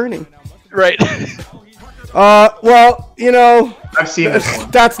stopped churning. Right. Well, you know, I've seen this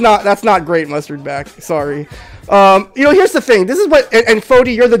one. That's not great, Mustard Back. Sorry. You know, here's the thing. This is what, and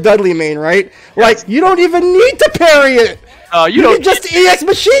Phodie, you're the Dudley main, right? Like, you don't even need to parry it. You can just EX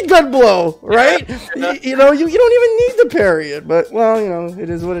machine gun blow, right? Yeah. You know, you don't even need to parry it. But, well, you know, it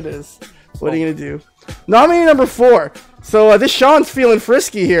is what it is. What are you going to do? Nominee number 4. So this Sean's feeling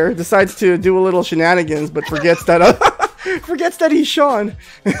frisky here. Decides to do a little shenanigans, but forgets that he's Sean.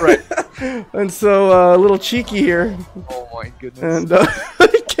 Right. And so a little cheeky here. Oh my goodness. And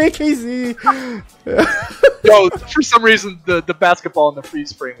KKZ. Yo, for some reason the basketball in the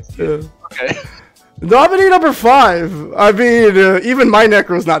freeze frame is good. Okay. Nominee number 5. I mean, even my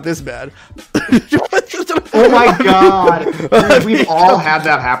Necro's not this bad. Oh my god. We've all had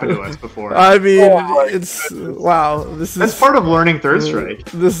that happen to us before. I mean, it's wow. That's part of learning Third Strike.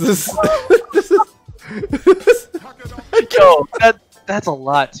 This is Yo, that's a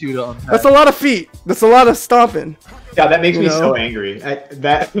lot too to unpack. That's a lot of feet. That's a lot of stomping. Yeah, that makes me so angry.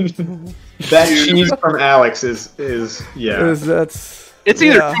 That cheese from Alex is yeah. It's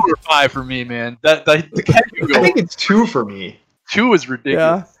either 2 or 5 for me, man. I think it's 2 for me. 2 is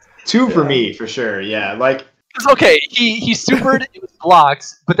ridiculous. Yeah. 2 for me, for sure. Yeah, like it's okay. He supered, it was blocked,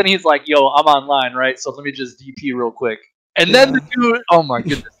 but then he's like, "Yo, I'm online, right? So let me just DP real quick." And then the dude, oh my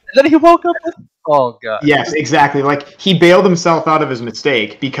goodness! And then he woke up with Oh god. Yes, exactly. Like he bailed himself out of his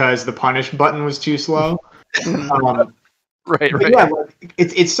mistake because the punish button was too slow. Right. Yeah, like,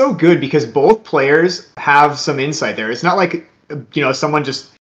 it's so good because both players have some insight there. It's not like someone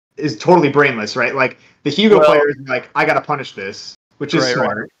just is totally brainless, right? Like the Hugo player is like, I gotta punish this, which is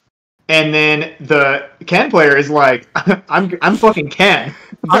smart. Right. And then the Ken player is like, I'm fucking Ken.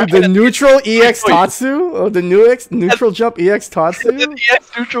 The neutral EX Tatsu? Oh, the neutral jump EX Tatsu? The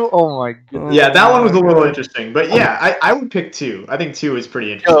EX neutral? Oh my goodness. Yeah, that one was a little interesting. But yeah, I would pick 2. I think 2 is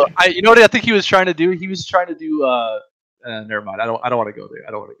pretty interesting. You know what I think he was trying to do? He was trying to do never mind. I don't want to go there.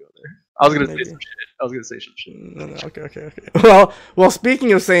 I was gonna say some shit. No, okay. Well,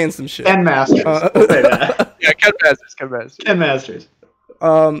 speaking of saying some shit. Ken Masters. We'll say that. Yeah, Ken Masters.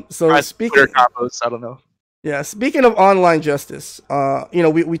 So speaking combos, I don't know. Yeah, speaking of online justice,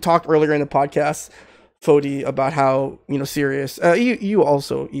 we talked earlier in the podcast, Phodie, about how serious you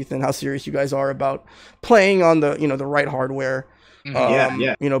also, Ethan, how serious you guys are about playing on the the right hardware.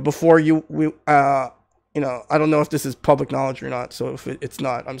 Before I don't know if this is public knowledge or not. So if it's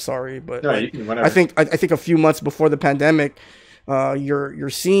not, I'm sorry, but no, I think a few months before the pandemic, your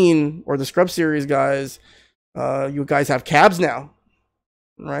scene or the Scrub Series guys, you guys have cabs now.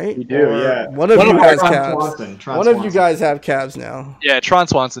 Right? We do, yeah. One of you has cabs. One of you guys have cabs now. Yeah, Tron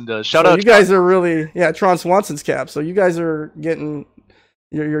Swanson does. Shout out. You guys are really, Tron Swanson's cab. So you guys are getting,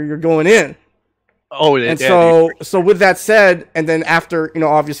 you're going in. Oh, and so with that said, and then after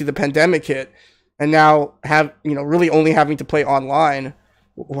obviously the pandemic hit, and now really only having to play online,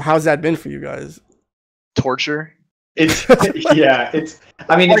 how's that been for you guys? Torture. It's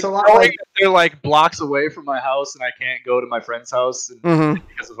it's a lot like they're like blocks away from my house and I can't go to my friend's house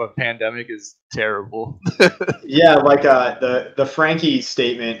because of a pandemic is terrible. Yeah, like the Frankie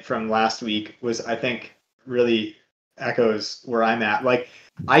statement from last week was, I think, really echoes where I'm at. Like,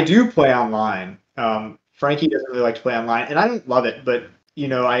 I do play online. Frankie doesn't really like to play online, and I don't love it, but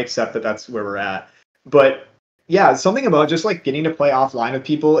I accept that that's where we're at. But yeah, something about just like getting to play offline with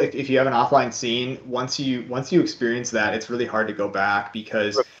people. If you have an offline scene, once you experience that, it's really hard to go back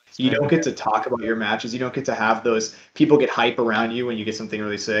because you don't get to talk about your matches. You don't get to have those people get hype around you when you get something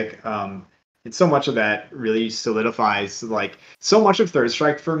really sick. And so much of that really solidifies, like, so much of Third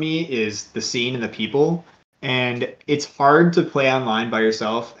Strike for me is the scene and the people. And it's hard to play online by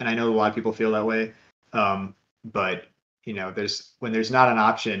yourself. And I know a lot of people feel that way. But when there's not an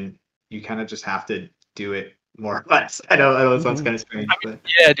option, you kind of just have to do it. More or less. I know it sounds kind of strange.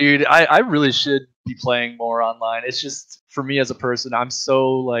 Yeah, dude, I really should be playing more online. It's just, for me as a person, I'm so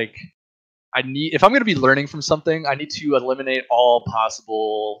like, if I'm going to be learning from something, I need to eliminate all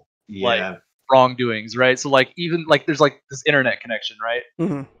possible like wrongdoings, right? So like, even like there's like this internet connection, right?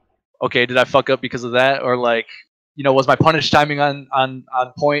 Mm-hmm. Okay, did I fuck up because of that, or like, was my punish timing on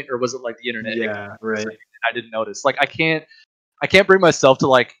point, or was it like the internet? Yeah, right. I didn't notice. Like, I can't bring myself to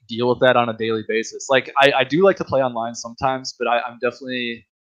like deal with that on a daily basis. Like I do like to play online sometimes, but I'm definitely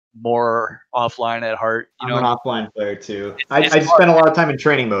more offline at heart. I'm an offline player too. I spend a lot of time in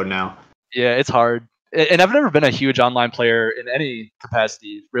training mode now. Yeah, it's hard. And I've never been a huge online player in any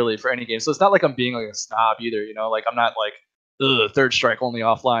capacity, really, for any game. So it's not like I'm being like a snob either, Like, I'm not like, Third Strike only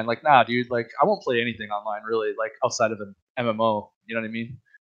offline. Like, nah, dude, like, I won't play anything online, really, like, outside of an MMO. You know what I mean?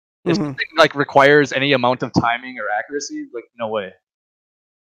 If something like requires any amount of timing or accuracy, like, no way.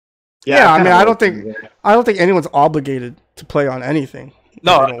 Yeah, I mean, I don't think anyone's obligated to play on anything.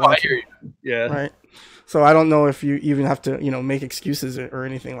 No, I hear you. Yeah. Right. So I don't know if you even have to, make excuses or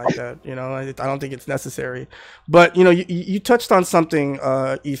anything like that. I don't think it's necessary. But you touched on something,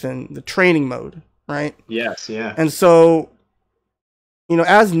 Ethan, the training mode, right? Yes. Yeah. And so,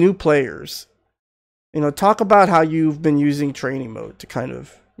 as new players, talk about how you've been using training mode to kind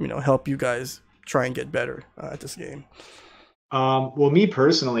of help you guys try and get better at this game. Well, me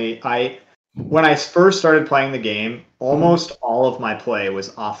personally, when I first started playing the game, almost all of my play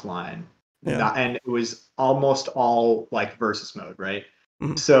was offline. Yeah. And it was almost all like versus mode, right?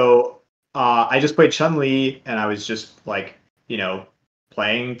 Mm-hmm. So I just played Chun-Li, and I was just like,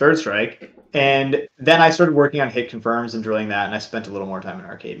 playing Third Strike. And then I started working on hit confirms and drilling that, and I spent a little more time in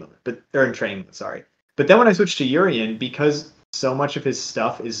arcade mode, or in training mode, sorry. But then when I switched to Urian, because so much of his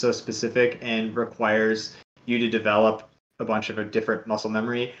stuff is so specific and requires you to develop a bunch of different muscle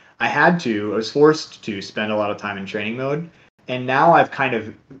memory, I was forced to spend a lot of time in training mode. And now I've kind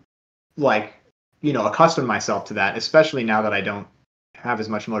of accustomed myself to that, especially now that I don't have as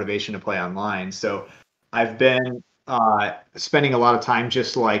much motivation to play online. So I've been spending a lot of time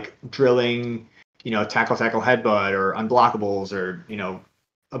just like drilling, tackle headbutt or unblockables or,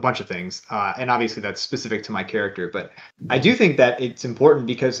 a bunch of things, and obviously that's specific to my character. But I do think that it's important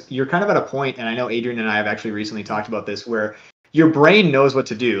because you're kind of at a point, and I know Adrian and I have actually recently talked about this, where your brain knows what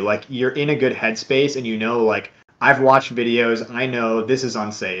to do. Like you're in a good headspace, and you know, like I've watched videos, I know this is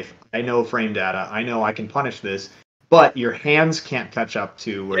unsafe, I know frame data, I know I can punish this, but your hands can't catch up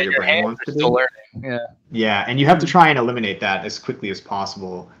to where your brain wants to be. Yeah, and you have to try and eliminate that as quickly as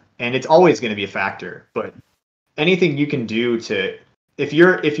possible, and it's always going to be a factor. But anything you can do to, if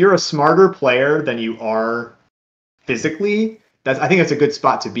you're a smarter player than you are physically, I think that's a good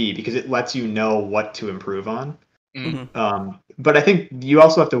spot to be because it lets you know what to improve on. But I think you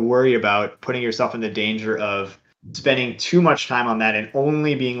also have to worry about putting yourself in the danger of spending too much time on that and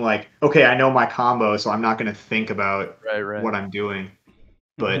only being like, okay, I know my combo, so I'm not going to think about what I'm doing.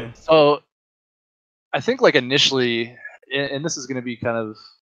 But so I think like initially, and this is going to be kind of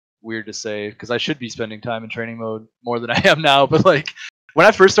weird to say because I should be spending time in training mode more than I am now, but like when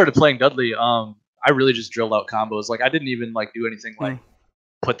I first started playing Dudley, I really just drilled out combos. Like I didn't even like do anything like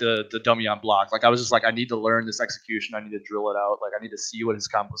put the dummy on block. Like I was just like, I need to learn this execution. I need to drill it out. Like I need to see what his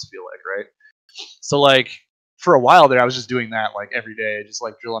combos feel like, right? So like for a while there, I was just doing that like every day, just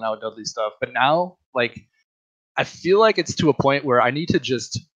like drilling out Dudley stuff. But now, like, I feel like it's to a point where I need to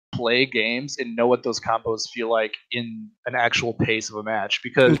just play games and know what those combos feel like in an actual pace of a match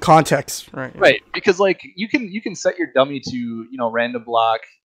because in context, right? Right, because like you can set your dummy to random block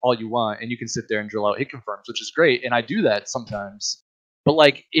all you want, and you can sit there and drill out hit confirms, which is great, and I do that sometimes. But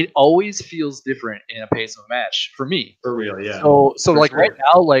like it always feels different in a pace of a match for me. For real, yeah. So like right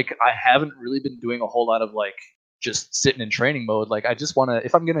now, like I haven't really been doing a whole lot of like just sitting in training mode. Like I just want to,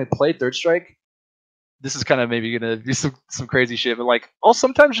 if I'm gonna play Third Strike, this is kind of maybe gonna be some crazy shit. But like I'll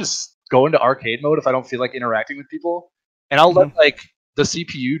sometimes just go into arcade mode if I don't feel like interacting with people, and I'll let like the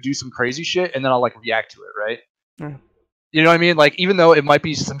CPU do some crazy shit, and then I'll like react to it, right? You know what I mean? Like, even though it might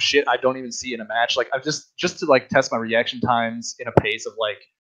be some shit I don't even see in a match, like I've just to like test my reaction times in a pace of like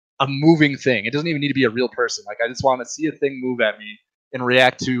a moving thing. It doesn't even need to be a real person. Like I just want to see a thing move at me and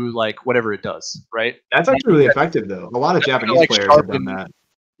react to like whatever it does, right? That's actually really effective though. A lot of Japanese players have done that.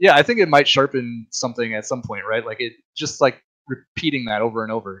 Yeah, I think it might sharpen something at some point, right? Like it just like repeating that over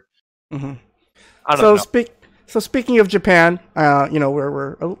and over. Mm-hmm. I don't know. So speaking of Japan,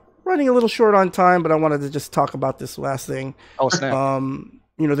 we're running a little short on time, but I wanted to just talk about this last thing. Oh snap!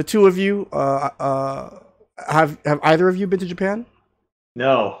 The two of you, have either of you been to Japan?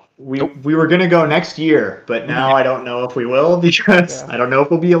 No, we were gonna go next year, but now I don't know if we will because I don't know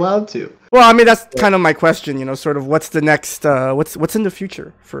if we'll be allowed to. Well, I mean that's kind of my question. Sort of what's the next? What's in the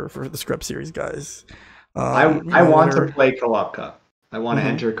future for the Scrub Series guys? I want to play Co-op Cup. I want to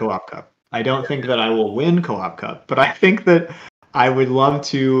enter Co-op Cup. I don't think that I will win Co-op Cup, but I think that I would love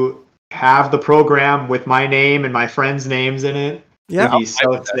to have the program with my name and my friends' names in it. Yeah, it'd be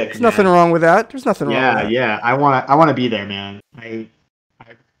so sick. There's nothing wrong with that. There's nothing wrong with that. Yeah. I want to be there, man.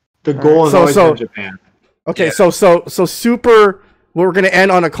 The goal is always in Japan. Okay, so super. We're gonna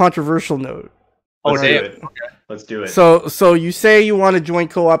end on a controversial note. Let's do it. Okay. Let's do it. So you say you want to join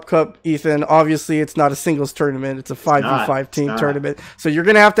Co-op Cup, Ethan. Obviously, it's not a singles tournament. It's a 5v5 team tournament. So you're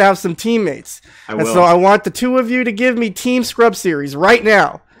going to have some teammates. So I want the two of you to give me Team Scrub Series right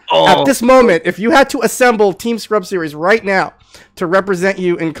now. At this moment, if you had to assemble Team Scrub Series right now to represent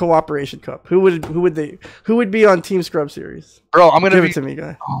you in Cooperation Cup, who would be on Team Scrub Series? Bro, I'm going to give it to me,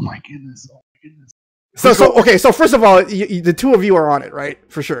 guy. Oh my goodness. So first of all, the two of you are on it, right?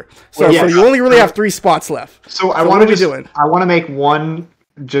 For sure. So you only really have 3 spots left. So I want to make one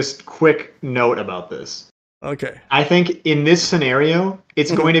just quick note about this. Okay. I think in this scenario,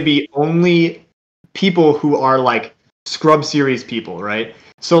 it's going to be only people who are like Scrub Series people, right?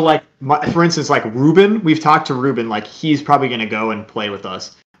 So like, for instance, like Ruben, we've talked to Ruben, like he's probably going to go and play with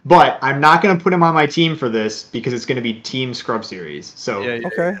us. But I'm not going to put him on my team for this because it's going to be Team Scrub Series. So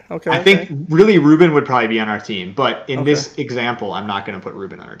okay. I think really Ruben would probably be on our team, but in this example, I'm not going to put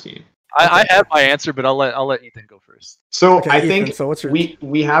Ruben on our team. I have my answer, but I'll let Ethan go first. So I think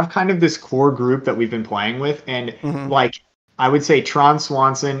we have kind of this core group that we've been playing with, and like I would say Tron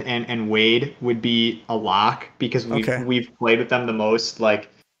Swanson and Wade would be a lock because we've played with them the most. Like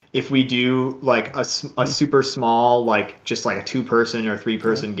if we do like a super small, like just like a 2-person or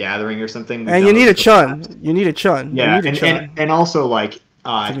 3-person gathering or something. And you need a chun. You need a chun. Yeah, and also like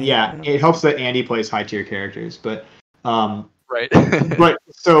it helps that Andy plays high tier characters, but right. But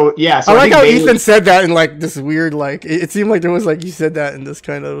so I like how Ethan said that in like this weird like it seemed like there was like you said that in this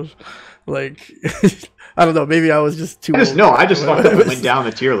kind of like I don't know, maybe I was just too I just fucked up and went down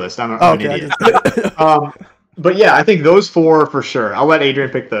the tier list. I'm an idiot. But yeah, I think those 4 for sure. I'll let Adrian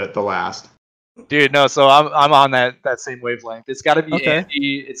pick the last. Dude, no. So I'm on that same wavelength. It's got to be Okay.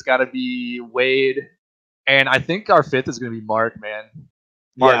 Andy. It's got to be Wade, and I think our fifth is going to be Mark, man.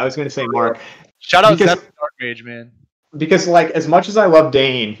 Yeah, I was going to say Mark. Shout out Because- Zep Dark Mage, man. Because like as much as I love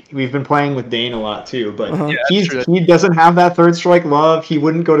Dane, we've been playing with Dane a lot too. But Uh-huh. Yeah, that's true. he doesn't have that third strike love. He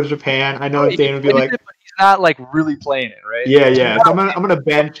wouldn't go to Japan. I know Dane would be like, But he's not like really playing it, right? yeah. So I'm gonna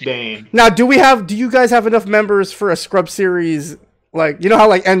bench Dane. Now, do you guys have enough members for a scrub series? Like, you know how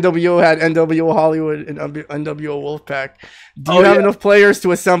like NWO had NWO Hollywood and NWO Wolfpack? Do you have enough players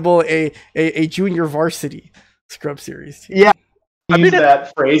to assemble a junior varsity scrub series team? Yeah, use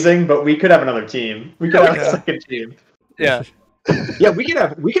that phrasing, but we could have another team. We could have a second team. Yeah. Yeah, we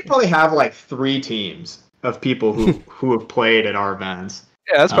could probably have like 3 teams of people who have played at our events.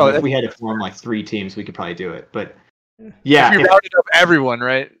 Yeah, that's probably. If we had to form like 3 teams, we could probably do it. But yeah, if you rounded up everyone,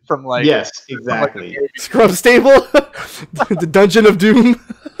 right? From like yes, exactly, Scrub stable, the Dungeon of Doom,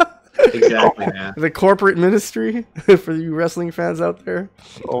 exactly, man. the corporate ministry for you wrestling fans out there.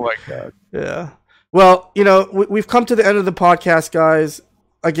 Oh my god. Yeah. Well, you know, we've come to the end of the podcast, guys.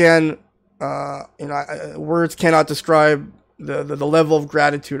 Again, words cannot describe the level of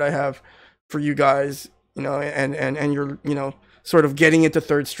gratitude I have for you guys, you know, and you're, you know, sort of getting into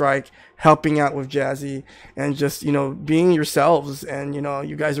Third Strike, helping out with Jazzy, and just, you know, being yourselves. And, you know,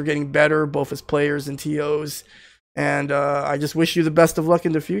 you guys are getting better, both as players and TOs. And I just wish you the best of luck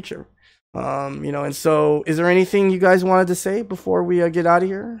in the future. You know, and so is there anything you guys wanted to say before we get out of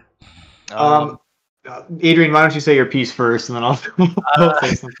here? Adrian, why don't you say your piece first, and then I'll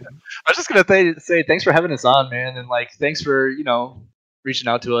say something. I was just gonna say thanks for having us on, man, and like thanks for, you know, reaching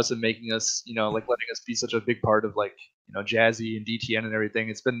out to us and making us, you know, like letting us be such a big part of like, you know, Jazzy and DTN and everything.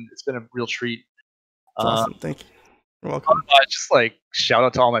 It's been a real treat. Awesome. Thank you. You're welcome. Just like shout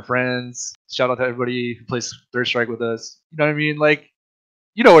out to all my friends. Shout out to everybody who plays Third Strike with us. You know what I mean? Like,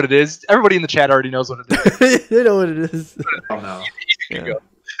 you know what it is. Everybody in the chat already knows what it is. You know what it is. Oh no. You go.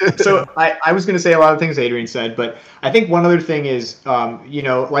 So I was going to say a lot of things Adrian said, but I think one other thing is, you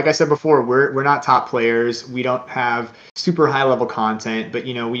know, like I said before, we're not top players. We don't have super high level content, but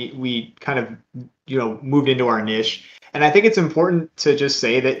you know, we kind of, you know, moved into our niche. And I think it's important to just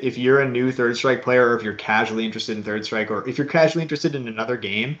say that if you're a new Third Strike player, or if you're casually interested in Third Strike, or if you're casually interested in another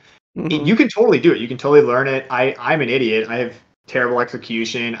game, you can totally do it. You can totally learn it. I'm an idiot. I have terrible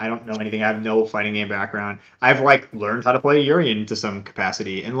execution. I don't know anything. I have no fighting game background. I've like learned how to play Urian to some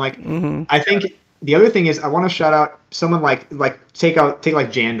capacity. And like, I think the other thing is I want to shout out someone like take like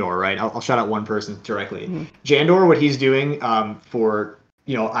Jandor, right? I'll shout out one person directly. Jandor, what he's doing for,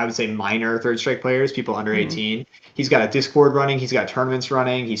 you know, I would say minor Third Strike players, people under 18. He's got a Discord running. He's got tournaments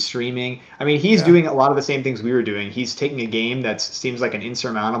running. He's streaming. I mean, he's doing a lot of the same things we were doing. He's taking a game that seems like an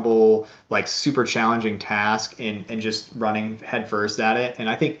insurmountable, like super challenging task and just running headfirst at it. And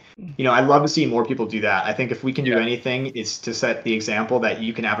I think, you know, I'd love to see more people do that. I think if we can do anything, it's to set the example that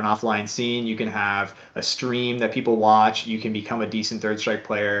you can have an offline scene. You can have a stream that people watch. You can become a decent Third Strike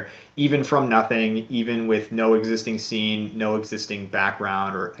player, even from nothing, even with no existing scene, no existing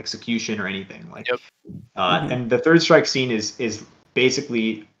background or execution or anything. Like, and the Third Strike scene is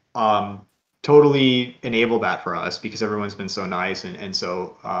basically totally enabled that for us because everyone's been so nice and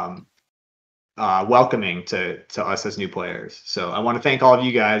so welcoming to us as new players. So I want to thank all of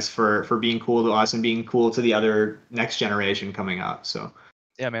you guys for being cool to us and being cool to the other next generation coming up. So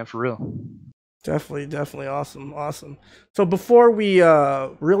yeah, man, for real. Definitely awesome. So before we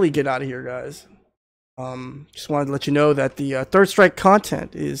really get out of here, guys, just wanted to let you know that the Third Strike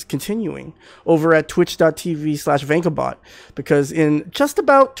content is continuing over at twitch.tv/Vankabot, because in just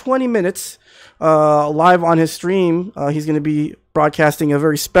about 20 minutes, live on his stream, he's going to be broadcasting a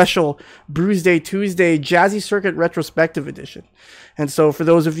very special Bruise Day Tuesday Jazzy Circuit Retrospective Edition. And so for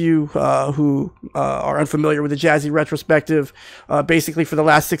those of you who are unfamiliar with the Jazzy Retrospective, basically for the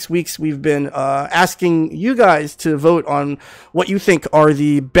last 6 weeks, we've been asking you guys to vote on what you think are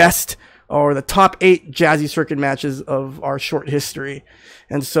the best or the top 8 Jazzy Circuit matches of our short history.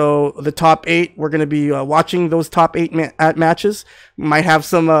 And so the top 8, we're going to be watching those top 8 matches. Might have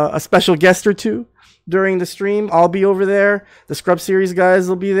some a special guest or two during the stream. I'll be over there. The Scrub Series guys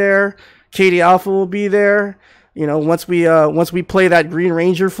will be there. Katie Alpha will be there. You know, once we play that Green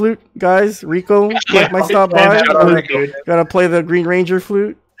Ranger flute, guys, Rico might stop by. Gotta play the Green Ranger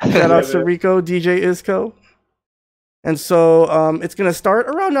flute. Shout out to Rico, DJ Isco. And so it's gonna start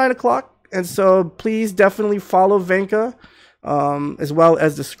around 9 o'clock. And so please definitely follow Venka, as well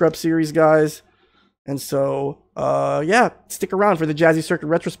as the Scrub Series guys. And so stick around for the Jazzy Circuit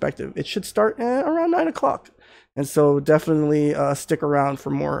Retrospective. It should start around 9 o'clock. And so definitely stick around for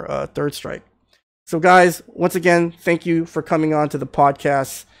more Third Strike. So guys, once again, thank you for coming on to the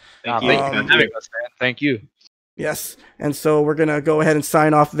podcast. Thank Thank you. you for having us, man. Thank you. Yes. And so we're going to go ahead and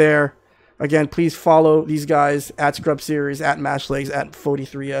sign off there. Again, please follow these guys at Scrub Series, at MashLegs, at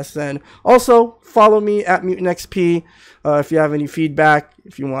Phodie3S. And also follow me at Mutant XP if you have any feedback,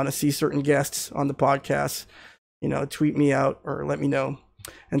 if you want to see certain guests on the podcast, tweet me out or let me know.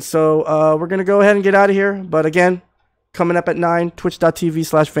 And so we're going to go ahead and get out of here. But again, coming up at 9,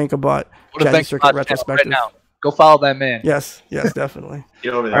 twitch.tv/FankaBot. Jazzy Circuit retrospective. Right now. Go follow that man. Yes, definitely.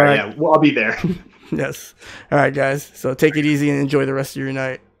 Get over there. Right. Yeah, well, I'll be there. Yes. All right, guys. So take it easy and enjoy the rest of your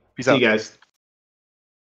night. Peace See out. you guys.